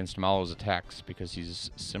against Malo's attacks because he's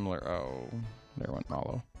similar. Oh, there went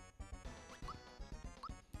Malo.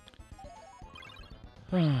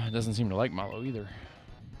 It doesn't seem to like Malo either.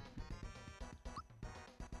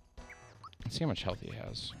 Let's see how much health he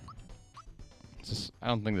has. I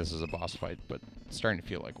don't think this is a boss fight, but it's starting to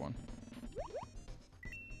feel like one.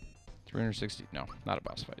 360. No, not a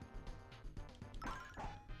boss fight.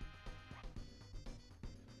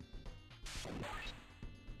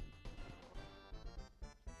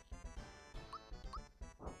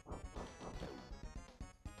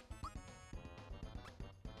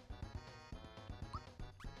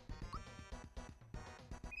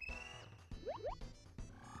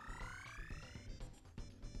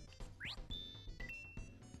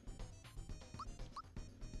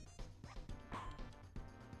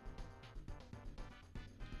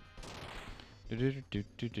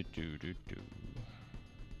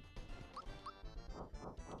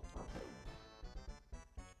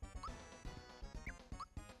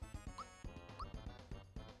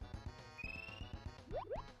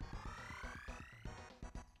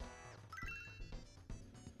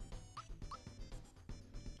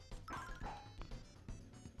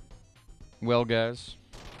 Well, guys,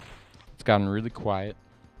 it's gotten really quiet.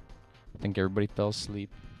 I think everybody fell asleep.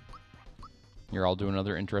 You're all doing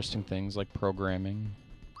other interesting things like programming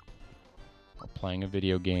or playing a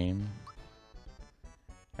video game.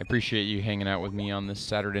 I appreciate you hanging out with me on this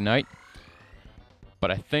Saturday night. But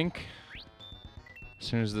I think as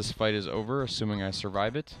soon as this fight is over, assuming I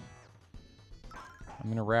survive it, I'm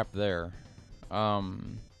going to wrap there.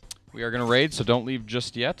 We are going to raid, so don't leave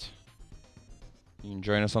just yet. You can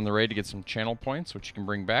join us on the raid to get some channel points, which you can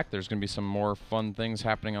bring back. There's going to be some more fun things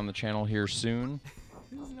happening on the channel here soon.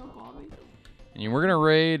 Snow Bobby. And we're gonna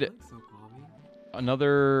raid Snow Bobby.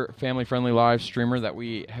 another family-friendly live streamer that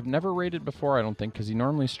we have never raided before, I don't think, because he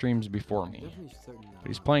normally streams before me. Definitely certain. But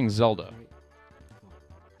he's playing Zelda. Right.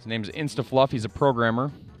 His name's InstaFluff. He's a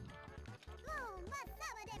programmer.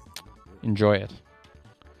 Enjoy it.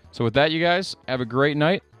 So with that, you guys, have a great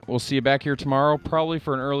night. We'll see you back here tomorrow, probably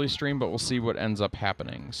for an early stream, but we'll see what ends up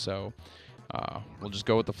happening. So we'll just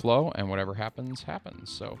go with the flow, and whatever happens,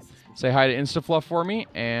 happens. So say hi to InstaFluff for me,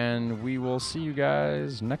 and we will see you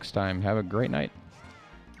guys next time. Have a great night.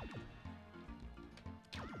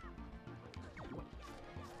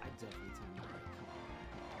 I definitely turned the right. Come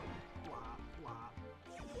on. Wah, wah.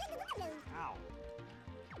 Ow.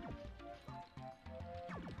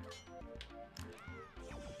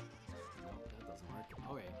 Nope, that doesn't work.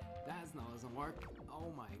 Okay, that doesn't work.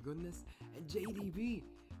 Oh my goodness. And JDB,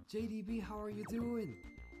 how are you doing?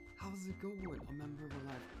 How's it going? A member of a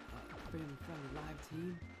family-friendly live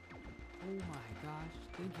team? Oh my gosh,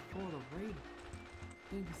 thank you for the raid.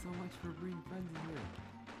 Thank you so much for bringing friends in here.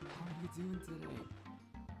 How are you doing today?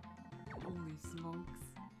 Holy smokes.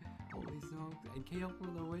 Holy smokes. And Kale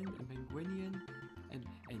for the win, and Penguinian,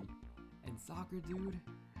 and Soccer Dude.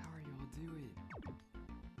 How are y'all doing?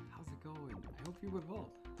 How's it going? I hope you're well.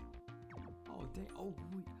 Oh, dang. Oh,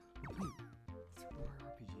 wait. We're playing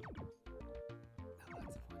SMRPG. Now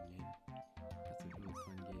that's a fun game. That's a really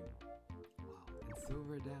fun game. Wow. And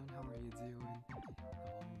Silver Down, how are you doing?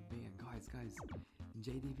 Oh, man. Guys.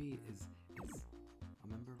 JDB is a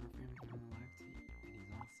member of our family live team, and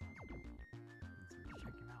he's awesome. And so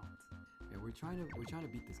check him out. Yeah, we're trying to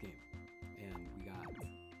beat this game, and we got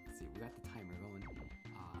the timer going.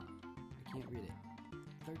 I can't read it.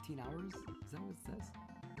 13 hours? Is that what it says?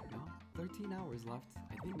 No, 13 hours left.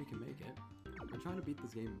 I think we can make it. We're trying to beat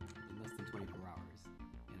this game in less than 24 hours,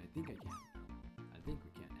 and I think I can. I think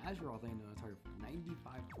we can. Azure all landed on a target for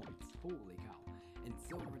 95 points. Holy cow! And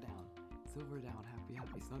Silver Down,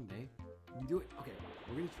 happy Sunday. You can do it. Okay,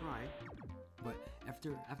 we're gonna try. But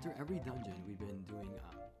after every dungeon, we've been doing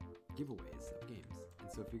giveaways of games. And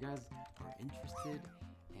so if you guys are interested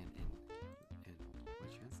and a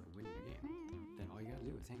chance of winning the game, then all you gotta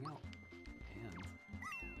do is hang out and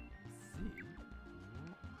see.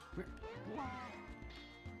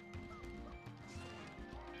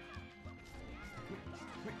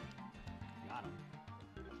 Got him.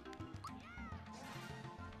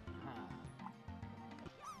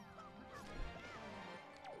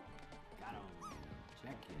 Got him.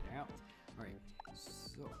 Check it out. Alright,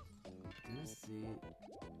 so gonna see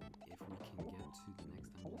if we can get to the next dungeon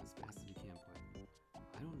as fast as we can, but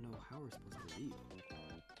I don't know how we're supposed to leave.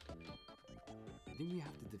 I think we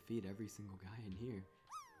have to defeat every single guy in here.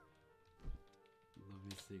 Let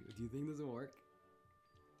me see. Do you think this will work?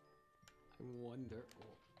 I wonder.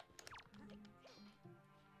 Oh.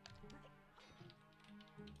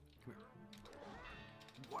 Come here.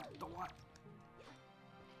 What the what?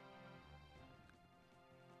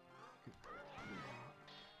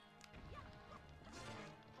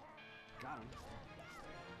 Got him.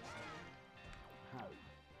 Huh.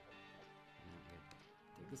 Okay.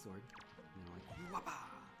 Take the sword. And then like, whoppa!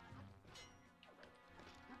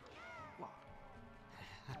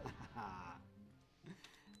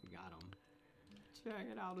 Got him. Check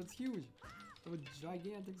it out, it's huge. A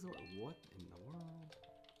gigantic sword. What in the world?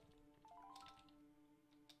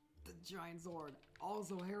 The giant sword.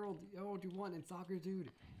 Also, Harold you won, and Soccer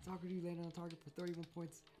Dude landed on target for 31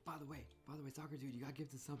 points. By the way, Soccer Dude, you got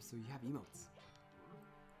gifted subs so you have emotes.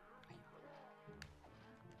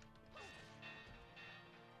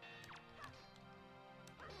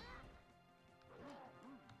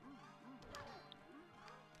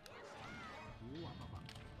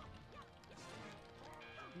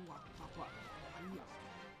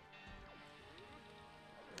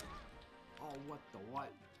 Oh, what the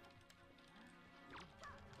what?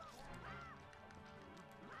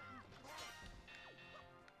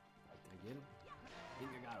 Did I get him? I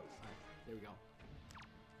think I got him. Alright, there we go.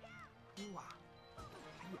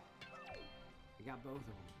 I got both of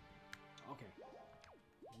them. Okay.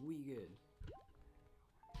 We good.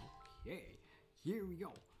 Okay, here we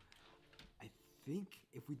go. I think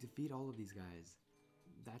if we defeat all of these guys,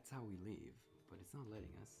 that's how we leave. But it's not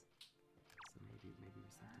letting us. So maybe we just have to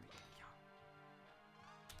make it.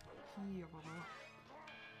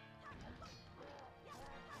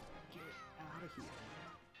 Get out of here.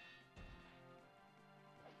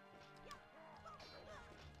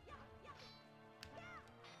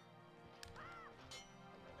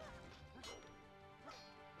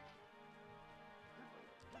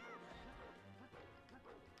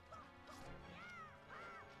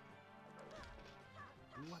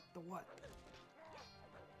 What the what?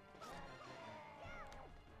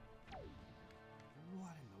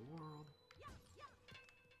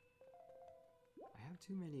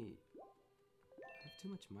 too many. I have too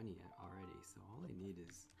much money already, so all I need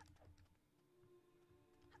is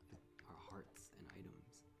are hearts and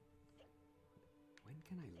items. When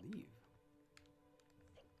can I leave?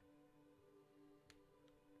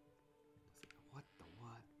 What the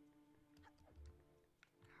what?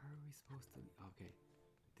 How are we supposed to? Okay,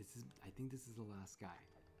 this is. I think this is the last guy.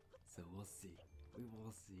 So we'll see. We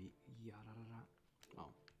will see. Yada da da. Oh,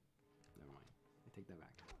 never mind. I take that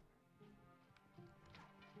back.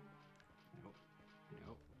 Nope.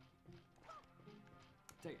 Nope.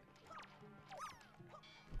 Take it.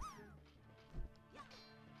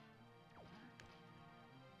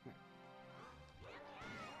 Come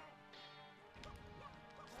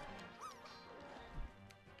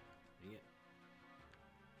here.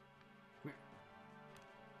 Take it. Come here.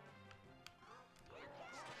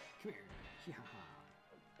 Come here. Yeah.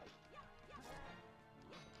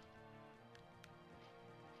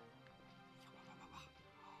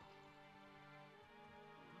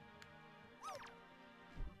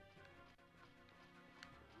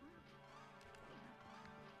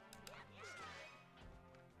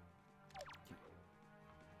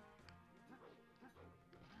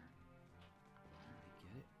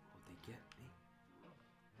 Get it? Will they get me?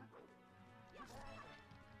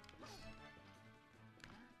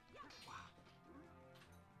 Wow.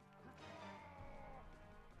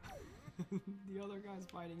 The other guy's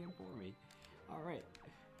fighting him for me. Alright,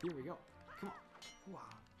 here we go. Come on. Wow.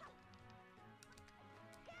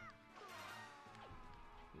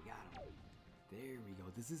 We got him. There we go.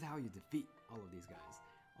 This is how you defeat all of these guys.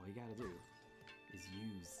 All you gotta do is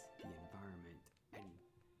use the environment. And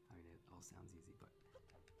I mean, it all sounds easy, but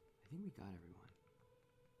I think we got everyone.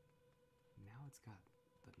 Now it's got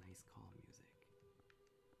the nice calm music.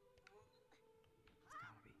 It's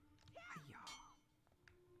gotta be. Hiya!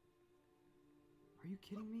 Are you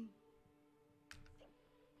kidding me?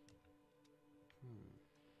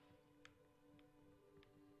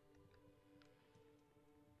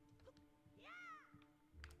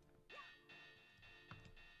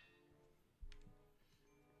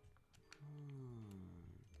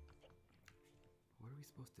 What are we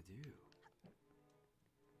supposed to do?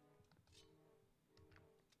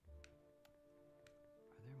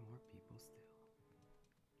 Are there more people still?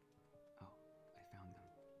 Oh, I found them.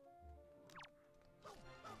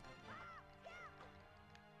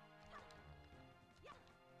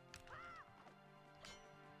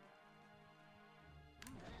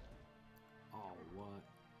 Oh, what?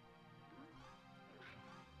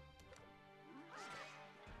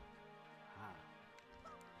 Ha.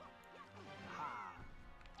 Ha.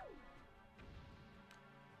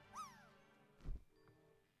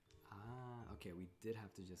 Ah, okay, we did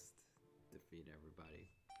have to just defeat everybody.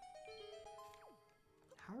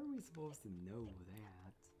 How are we supposed to know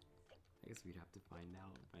that? I guess we'd have to find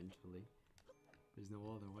out eventually. There's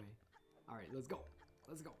no other way. Alright, let's go.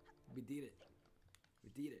 Let's go. We did it. We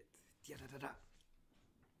did it. Da-da-da-da.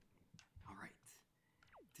 Alright.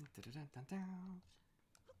 Dun-dun-dun-dun-dun.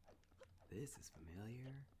 This is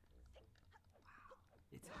familiar. Wow.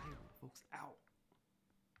 It's Hyrule, folks. Ow.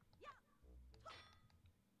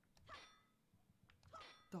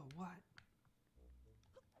 The what?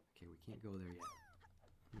 Okay, we can't go there yet.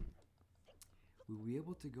 We'll be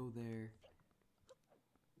able to go there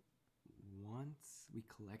once we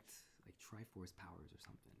collect like Triforce powers or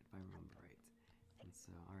something, if I remember right. And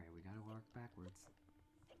so, alright, we gotta walk backwards.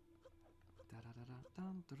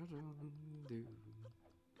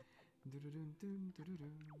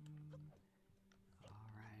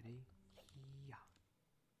 Alrighty. Yeah.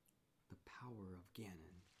 The power of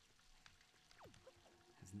Ganon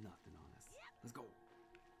has nothing on us. Let's go.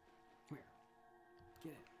 Come here.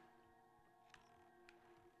 Get it.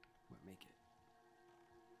 What, make it?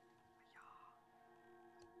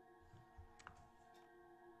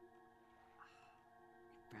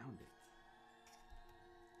 We found it.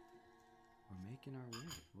 We're making our way,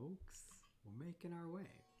 folks. We're making our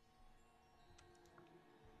way.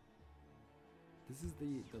 This is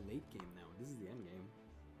the late game now. This is the end game.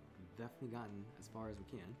 We've definitely gotten as far as we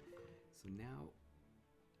can. So now,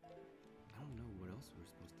 I don't know what else we're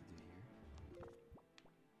supposed to do here.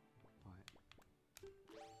 But we've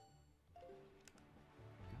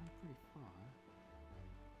gone pretty far.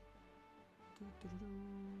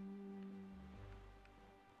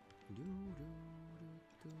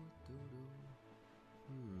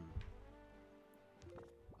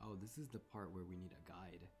 Oh, this is the part where we need a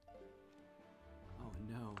guide. Oh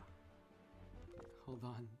no. Hold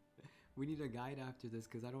on. We need a guide after this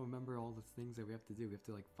because I don't remember all the things that we have to do. We have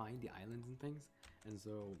to like find the islands and things. And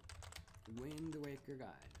so, Wind Waker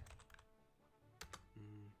guide.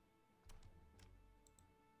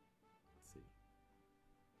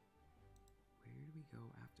 go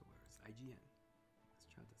afterwards? IGN. Let's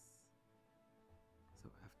try this. So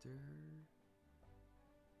after...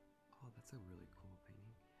 Oh, that's a really cool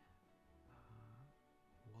painting.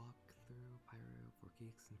 Walk through Pyro for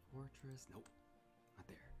Geeks and Fortress. Nope, not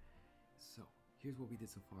there. So, here's what we did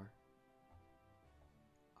so far.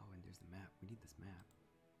 Oh, and there's the map. We need this map.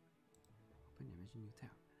 Open image and new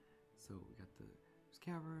tab. So, we got the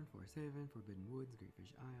Cavern, Forest Haven, Forbidden Woods, Great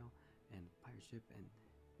Fish Isle, and Pirate Ship, and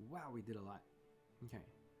wow, we did a lot. Okay.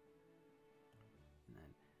 And then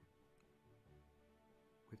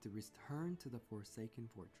we have to return to the Forsaken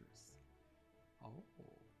Fortress. Oh.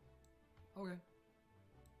 Okay.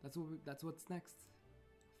 That's what's next.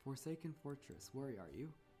 Forsaken Fortress. Where are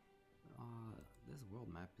you? This world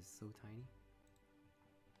map is so tiny.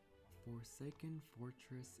 Forsaken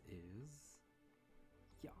Fortress is...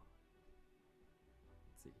 Yeah.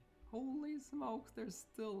 Let's see. Holy smokes,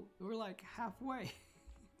 we're like halfway.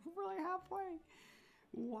 We're like halfway.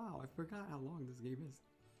 Wow, I forgot how long this game is.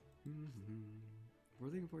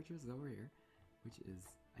 Forsaken Fortress is over here, which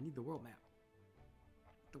is... I need the world map.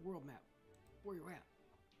 The world map. Where you at?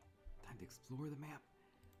 Time to explore the map.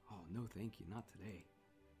 Oh, no thank you, not today.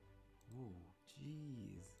 Oh,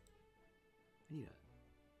 jeez. I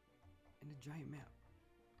need a giant map.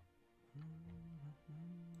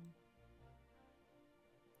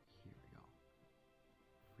 Here we go.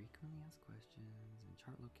 Frequently asked questions and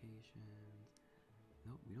chart locations.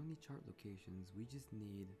 Nope, we don't need chart locations. We just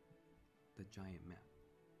need the giant map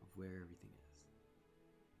of where everything is.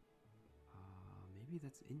 Maybe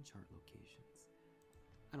that's in chart locations.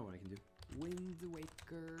 I know what I can do. Wind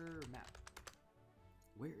Waker map.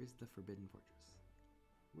 Where is the Forbidden Fortress?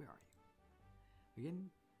 Where are you? Again,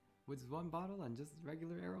 with one bottle and just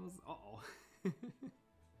regular arrows? Uh-oh.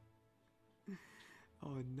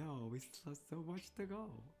 Oh no, we still have so much to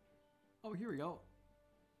go. Oh, here we go.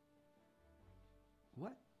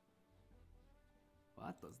 What?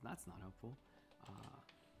 Well, that's not helpful.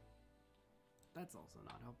 That's also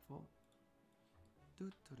not helpful.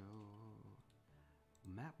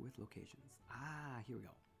 Map with locations. Ah, here we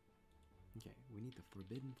go. Okay, we need the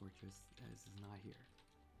Forbidden Fortress. This is not here.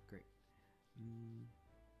 Great.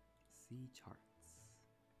 See charts.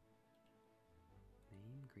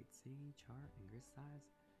 Name, great city, chart, and grid size.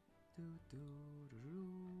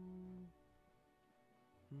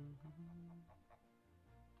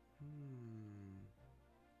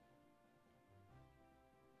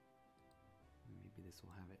 Maybe this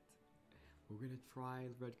will have it. We're gonna try,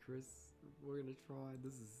 Red Chris. We're gonna try.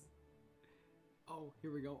 This is... Oh,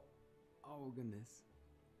 here we go. Oh, goodness.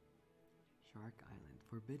 Shark Island.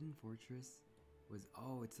 Forbidden Fortress was...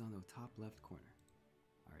 Oh, it's on the top left corner.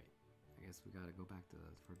 Alright. I guess we gotta go back to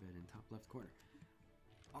the Forbidden top left corner.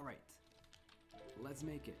 Alright. Let's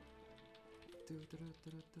make it.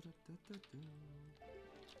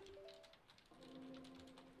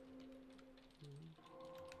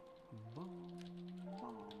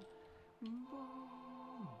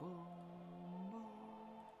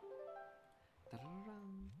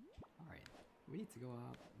 Alright, we need to go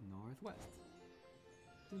out northwest.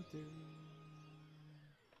 Let's see.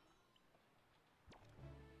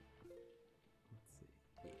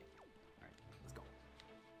 Yeah. Alright, let's go.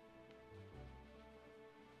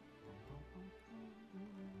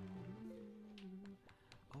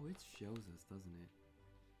 Oh, it shows us, doesn't it?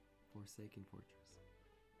 Forsaken Fortress.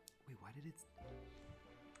 Wait, why did it...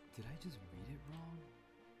 Did I just read it wrong?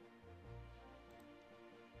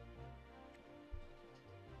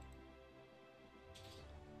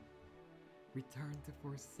 Return to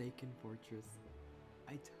Forsaken Fortress.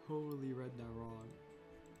 I totally read that wrong.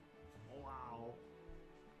 Wow.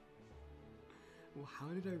 Well, how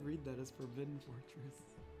did I read that as Forbidden Fortress?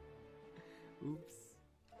 Oops.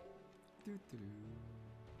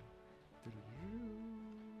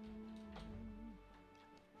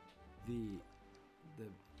 The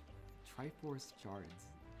Triforce shards,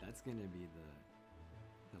 that's gonna be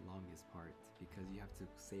the longest part because you have to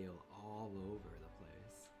sail all over the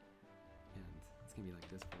place. And it's gonna be like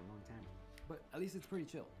this for a long time. But at least it's pretty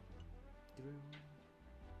chill.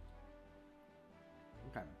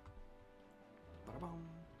 Okay. Ba-da-bum.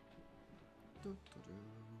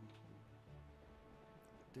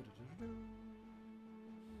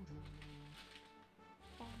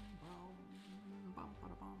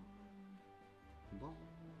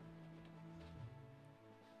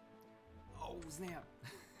 Oh snap!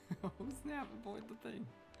 Oh snap! Avoid the thing.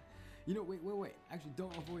 You know, wait. Actually,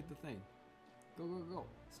 don't avoid the thing. Go.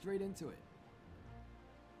 Straight into it.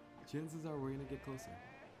 Chances are we're gonna get closer.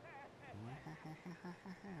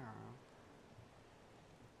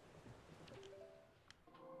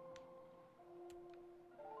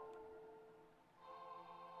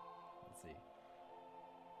 Let's see.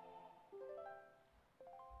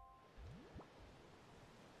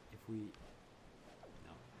 If we...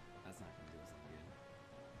 No, that's not going to do us any good.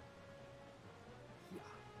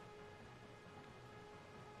 Yeah.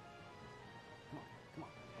 Come on, come on.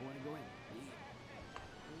 I want to go in.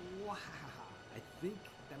 Yeah. Wow. I think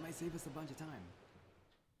that might save us a bunch of time.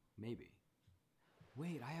 Maybe.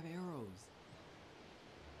 Wait, I have arrows.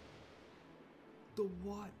 The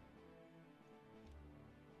what?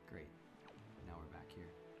 Great. Now we're back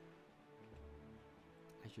here.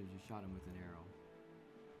 I should have just shot him with an arrow.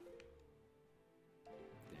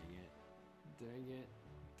 Dang it. Dang it.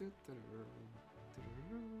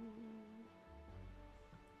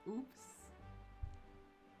 Oops.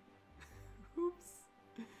 Oops.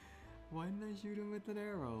 Why didn't I shoot him with an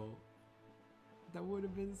arrow? That would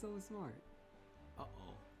have been so smart.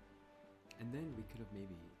 Uh-oh. And then we could have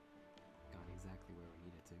maybe gone exactly where we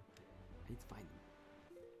needed to. I need to find them.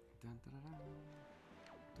 Dun, dun, dun, dun.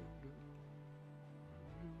 Dun, dun, dun.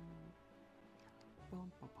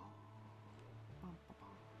 Bum, ba, ba. Bum, ba,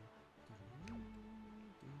 ba. Dun, dun, dun, dun,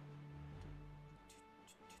 dun,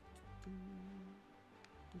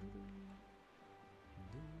 dun, dun, dun.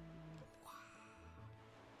 Wah.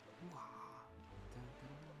 Wah. Dun,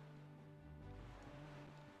 dun, dun.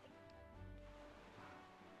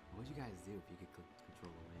 What would you guys do if you could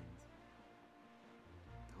control the winds?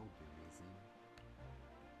 That would be amazing.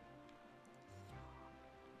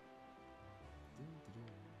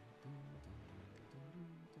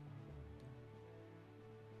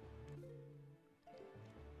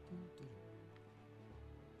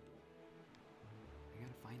 I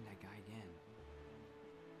gotta find that guy again.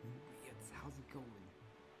 Yes, how's it going?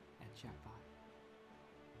 At chatbot.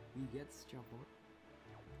 We gets chatbot.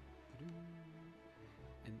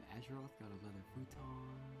 And Azeroth got a leather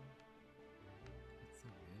futon. That's so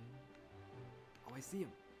good. Oh, I see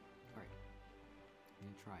him. Alright. I'm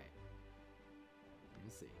gonna try it. I'm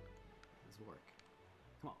gonna see. Let's work.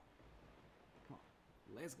 Come on. Come on.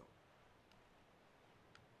 Let's go.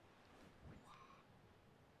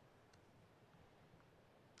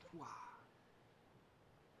 Wow.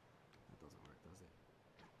 That doesn't work, does it?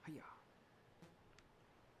 Hiya.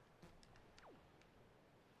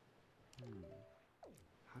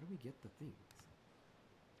 How do we get the things?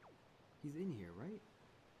 He's in here, right?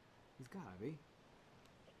 He's gotta be.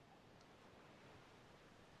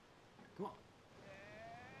 Come on.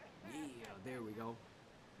 Yeah, there we go.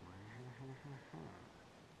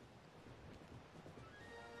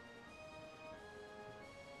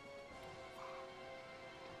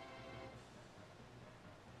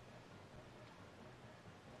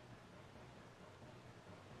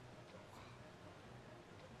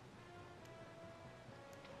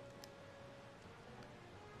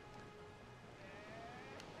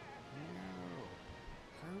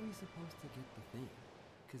 How are we supposed to get the thing?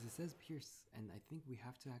 Because it says Pierce, and I think we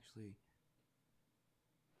have to actually...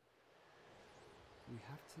 We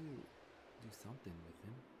have to do something with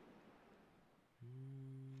him.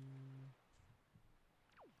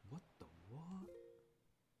 What the what?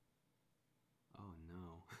 Oh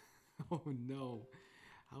no. Oh no.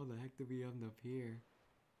 How the heck do we end up here?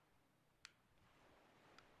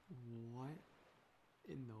 What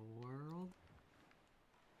in the world?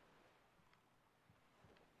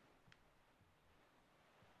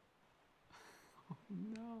 Oh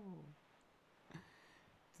no.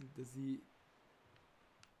 Does he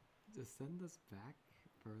just send us back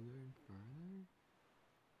further and further?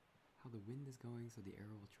 How the wind is going so the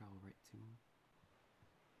arrow will travel right to him?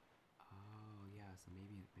 Oh yeah, so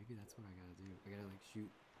maybe that's what I gotta do. I gotta like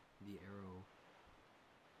shoot the arrow.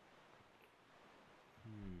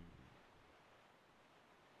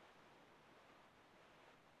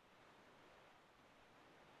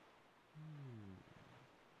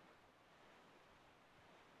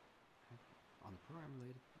 On the program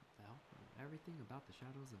related to help everything about the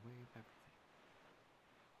shadows of way of everything.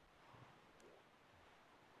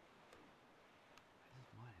 I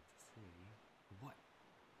just wanted to see what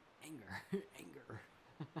anger, anger.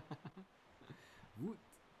 Woot.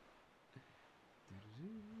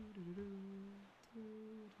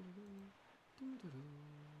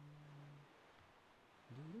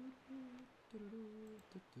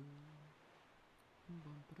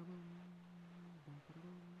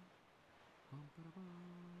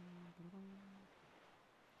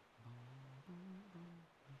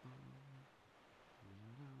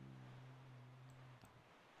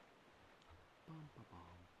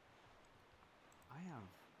 I have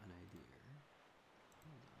an idea.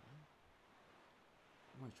 Hold on.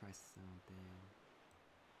 I want to try something.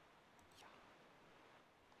 Yeah.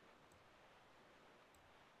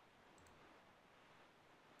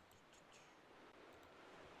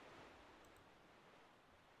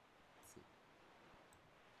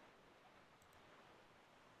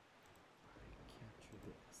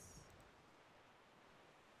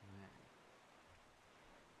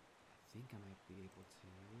 think I might be able to.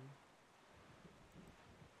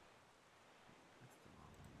 That's the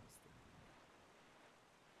wrong mouse there.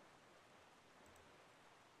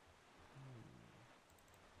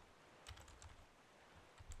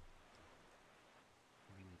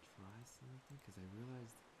 I'm gonna try something because I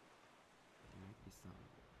realized there might be some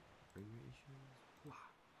frame rate issues.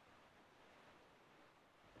 Wow.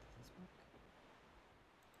 Does this work?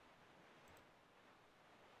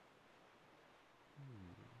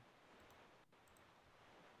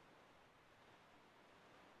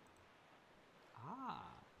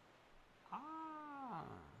 Ah!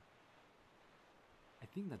 I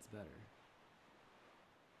think that's better.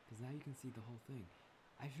 Because now you can see the whole thing.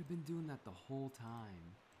 I should have been doing that the whole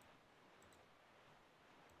time.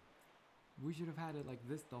 We should have had it like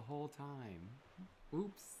this the whole time.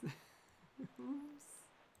 Oops. Oops.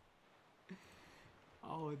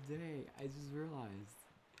 Oh, dang. I just realized.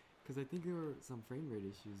 Because I think there were some frame rate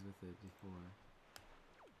issues with it before.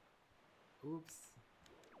 Oops.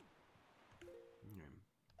 Okay.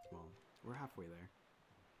 Well, we're halfway there.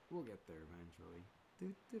 We'll get there eventually. Ooh,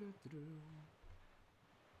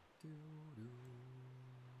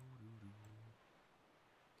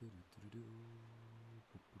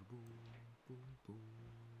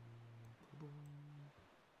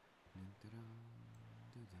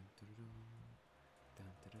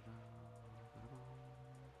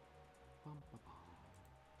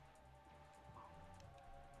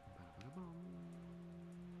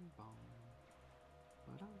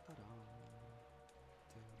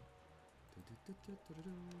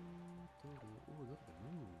 look at the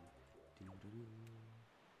moon.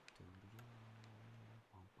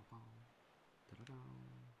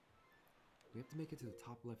 We have to make it to the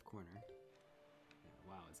top left corner. Yeah,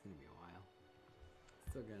 wow, it's gonna be a while.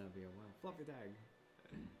 Still gonna be a while. Fluffy tag.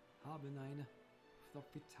 Haben ein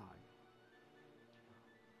fluffy tag.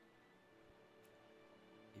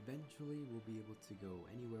 Eventually, we'll be able to go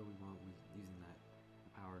anywhere we want with using that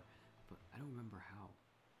power, but I don't remember how.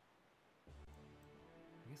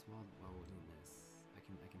 I guess while we're doing this, I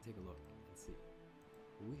can take a look and see.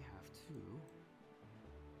 We have to.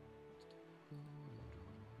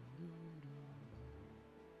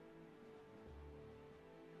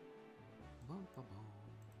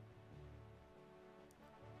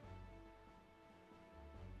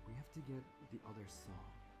 We have to get the other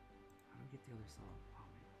song. How do we get the other song?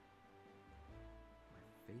 Oh man, my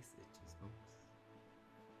face itches, folks.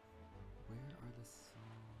 Where are the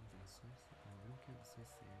songs? We don't care what I say.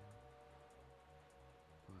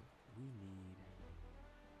 But we need.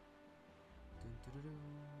 Dun, dun, dun, dun,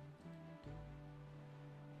 dun,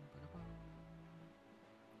 ba-da-bum,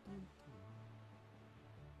 dun, dun,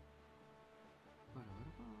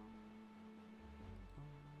 ba-da-ba-da-bum,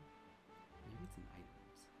 bum. Maybe it's in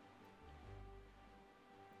items.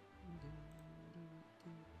 Dun, dun, dun, dun,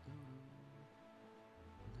 dun, dun, dun, dun, dun, dun, dun.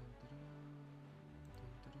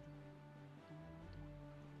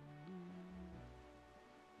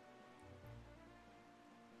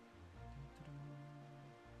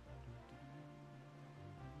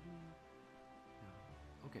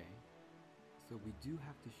 Okay, so we do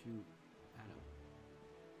have to shoot Adam,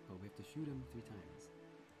 but we have to shoot him 3 times,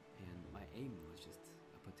 and my aim was just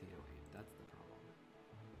a potato aim. That's the problem.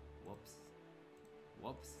 Whoops.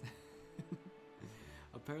 Whoops.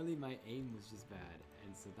 Apparently my aim was just bad,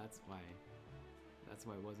 and so that's why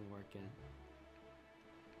it wasn't working.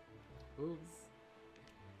 Oops.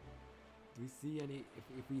 Do we see any?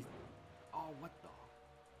 If we, oh, what the?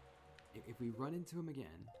 If we run into him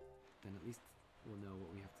again, then at least we'll know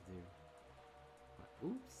what we have to do. But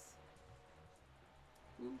oops.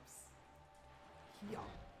 Oops. Yeah.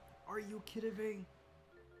 Are you kidding me?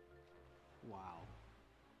 Wow.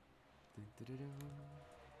 Dun, dun, dun, dun.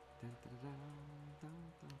 Dun, dun, dun, dun,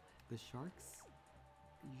 dun. The sharks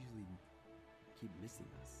usually keep missing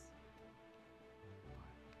us,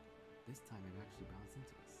 but this time it actually bounced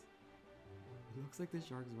into us. It looks like the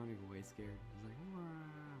shark's running away scared. He's like,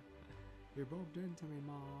 wah, you bumped into me,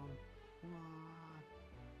 Mom. Wah.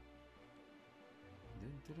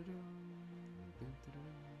 Dun, dun, dun, dun, dun, dun, dun, dun,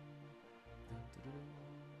 dun, dun, dun, dun, dun.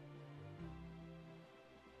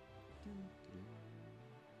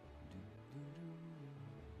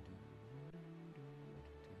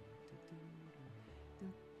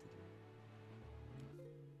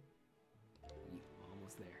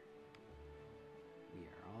 Almost there. We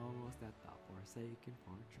are almost at the Forsaken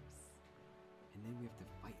Fortress. And then we have to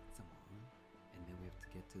fight someone. And then we have to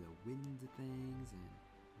get to the wind things. And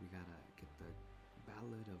we gotta get the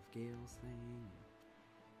Ballad of Gales thing.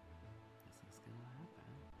 That's what's gonna happen.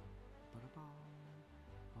 Ba-da-bum.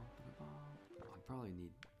 Ba-da-bum. Oh, I probably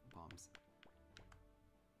need bombs.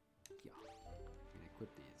 Yeah. I'm gonna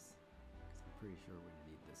equip these. Because I'm pretty sure we're gonna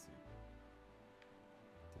need this soon.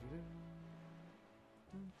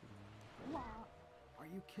 Are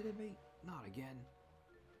you kidding me? Not again.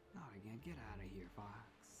 Not again. Get out of here,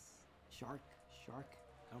 Fox. Shark. Shark.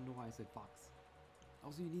 I don't know why I said Fox.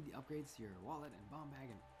 Also, you need the upgrades to your wallet and bomb bag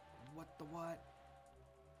and what the what?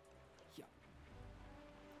 Yeah.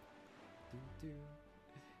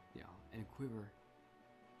 Yeah, and a quiver.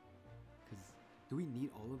 Because do we need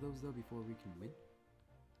all of those though before we can win?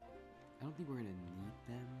 I don't think we're gonna need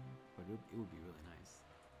them, but it would be really nice.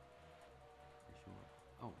 For sure.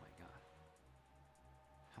 Oh my god.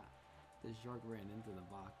 Ha. The shark ran into the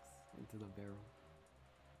box, into the barrel.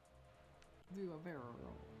 Do a barrel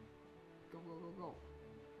roll. Go, go, go, go.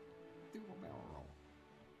 Do a barrel roll.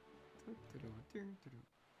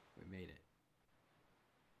 We made it.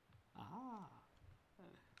 Aha!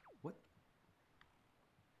 What?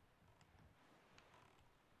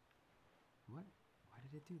 What? Why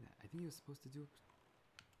did it do that? I think it was supposed to do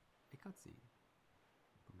a cutscene.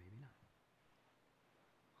 But maybe not.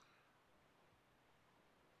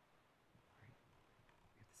 Alright. We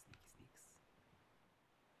have the sneaky sneaks.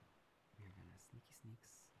 We are gonna sneaky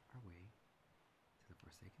sneaks our way to the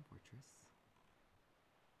Forsaken Fortress.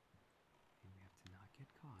 And we have to not get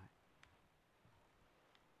caught.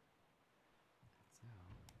 So,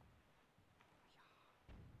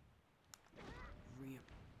 ramp.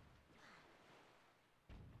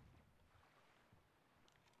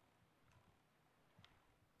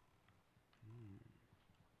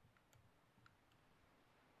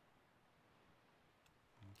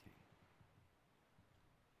 Okay.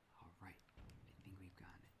 All right. I think we've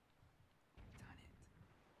gotten it. We've done it.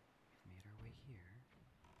 We've made our way here.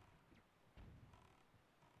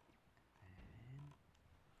 And then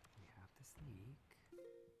we have to sneak.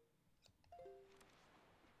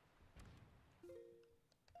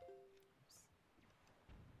 Oops.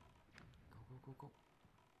 Go, go, go, go.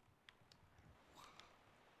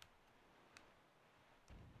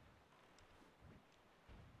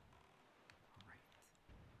 All right.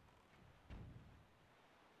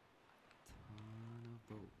 A ton of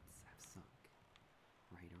boats have sunk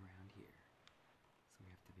right around here. So we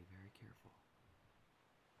have to be very careful.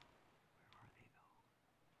 Where are they though?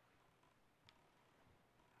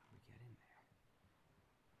 How do we get in there?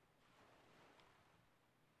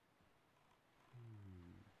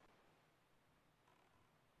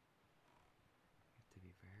 We have to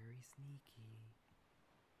be very sneaky.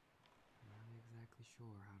 I'm not exactly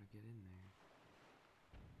sure how to get in there.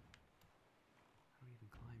 How do we even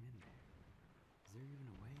climb in there? Is there even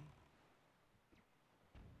a way?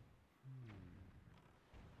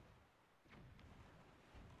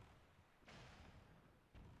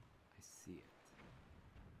 I see it.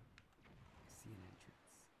 I see an entrance.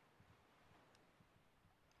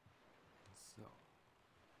 And so,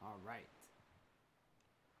 alright.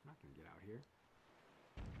 I'm not gonna get out here.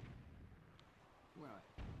 Well,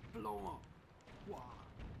 blow 'em up. Wah.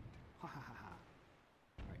 Ha ha ha ha.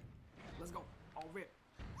 Alright, let's go. All rip.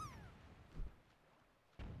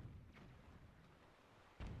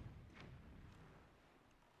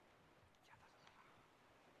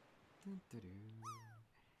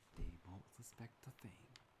 They won't suspect a thing.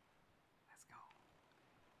 Let's go.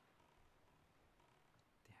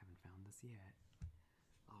 They haven't found us yet.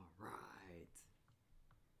 Alright.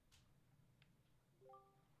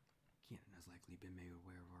 Cannon has likely been made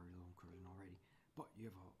aware of our little incursion already, but you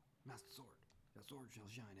have a master sword. That sword shall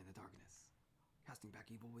shine in the darkness. Casting back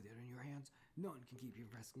evil with it in your hands, none can keep you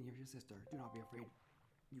from rescuing your sister. Do not be afraid.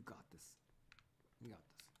 You got this. You got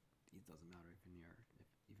this. It doesn't matter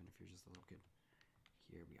even if you're just a little kid.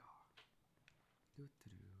 Here we are.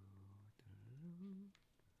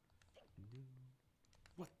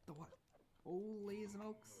 What the what? Holy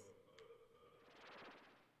smokes!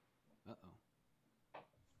 Uh-oh.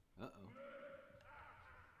 Uh-oh.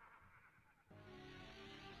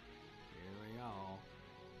 Here we go.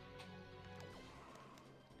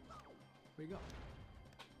 Where you go?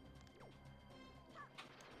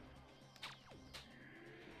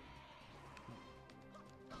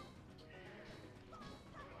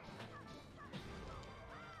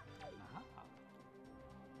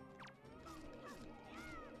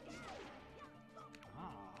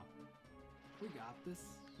 We got this,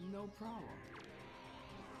 no problem.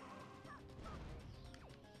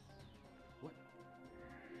 What?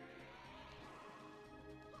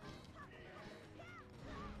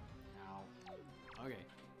 Ow. Okay.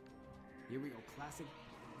 Here we go. Classic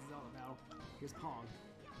Zelda battle. Here's Pong.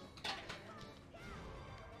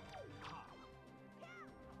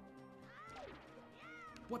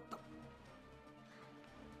 What the?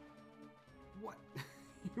 What?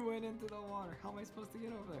 You went into the water. How am I supposed to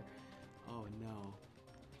get over there? Oh no.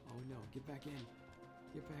 Oh no. Get back in.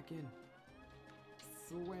 Get back in.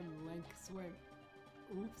 Swim, Link, swim.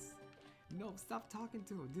 Oops. No, stop talking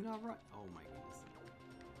to him. Do not run. Oh my goodness.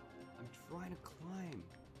 I'm trying to climb.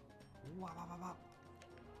 Wop, wop, wop, wop.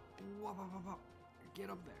 Wop, wop, wop, wop. Get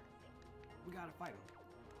up there. We gotta fight him.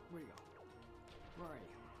 Where'd he go? Where are you?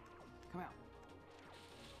 Come out.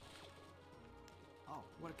 Oh,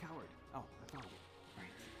 what a coward. Oh, I found you.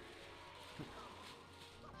 Alright. Come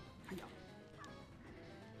on. Hiya.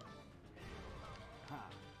 Ha.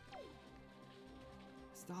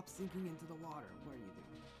 Stop sinking into the water. What are you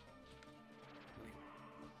doing? Wait.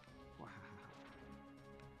 Wow.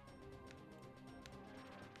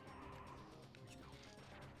 Where'd you go?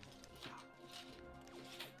 Yeah.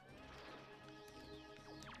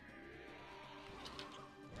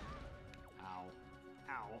 Ow.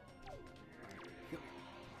 Ow. Alright, come here.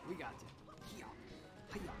 We got you. Hiya.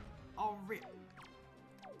 Hiya. All rip.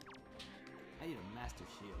 I need a master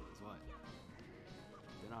shield is what.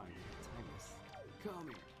 Then I'm timeless. Come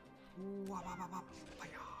here. Wop, wop, wop, wop.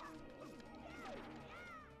 Hiya.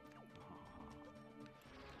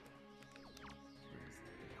 Where's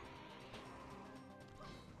the go?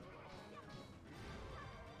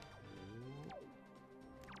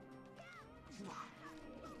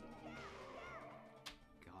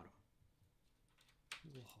 Got him.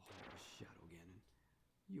 Whoa, Shadow Ganon.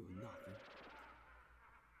 You are nothing.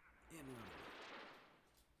 And another one.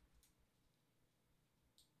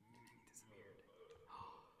 He disappeared.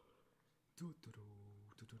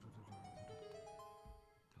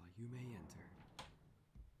 You may enter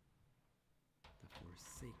the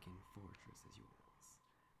Forsaken Fortress as yours.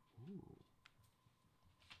 Ooh.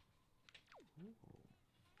 Ooh.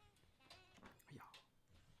 Yeah.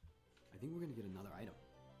 I think we're gonna get another item.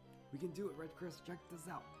 We can do it, Red Chris. Check this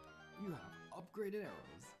out. You have upgraded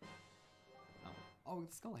arrows. Oh,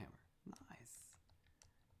 it's Skull Hammer. Nice.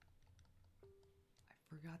 I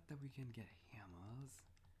forgot that we can get hammers.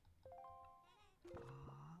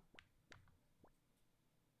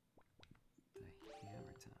 The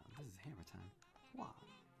hammer time. This is hammer time. Wow.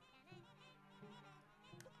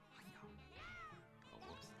 Oh,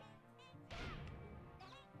 whoops.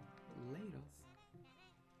 Laters.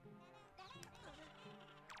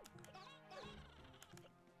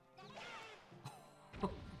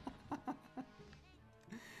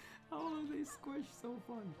 Oh, they squish so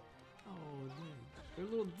fun. Oh, they're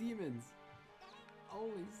little demons.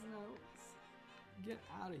 Holy smokes. Get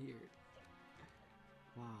out of here.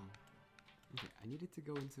 Wow. Okay, I needed to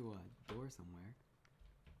go into a door somewhere.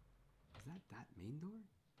 Was that main door?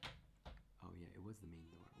 Oh yeah, it was the main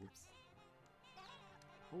door. Whoops.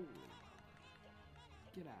 Holy moly.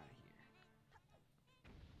 Get out of here.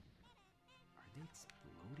 Are they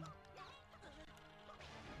exploding?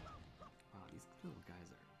 Wow, these little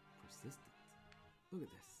guys are persistent. Look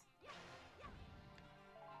at this.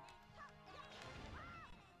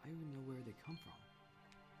 I don't even know where they come from.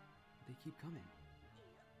 They keep coming.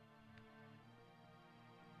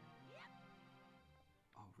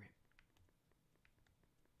 Oh, rip.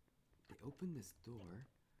 They opened this door,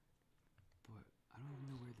 but I don't even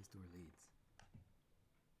know where this door leads.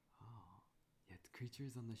 Oh, yeah, the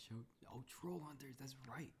creatures on the show. Oh, troll hunters, that's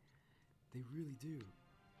right. They really do.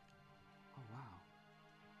 Oh, wow.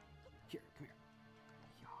 Here, come here.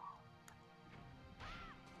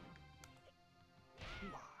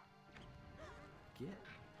 Yeah. Get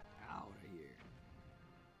out of here.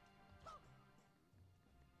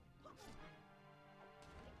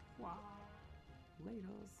 Wow.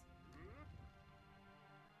 Laters.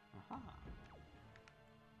 Aha.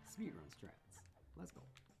 Speedrun strats. Let's go.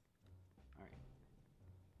 Alright.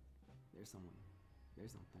 There's someone.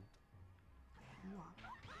 There's something. Wow.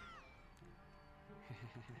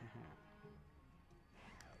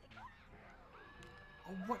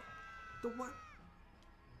 Oh, what? The what?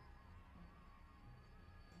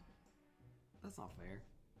 That's not fair.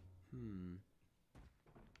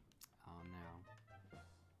 Oh no.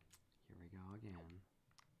 Here we go again.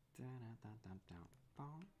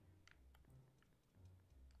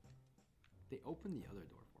 They opened the other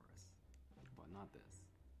door for us, but not this.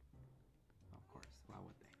 Of course, why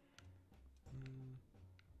would they?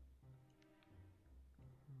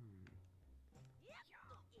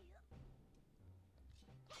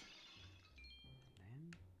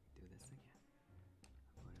 Then do this again.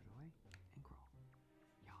 Put it away and crawl.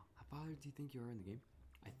 Yeah. How far do you think you are in the game?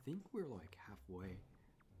 I think we're like halfway.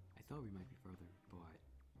 I thought we might be further, but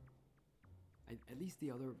at least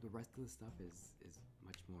the rest of the stuff is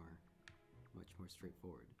much more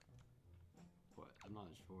straightforward. But I'm not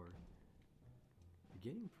sure. We're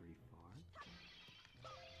getting pretty far.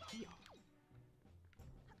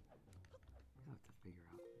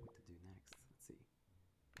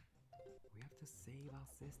 la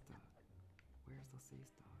sister? Where's the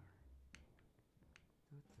sister?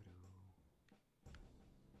 Doo-doo-doo.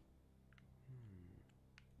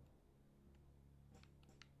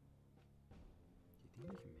 Do you think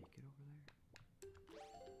we can make it over there? I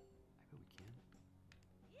bet we can.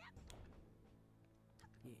 Yeah.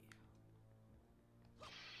 Okay,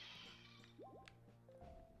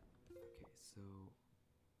 so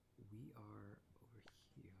we are over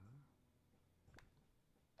here.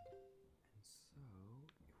 And so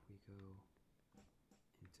if we go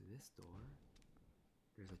into this door,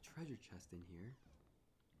 there's a treasure chest in here.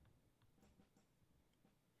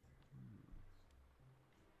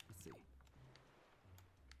 Let's see.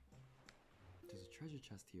 There's a treasure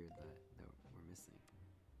chest here that we're missing.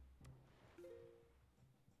 Not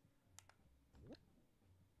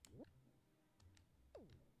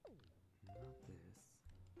this.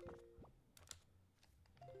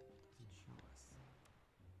 Doesn't show us.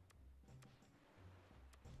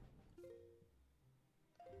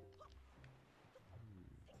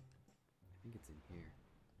 I think it's in here.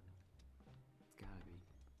 It's gotta be.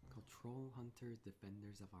 It's called Troll Hunters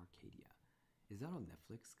Defenders of Arcadia. Is that on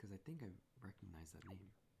Netflix? Because I think I recognize that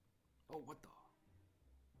name. Oh, what the?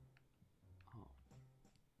 Oh.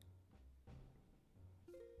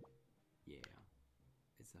 Yeah.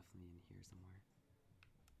 It's definitely in here somewhere.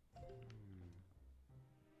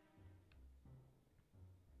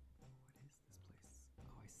 What is this place?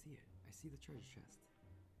 Oh, I see it. I see the treasure chest.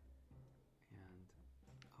 And,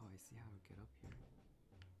 oh, I see how to get up here.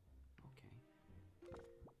 Okay.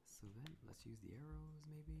 So then, let's use the arrows,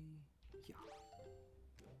 maybe? Yeah.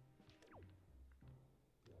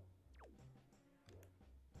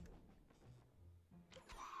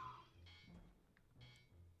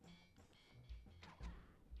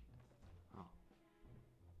 Oh.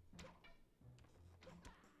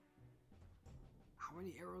 How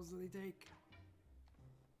many arrows do they take?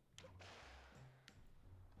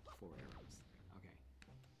 4 arrows. Okay. Okay.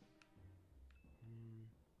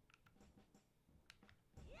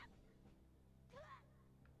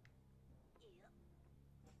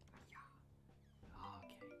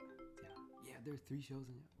 Yeah, there are 3 shows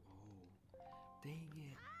in it. Whoa. Dang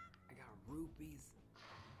it. I got rupees.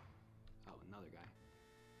 Oh, another guy.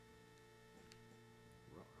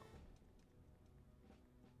 Ruh-roh.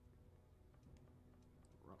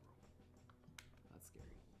 Ruh-roh. That's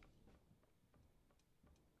scary.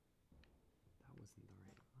 That wasn't the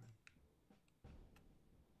right one.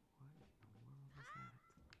 What in the world was that?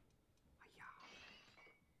 Hi-ya.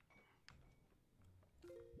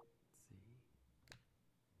 Let's see.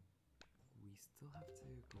 We still have to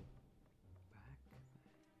go back then.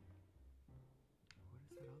 What is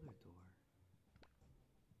that other door?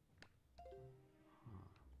 Huh.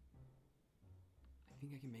 I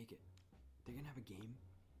think I can make it. They're gonna have a game?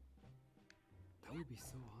 That would be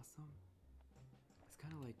so awesome. It's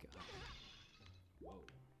kind of like... whoa.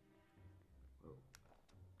 Whoa.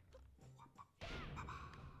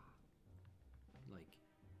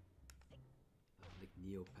 Like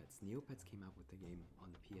Neopets. Neopets came out with the game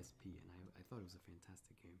on the PSP, and I thought it was a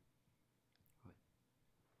fantastic game. But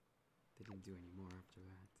they didn't do any more after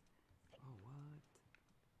that. Oh, what?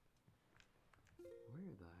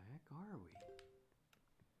 Where the heck are we?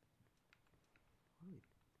 What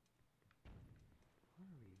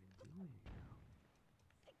are we even doing now?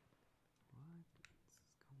 What is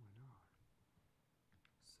going on?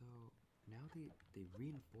 So now they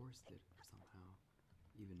reinforced it somehow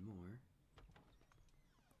even more.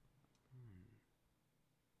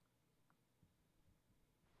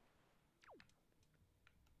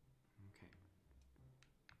 Okay.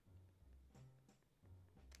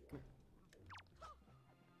 Come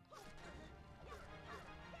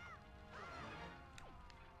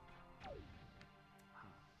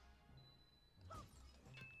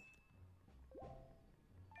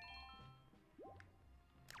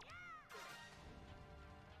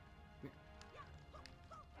here.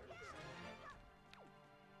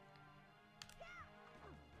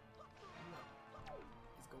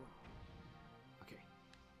 It's going. Okay.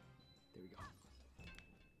 There we go. At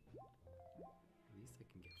least I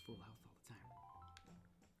can get full health all the time.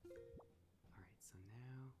 Alright, so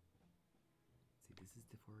now... See, this is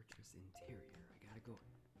the fortress interior. I gotta go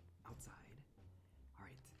outside.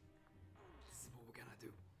 Alright. This is what we're gonna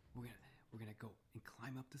do. We're gonna go and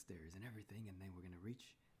climb up the stairs and everything, and then we're gonna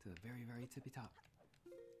reach to the very, very tippy top.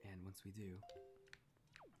 And once we do,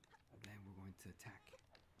 then we're going to attack.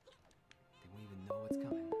 They won't even know what's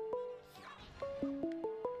coming.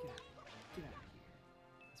 Get out of here.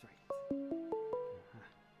 That's right.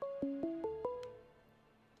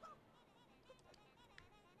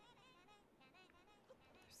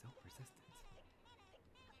 They're so persistent.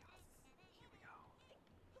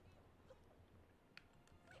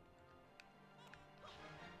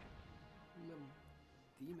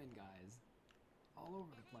 demon guys all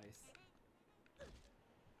over the place.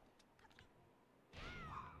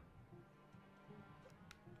 Wow.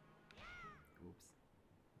 Oops.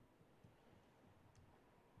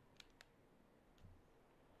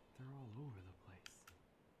 They're all over the place.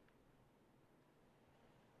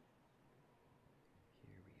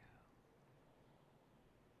 Here we go.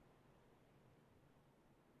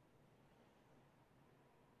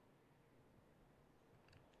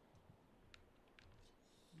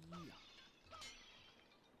 Yeah.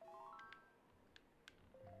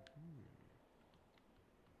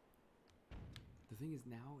 The thing is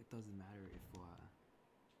now it doesn't matter if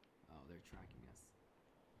oh, they're tracking us.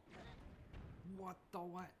 What the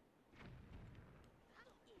what?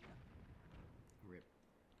 Rip.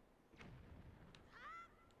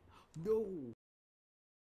 No!